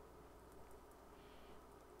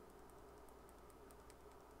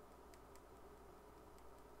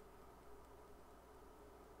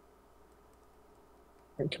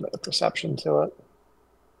 And commit a perception to it.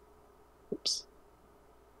 Oops.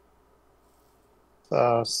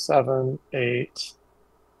 So 7, 8,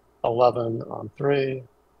 11 on 3.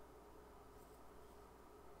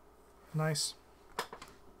 Nice.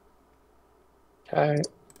 Okay,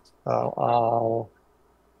 so I'll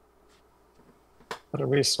put a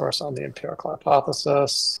resource on the empirical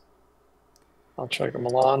hypothesis. I'll trigger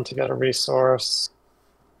Milan to get a resource.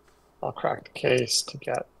 I'll crack the case to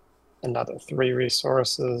get another 3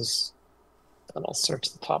 resources. And I'll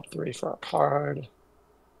search the top 3 for a card.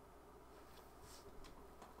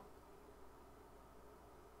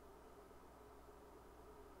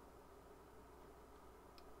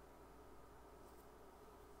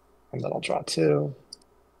 And then I'll draw 2.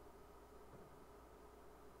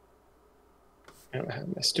 And I have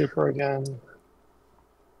my stupor again.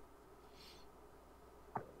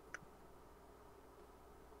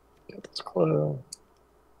 Get this clue.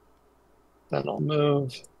 Then I'll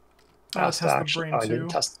move. Test the brain I too. didn't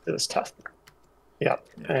test this test. Yep.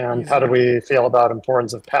 Yeah, And easy. how do we feel about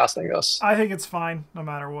importance of passing this? I think it's fine, no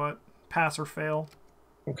matter what. Pass or fail.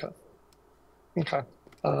 Okay. Okay.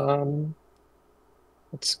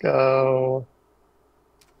 Let's go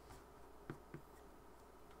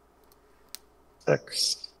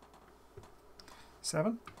 6,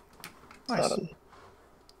 7. Nice. 7.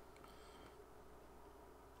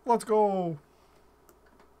 Let's go.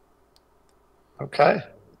 Okay.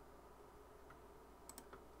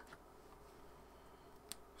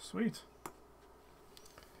 Sweet.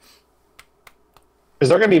 Is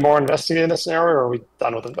there going to be more investigating this scenario, or are we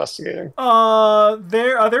done with investigating?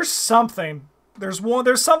 There's something.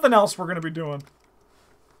 There's something else we're gonna be doing.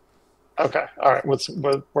 Okay. All right.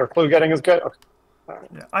 Where clue getting is good. Okay. All right.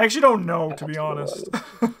 Yeah, I actually don't know, to be honest.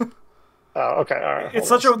 Oh, okay. All right. It's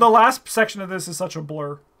such a. The last section of this is such a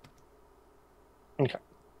blur. Okay.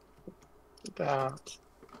 That.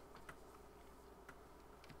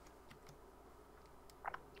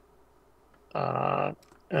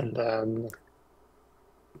 And then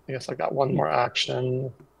I guess I got one more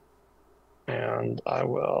action, and I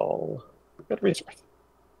will get a resource.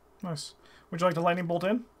 Nice. Would you like to lightning bolt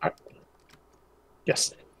in?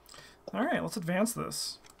 Yes. All right, let's advance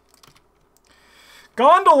this.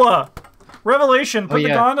 Gondola! Revelation. Put the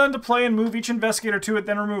gondola into play and move each investigator to it,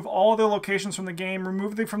 then remove all other locations from the game.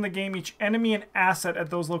 Remove from the game each enemy and asset at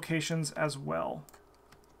those locations as well.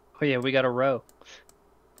 Oh yeah, we got a row.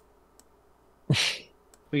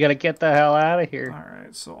 We gotta get the hell out of here.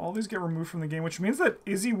 Alright, so all these get removed from the game, which means that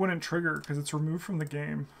Izzy wouldn't trigger because it's removed from the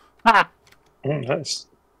game. Ha! Oh, nice.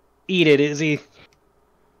 Eat it, Izzy.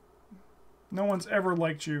 No one's ever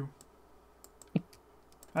liked you.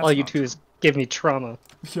 That's All you not do is give me trauma.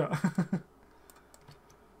 Yeah.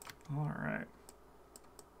 Alright.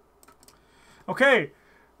 Okay.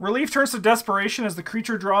 Relief turns to desperation as the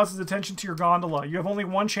creature draws its attention to your gondola. You have only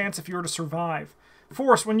one chance if you are to survive.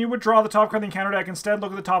 Force, when you withdraw the top card in the encounter deck, instead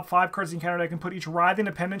look at the top 5 cards in the encounter deck and put each writhing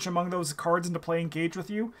appendage among those cards into play engaged with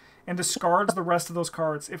you, and discards the rest of those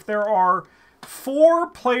cards. If there are 4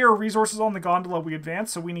 player resources on the gondola, we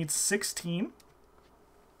advance, so we need 16.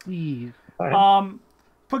 Please.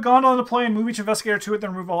 Put gondola into play and move each investigator to it,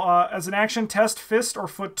 then remove all. As an action, test fist or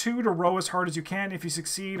foot 2 to row as hard as you can. If you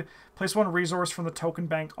succeed, place 1 resource from the token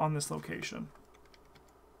bank on this location.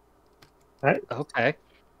 All right. Okay.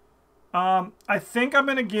 I think I'm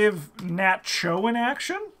going to give Nat Cho an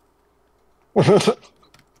action. Okay.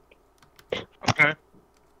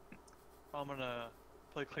 I'm gonna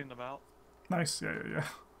play clean them out. Nice, yeah.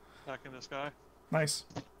 Attacking this guy Nice.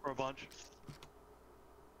 for a bunch.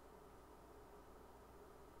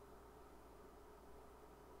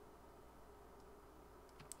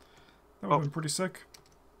 That would have been pretty sick.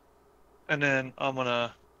 And then I'm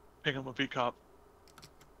gonna pick him a beat cop.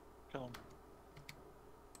 Kill him.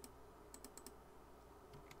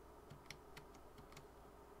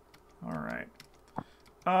 Alright.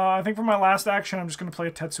 I think for my last action, I'm just going to play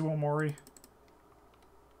a Tetsuo Mori.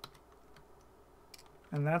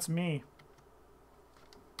 And that's me.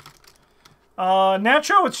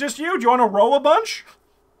 Nacho, it's just you. Do you want to roll a bunch?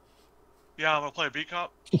 Yeah, I'm gonna play a beat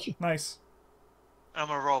cop. Nice. I'm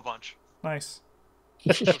gonna roll a bunch. Nice.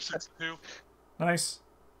 So 62. Nice.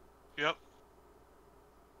 Yep.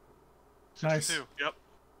 Nice. 62. Yep.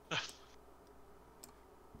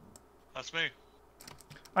 That's me.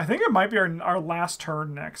 I think it might be our last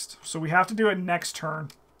turn next. So we have to do it next turn.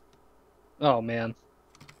 Oh man.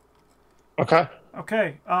 Okay.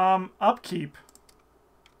 Okay. Upkeep.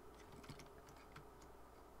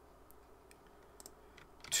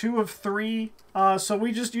 2 of 3. So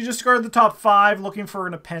you just discarded the top 5, looking for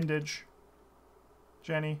an appendage.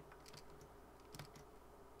 Jenny.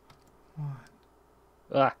 1.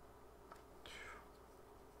 Ah.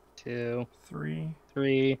 2. 3.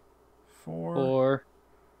 3. 4. 4.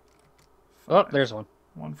 5. Oh, there's one.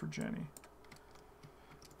 1 for Jenny.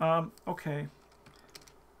 Okay.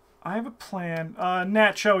 I have a plan.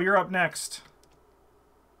 Nat, Cho, you're up next.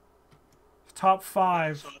 Top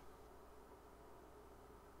 5.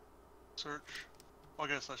 Search. Well,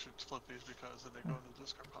 I guess I should flip these because then they go into the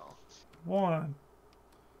discard pile. 1,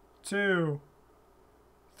 2,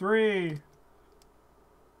 3,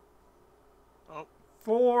 Oh,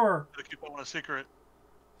 4, gotta keep that one a secret.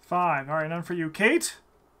 5. All right, none for you. Kate?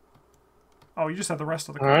 Oh, you just have the rest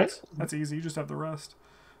of the All cards. right. That's easy. You just have the rest.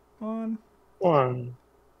 1. 1,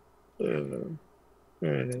 2,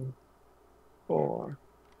 3, 4.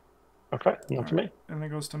 Okay, not to me. And it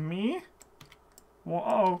goes to me. 1,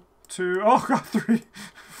 oh, 2. Oh, God, 3,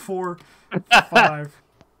 4, 5.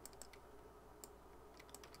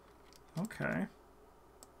 Okay.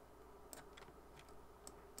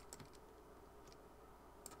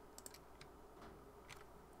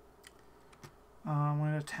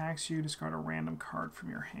 When it attacks you, discard a random card from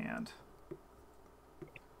your hand.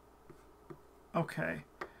 Okay.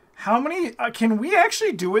 How many... can we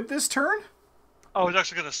actually do it this turn? I was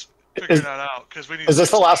actually gonna figure that out because we need. Is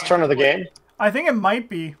this the last turn of the game? I think it might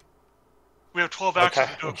be. We have 12 actions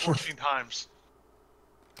Okay. to do it 14 times.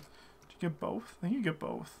 Did you get both? I think you get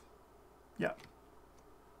both. Yeah.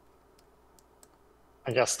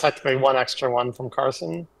 I guess technically 1 extra 1 from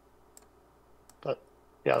Carson. But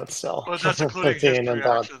yeah, that's still But that's including his 15 3 and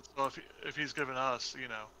valid. actions. So if he's given us, you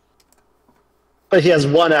know. But he has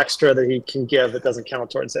 1 extra that he can give that doesn't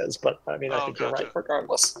count towards his. But I mean, I Oh, think you're right gotcha.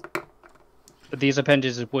 regardless. But these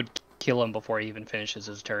appendages would kill him before he even finishes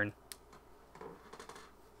his turn.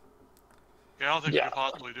 Yeah, I don't think Yeah. we could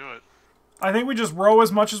possibly do it. I think we just row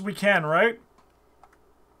as much as we can, right?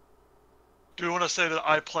 Do you want to say that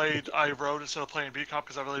I rode instead of playing B comp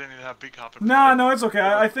because I really didn't even have B comp in No, play? no, it's okay.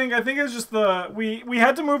 I think it's just we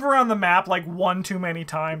had to move around the map like 1 too many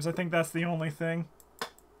times. I think that's the only thing.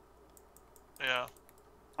 Yeah.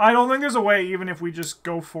 I don't think there's a way, even if we just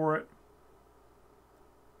go for it.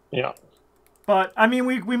 Yeah. But I mean,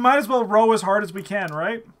 we might as well row as hard as we can,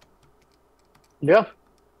 right? Yeah.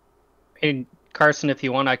 Hey, Carson, if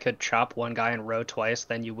you want, I could chop one guy and row twice,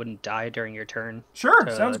 then you wouldn't die during your turn. Sure,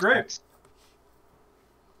 to sounds great. attacks.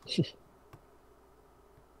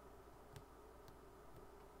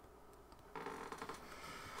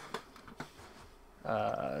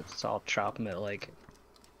 So I'll chop him at like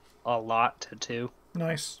a lot to 2.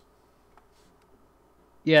 Nice.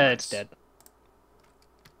 Yeah, Nice. it's dead.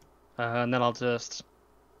 And then I'll just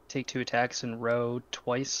take 2 attacks and row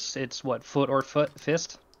twice. It's what, foot or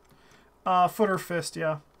fist? Foot or fist,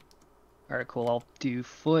 yeah. Alright, cool. I'll do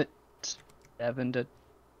foot 7 to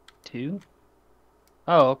 2.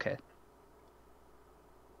 Oh, okay.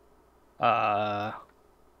 I'll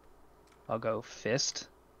go fist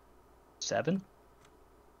 7.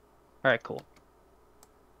 Alright, cool.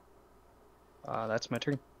 That's my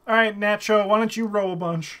turn. All right, Nacho, why don't you row a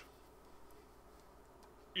bunch?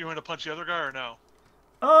 You want to punch the other guy or no?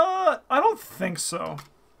 I don't think so.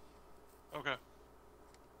 Okay.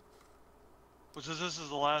 Which is this is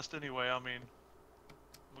the last anyway. I mean,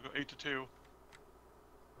 we'll go 8 to 2.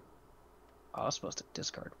 Oh, I was supposed to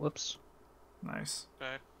discard. Whoops. Nice.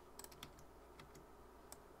 Okay.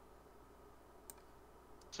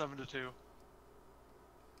 7 to 2.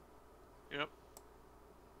 Yep.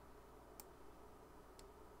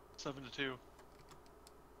 7 to 2.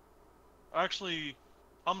 Actually,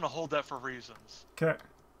 I'm gonna hold that for reasons. Okay.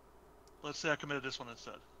 Let's say I committed this one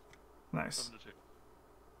instead. Nice. 7 to 2.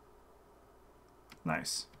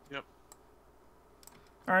 Nice. Yep.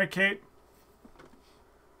 All right, Kate.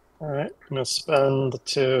 All right. I'm going to spend the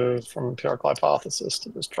 2 from Empirical Hypothesis to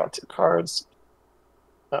just draw 2 cards.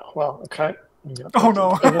 Oh, well, okay. Oh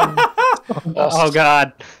no. Oh,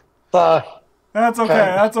 God. That's okay.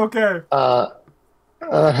 That's okay.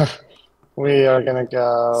 We are going to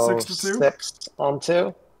go 6 to 2? 6 on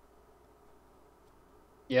 2,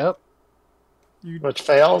 Yep. which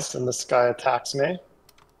fails, and this guy attacks me.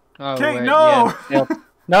 Oh, Okay, wait, no! yeah.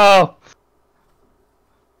 No!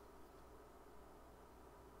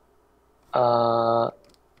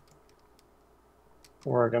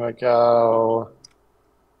 We're going to go...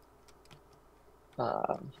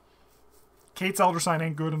 Kate's Elder Sign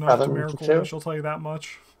ain't good enough to 7 to miracle. 2. She'll tell you that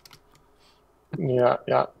much. Yeah.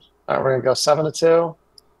 All right, we're going to go 7 to 2.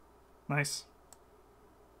 Nice.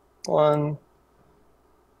 1.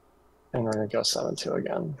 And we're going to go 7-2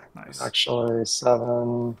 again. Nice. Actually,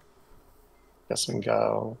 7. Guess we can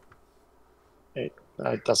go 8.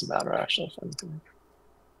 It doesn't matter, actually.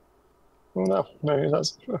 Oh, no, maybe it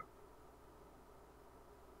does.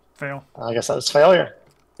 Fail. I guess that's failure.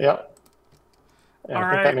 Yep. And All I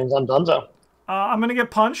think right. that means I'm donezo. I'm going to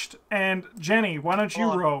get punched. And Jenny, why don't you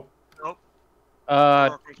Hold on. row? Nope.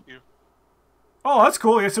 Thank you. Oh, that's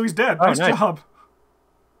cool. Yeah, so he's dead. Oh, Nice nice. job.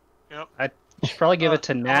 Yep. I should probably give it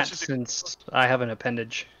to how Nat much is it? since I have an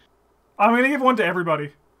appendage. I'm going to give one to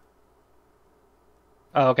everybody.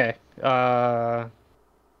 Oh, okay.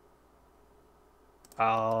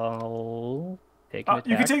 I'll take an attack.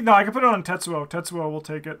 You can take... No, I can put it on Tetsuo. Tetsuo will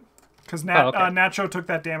take it. Because okay. Nacho took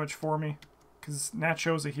that damage for me. Because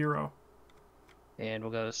Nacho's a hero. And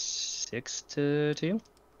we'll go 6-2.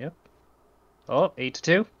 Yep. Oh,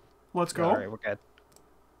 8-2. Let's go. All right, we're good.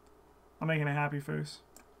 I'm making a happy face.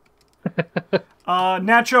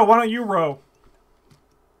 Nacho, why don't you row?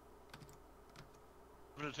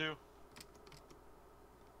 7-2.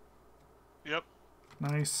 Yep.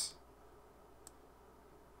 Nice.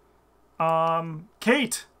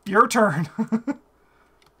 Kate, your turn.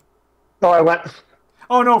 Oh, I went.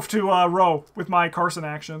 Oh no, to row with my Carson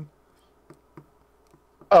action.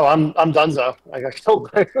 Oh, I'm donezo. I got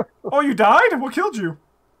killed. Oh, you died? What killed you?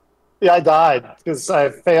 Yeah, I died because I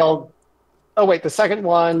failed. Oh wait, the second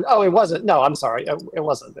one. Oh, it wasn't. No, I'm sorry. It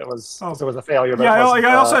wasn't. It was. Oh. It was a failure. But Yeah, it wasn't,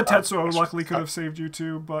 I also had Tetsuo, who luckily could have saved you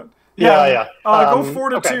too, but... Yeah. Go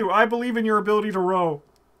 4-2. Okay. I believe in your ability to row.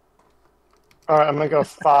 All right, I'm gonna go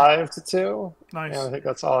 5-2. Nice. And I think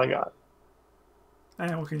that's all I got.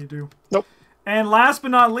 And what can you do? Nope. And last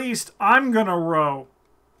but not least, I'm gonna row.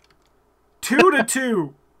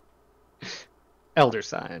 2-2. Elder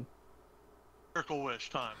sign. Miracle wish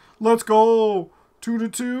time. Let's go.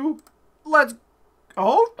 2-2. Let's...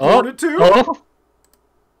 Oh, 4-2. Oh,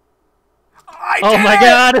 I did oh my it!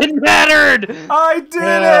 god, it mattered! I did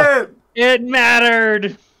Yeah. it! It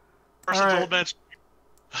mattered! Person's Alright. old man's.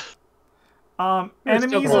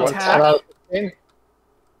 Enemies still attack. Okay.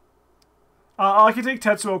 I can take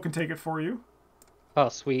Tetsuo, can take it for you. Oh,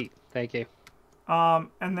 sweet. Thank you.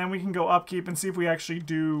 And then we can go upkeep and see if we actually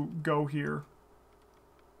do go here.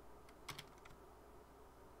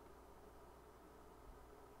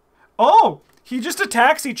 Oh! He just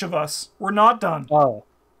attacks each of us. We're not done. Oh.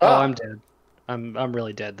 Ah. Oh, I'm dead. I'm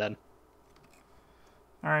really dead then.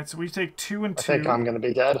 Alright, so we take 2 and 2. I think I'm gonna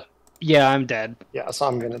be dead. Yeah, I'm dead. Yeah, so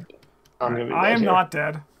I'm gonna be dead. I am here. not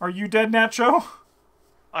dead. Are you dead, Nacho?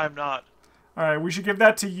 I'm not. Alright, we should give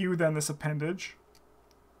that to you then, this appendage.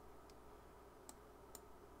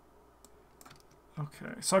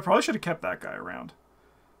 Okay, so I probably should have kept that guy around.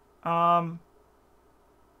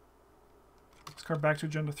 Let's card back to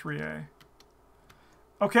Agenda 3A.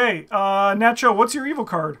 Okay, Nacho, what's your evil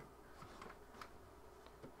card?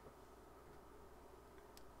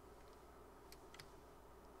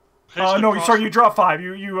 No, sorry, you draw 5.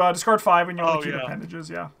 You discard 5 and you only keep appendages,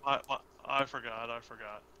 yeah. I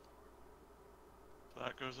forgot.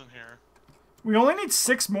 That goes in here. We only need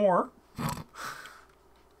 6 more.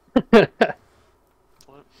 Flip.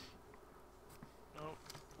 Nope.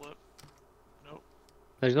 Flip. Nope.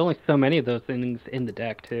 There's only so many of those things in the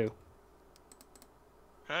deck, too.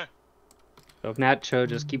 Okay. So if Nacho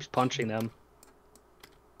just keeps punching them...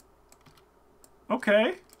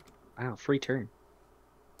 Okay. Wow, free turn.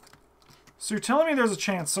 So you're telling me there's a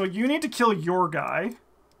chance. So you need to kill your guy.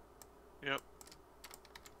 Yep.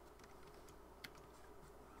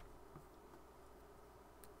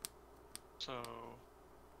 So,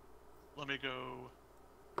 let me go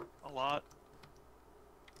a lot.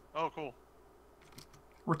 Oh, cool.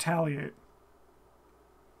 Retaliate.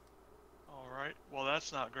 Alright, well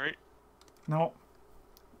that's not great. No.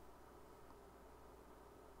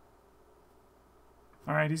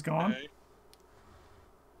 Alright, he's gone. Okay.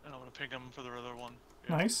 And I'm gonna ping him for the other one.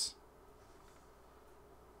 Yeah. Nice.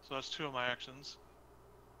 So that's 2 of my actions.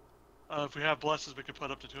 If we have blesses, we could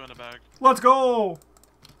put up to 2 in the bag. Let's go!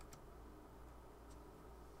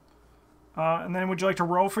 And then would you like to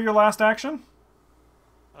roll for your last action?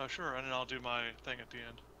 Sure, and then I'll do my thing at the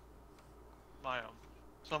end. My own.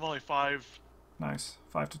 So I'm only 5 Nice.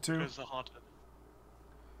 5-2. because the haunted.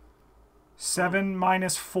 7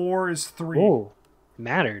 minus 4 is 3. Oh,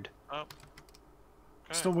 mattered. Oh. Okay.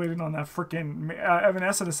 Still waiting on that frickin'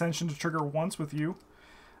 Evanescent Ascension to trigger once with you.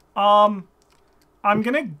 I'm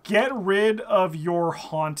gonna get rid of your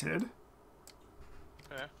haunted.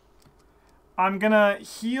 Okay. I'm gonna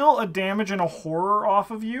heal a damage and a horror off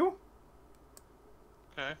of you.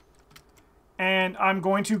 Okay. And I'm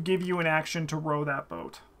going to give you an action to row that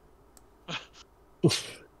boat.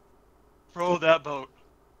 Throw that boat.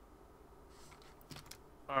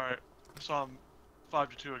 Alright. So I'm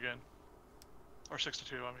 5-2 again. Or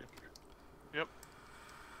 6-2, I mean. Yep.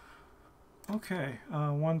 Okay.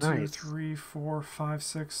 1, 2, Nice. 3, 4, 5,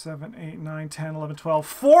 6, 7, 8, 9, 10, 11, 12.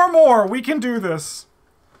 4 more! We can do this!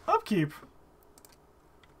 Upkeep.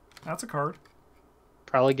 That's a card.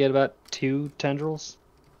 Probably get about 2 tendrils.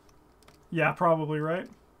 Yeah, probably, right?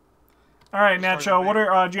 Alright, Starting Nacho, with what me.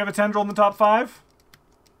 are do you have a tendril in the top 5?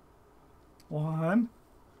 1,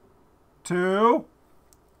 2,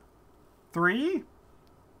 3,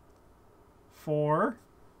 4,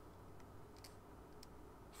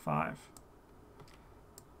 5.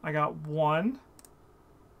 I got 1,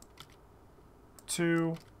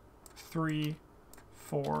 2, 3,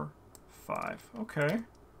 4, 5. Okay.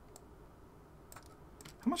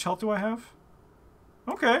 How much health do I have?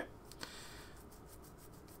 Okay.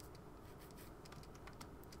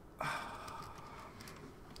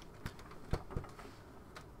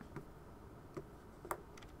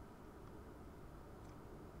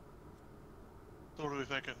 So what are we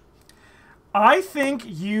thinking? I think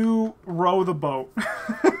you row the boat.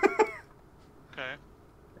 Okay.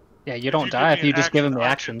 Yeah, you don't you die give if me you an just give him the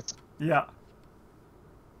action, actions. Yeah.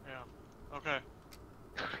 Yeah. Okay.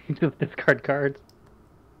 You just discard cards.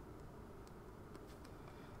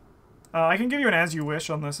 I can give you an as you wish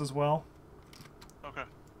on this as well. Okay.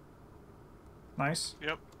 Nice.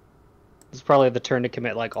 Yep. This is probably the turn to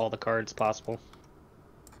commit like all the cards possible.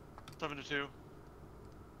 7-2.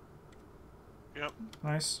 Yep.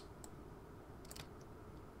 Nice.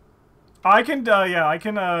 I can, yeah, I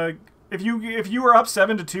can, if you were up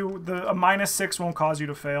 7-2, a -6 won't cause you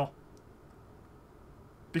to fail.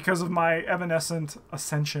 Because of my Evanescent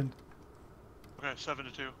Ascension. Okay,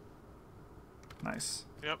 7-2. Nice.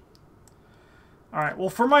 Yep. Alright, well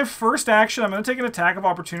for my first action, I'm going to take an attack of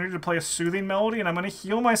opportunity to play a Soothing Melody, and I'm going to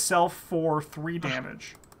heal myself for 3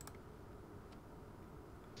 damage.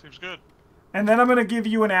 Seems good. And then I'm going to give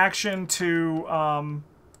you an action to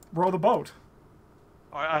row the boat.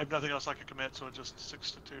 I have nothing else I can commit, so it's just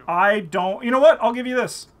 6-2. I don't... You know what? I'll give you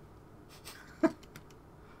this.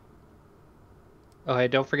 Oh, hey,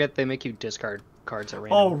 don't forget they make you discard cards at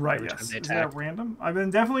random. Oh, right, every time yes. they Is attack. that random? I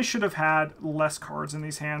definitely should have had less cards in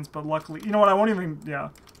these hands, but luckily... You know what? I won't even... Yeah.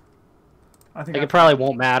 I think Like, it probably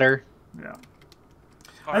won't matter. Yeah.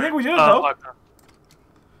 All I think we did it, though.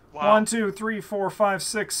 Wow. 1, 2, 3, 4, 5,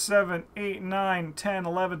 6, 7, 8, 9, 10,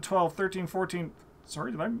 11, 12, 13, 14...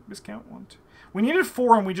 Sorry, did I miscount? 1, 2... We needed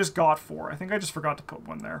 4 and we just got 4. I think I just forgot to put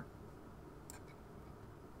 1 there.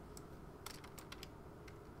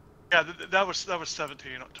 Yeah, that was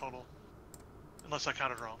 17 total. Unless I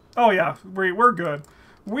counted wrong. Oh, yeah. We're good.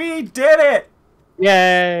 We did it!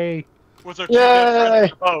 Yay! With our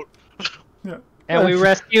Yay! boat. Yeah. And we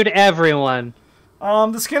rescued everyone.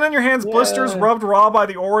 The skin on your hands blisters, Yay. rubbed raw by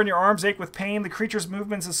the ore, and your arms ache with pain. The creature's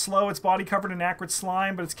movements is slow, its body covered in acrid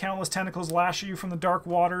slime, but its countless tentacles lash at you from the dark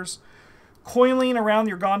waters. Coiling around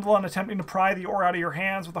your gondola and attempting to pry the ore out of your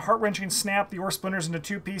hands. With a heart-wrenching snap, the ore splinters into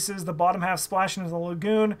 2 pieces, the bottom half splashing into the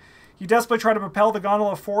lagoon. You desperately try to propel the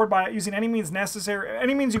gondola forward by using any means necessary,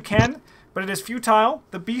 any means you can, but it is futile.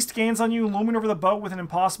 The beast gains on you, looming over the boat with an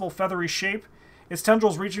impossible feathery shape. Its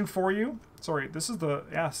tendrils reaching for you. Sorry, this is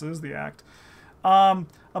the act.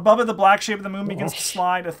 Above it, the black shape of the moon begins to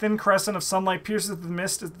slide. A thin crescent of sunlight pierces the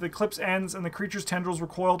mist as the eclipse ends, and the creature's tendrils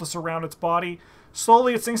recoil to surround its body.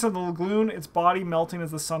 Slowly, it sinks into the lagoon, its body melting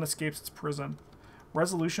as the sun escapes its prison.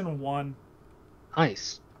 Resolution 1.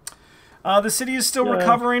 Nice. The city is still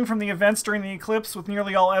recovering from the events during the eclipse, with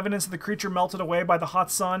nearly all evidence of the creature melted away by the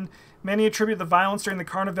hot sun. Many attribute the violence during the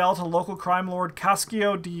carnival to local crime lord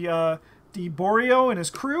Cascio di Borio and his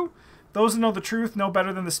crew. Those who know the truth know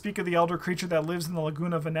better than to speak of the elder creature that lives in the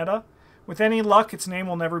Laguna Veneta. With any luck, its name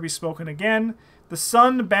will never be spoken again. The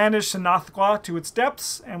sun banished Sanathqua to its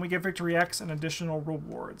depths, and we get Victory X and additional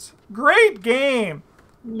rewards. Great game!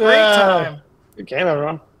 Great time! Good game,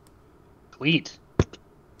 everyone. Sweet.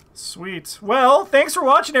 Sweet. Well, thanks for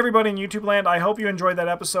watching, everybody in YouTube land. I hope you enjoyed that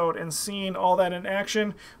episode and seeing all that in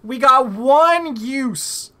action. We got 1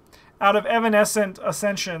 use out of Evanescent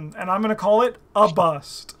Ascension, and I'm going to call it a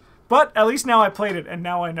bust. But at least now I played it, and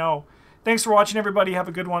now I know. Thanks for watching, everybody. Have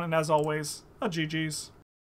a good one, and as always, a GG's.